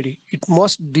comedy. It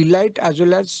must delight as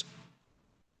well as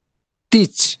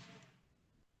teach.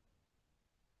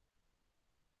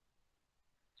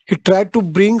 He tried to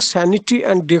bring sanity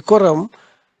and decorum,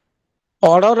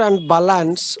 order and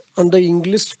balance on the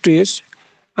English stage,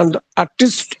 and the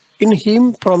artist in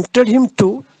him prompted him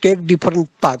to take different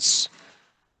paths,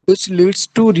 which leads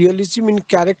to realism in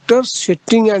character,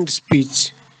 setting, and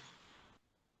speech.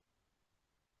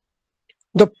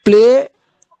 The play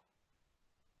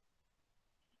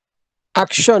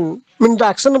action, the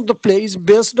action of the play is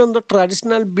based on the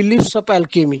traditional beliefs of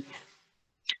alchemy.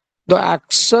 The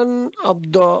actions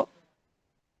of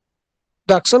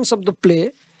the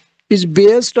play is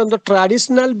based on the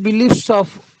traditional beliefs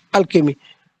of alchemy.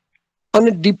 On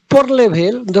a deeper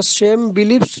level, the same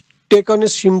beliefs take on a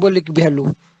symbolic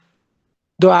value.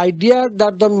 The idea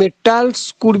that the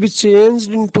metals could be changed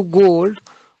into gold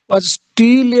was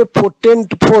still a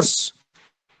potent force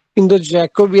in the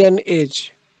Jacobean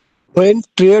age, when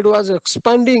trade was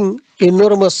expanding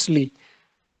enormously.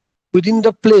 Within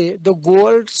the play, the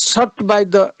gold sought by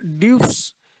the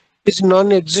dupes is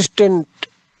non-existent,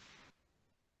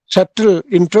 subtle,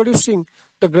 introducing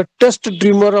the greatest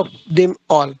dreamer of them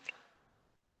all.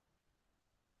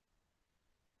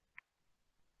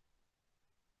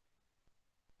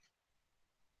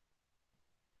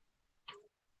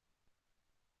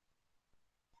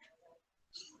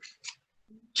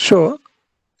 So,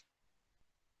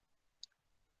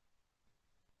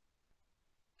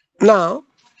 now,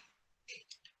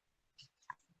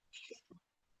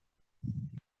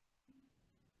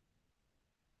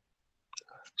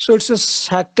 so it's a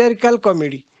satirical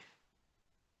comedy.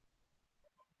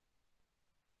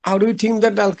 How do you think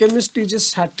that Alchemist is a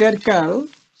satirical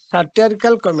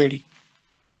comedy?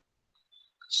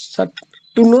 Sat,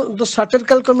 to know the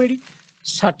satirical comedy?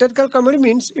 Satirical comedy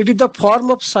means it is the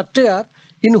form of satire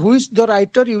in which the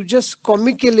writer uses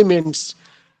comic elements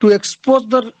to expose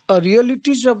the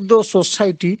realities of the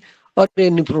society or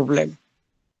any problem.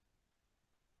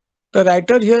 The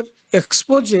writer here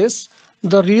exposes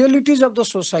the realities of the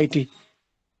society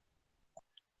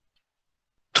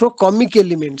through comic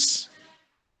elements.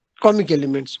 That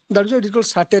is why it is called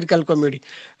satirical comedy.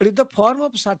 It is the form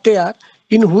of satire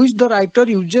in which the writer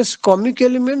uses comic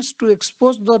elements to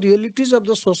expose the realities of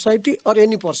the society or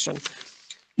any person.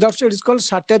 That's why it is called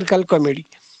satirical comedy.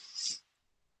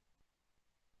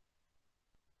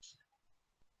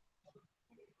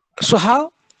 So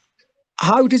how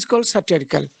it is called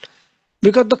satirical?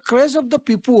 Because the craze of the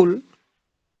people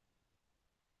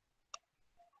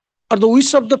or the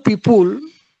wish of the people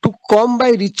to come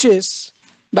by riches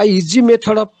by easy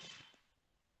method of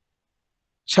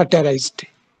satirized.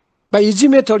 By easy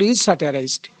method is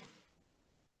satirized.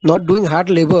 Not doing hard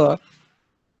labor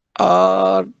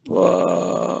or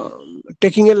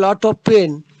taking a lot of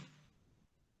pain.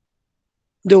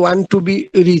 They want to be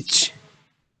rich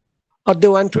or they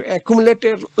want to accumulate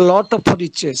a lot of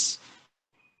riches.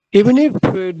 Even if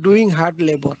doing hard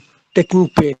labor, taking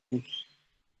pain.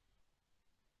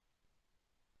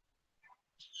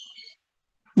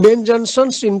 Ben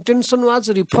Jonson's intention was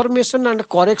reformation and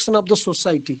correction of the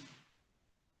society.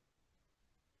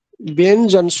 Ben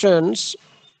Jonson's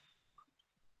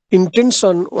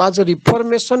intention was a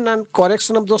reformation and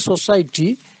correction of the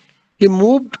society. He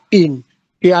moved in.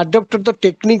 He adopted the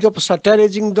technique of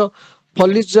satirizing the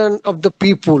follies of the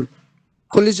people,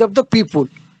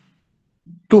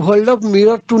 to hold up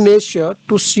mirror to nature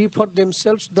to see for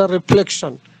themselves the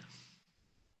reflection.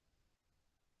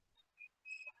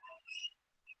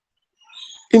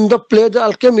 In the play The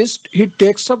Alchemist, he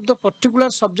takes up the particular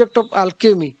subject of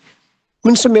alchemy,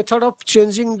 means a method of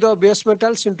changing the base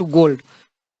metals into gold.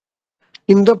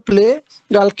 In the play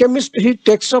The Alchemist, he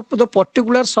takes up the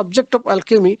particular subject of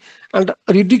alchemy and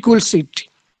ridicules it.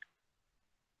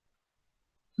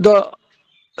 The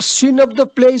scene of the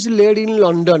play is laid in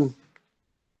London.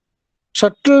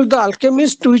 Subtle the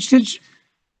alchemist, which is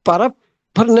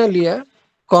paraphernalia,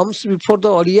 comes before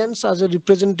the audience as a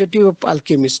representative of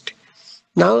alchemist.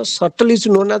 Now, Subtle is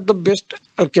known as the best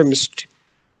alchemist.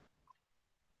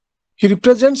 He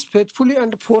represents faithfully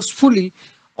and forcefully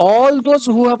all those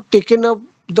who have taken up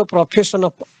the profession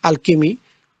of alchemy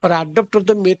or adopted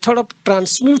the method of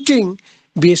transmuting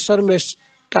baser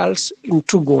metals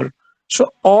into gold.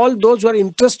 So, all those who are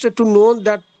interested to know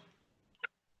that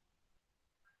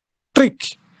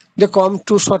trick, they come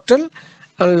to Subtle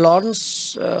and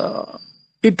learns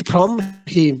it from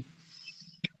him.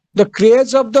 The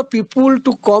craze of the people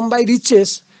to come by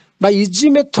riches by easy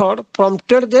method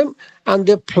prompted them and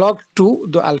they flocked to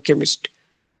the alchemist.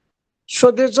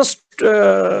 So they just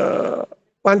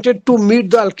wanted to meet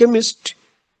the alchemist.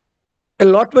 A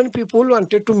lot many people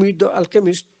wanted to meet the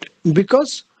alchemist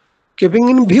because keeping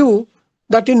in view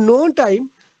that in no time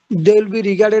they will be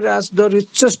regarded as the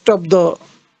richest of the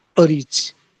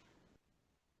rich.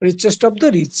 Richest of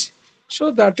the rich.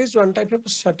 So that is one type of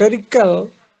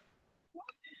satirical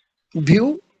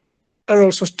view and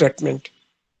also statement.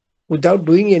 Without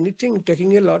doing anything,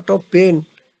 taking a lot of pain.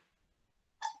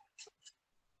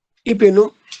 If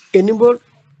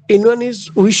anyone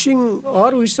is wishing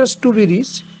or wishes to be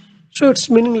rich, so it's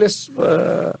meaningless,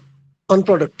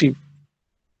 unproductive.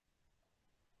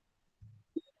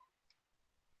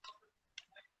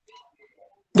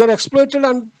 They're exploited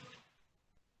and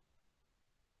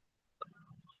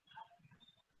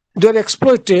they're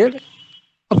exploited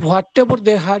of whatever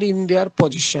they had in their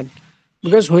position.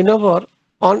 Because whenever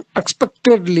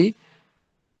unexpectedly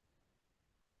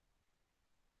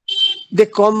they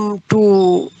come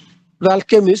to the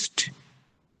alchemist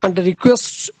and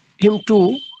request him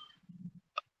to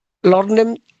learn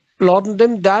them, learn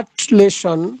them that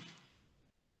lesson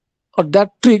or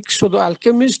that trick. So the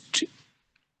alchemist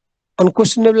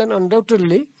unquestionably and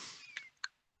undoubtedly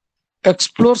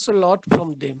explores a lot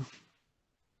from them,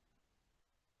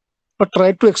 but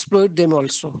try to exploit them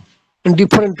also in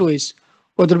different ways,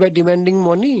 whether by demanding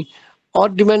money or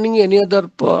demanding any other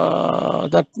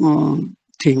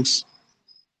things.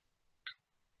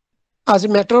 As a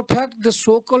matter of fact, the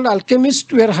so-called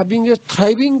alchemists were having a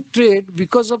thriving trade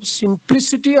because of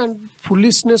simplicity and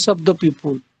foolishness of the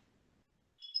people.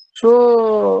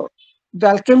 So the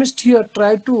alchemist here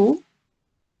tried to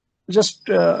just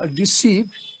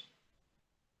deceive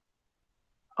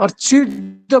or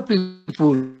cheat the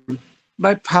people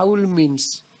by foul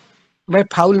means, by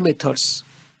foul methods.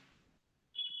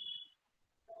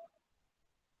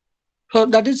 So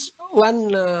that is one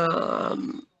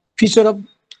feature of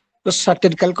the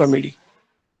satirical comedy.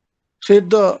 So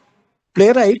the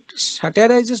playwright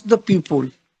satirizes the people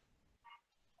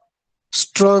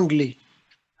strongly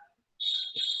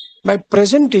by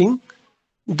presenting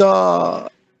the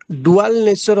dual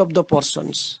nature of the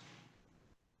persons.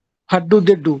 What do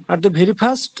they do? At the very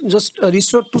first, just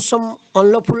resort to some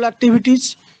unlawful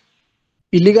activities,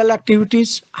 illegal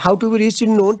activities, how to be reached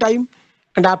in no time,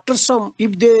 and after some,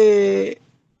 if they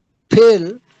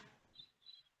fail,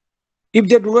 if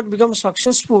they do not become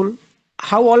successful,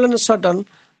 how all of a sudden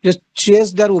they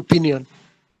change their opinion.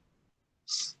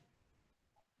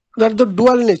 That the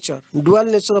dual nature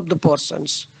of the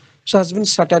persons. So has been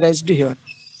satirized here.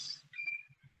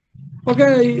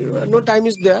 Okay, no time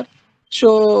is there.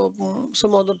 So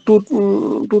some other two,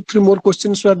 three more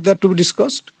questions were there to be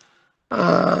discussed.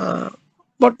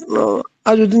 But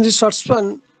as within this short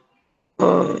span,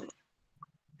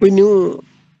 we knew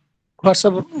what's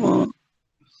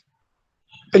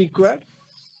required.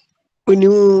 We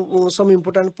knew some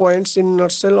important points in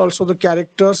nutshell, also the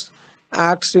characters,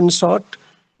 acts in short,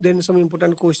 then some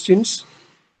important questions,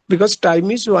 because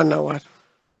time is 1 hour.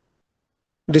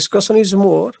 Discussion is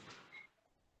more,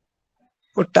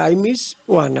 but time is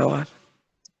 1 hour.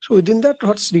 So within that,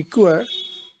 what's required,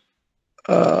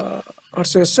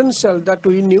 what's essential that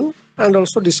we knew and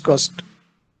also discussed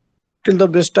till the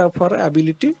best of our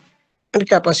ability and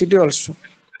capacity also.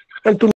 And to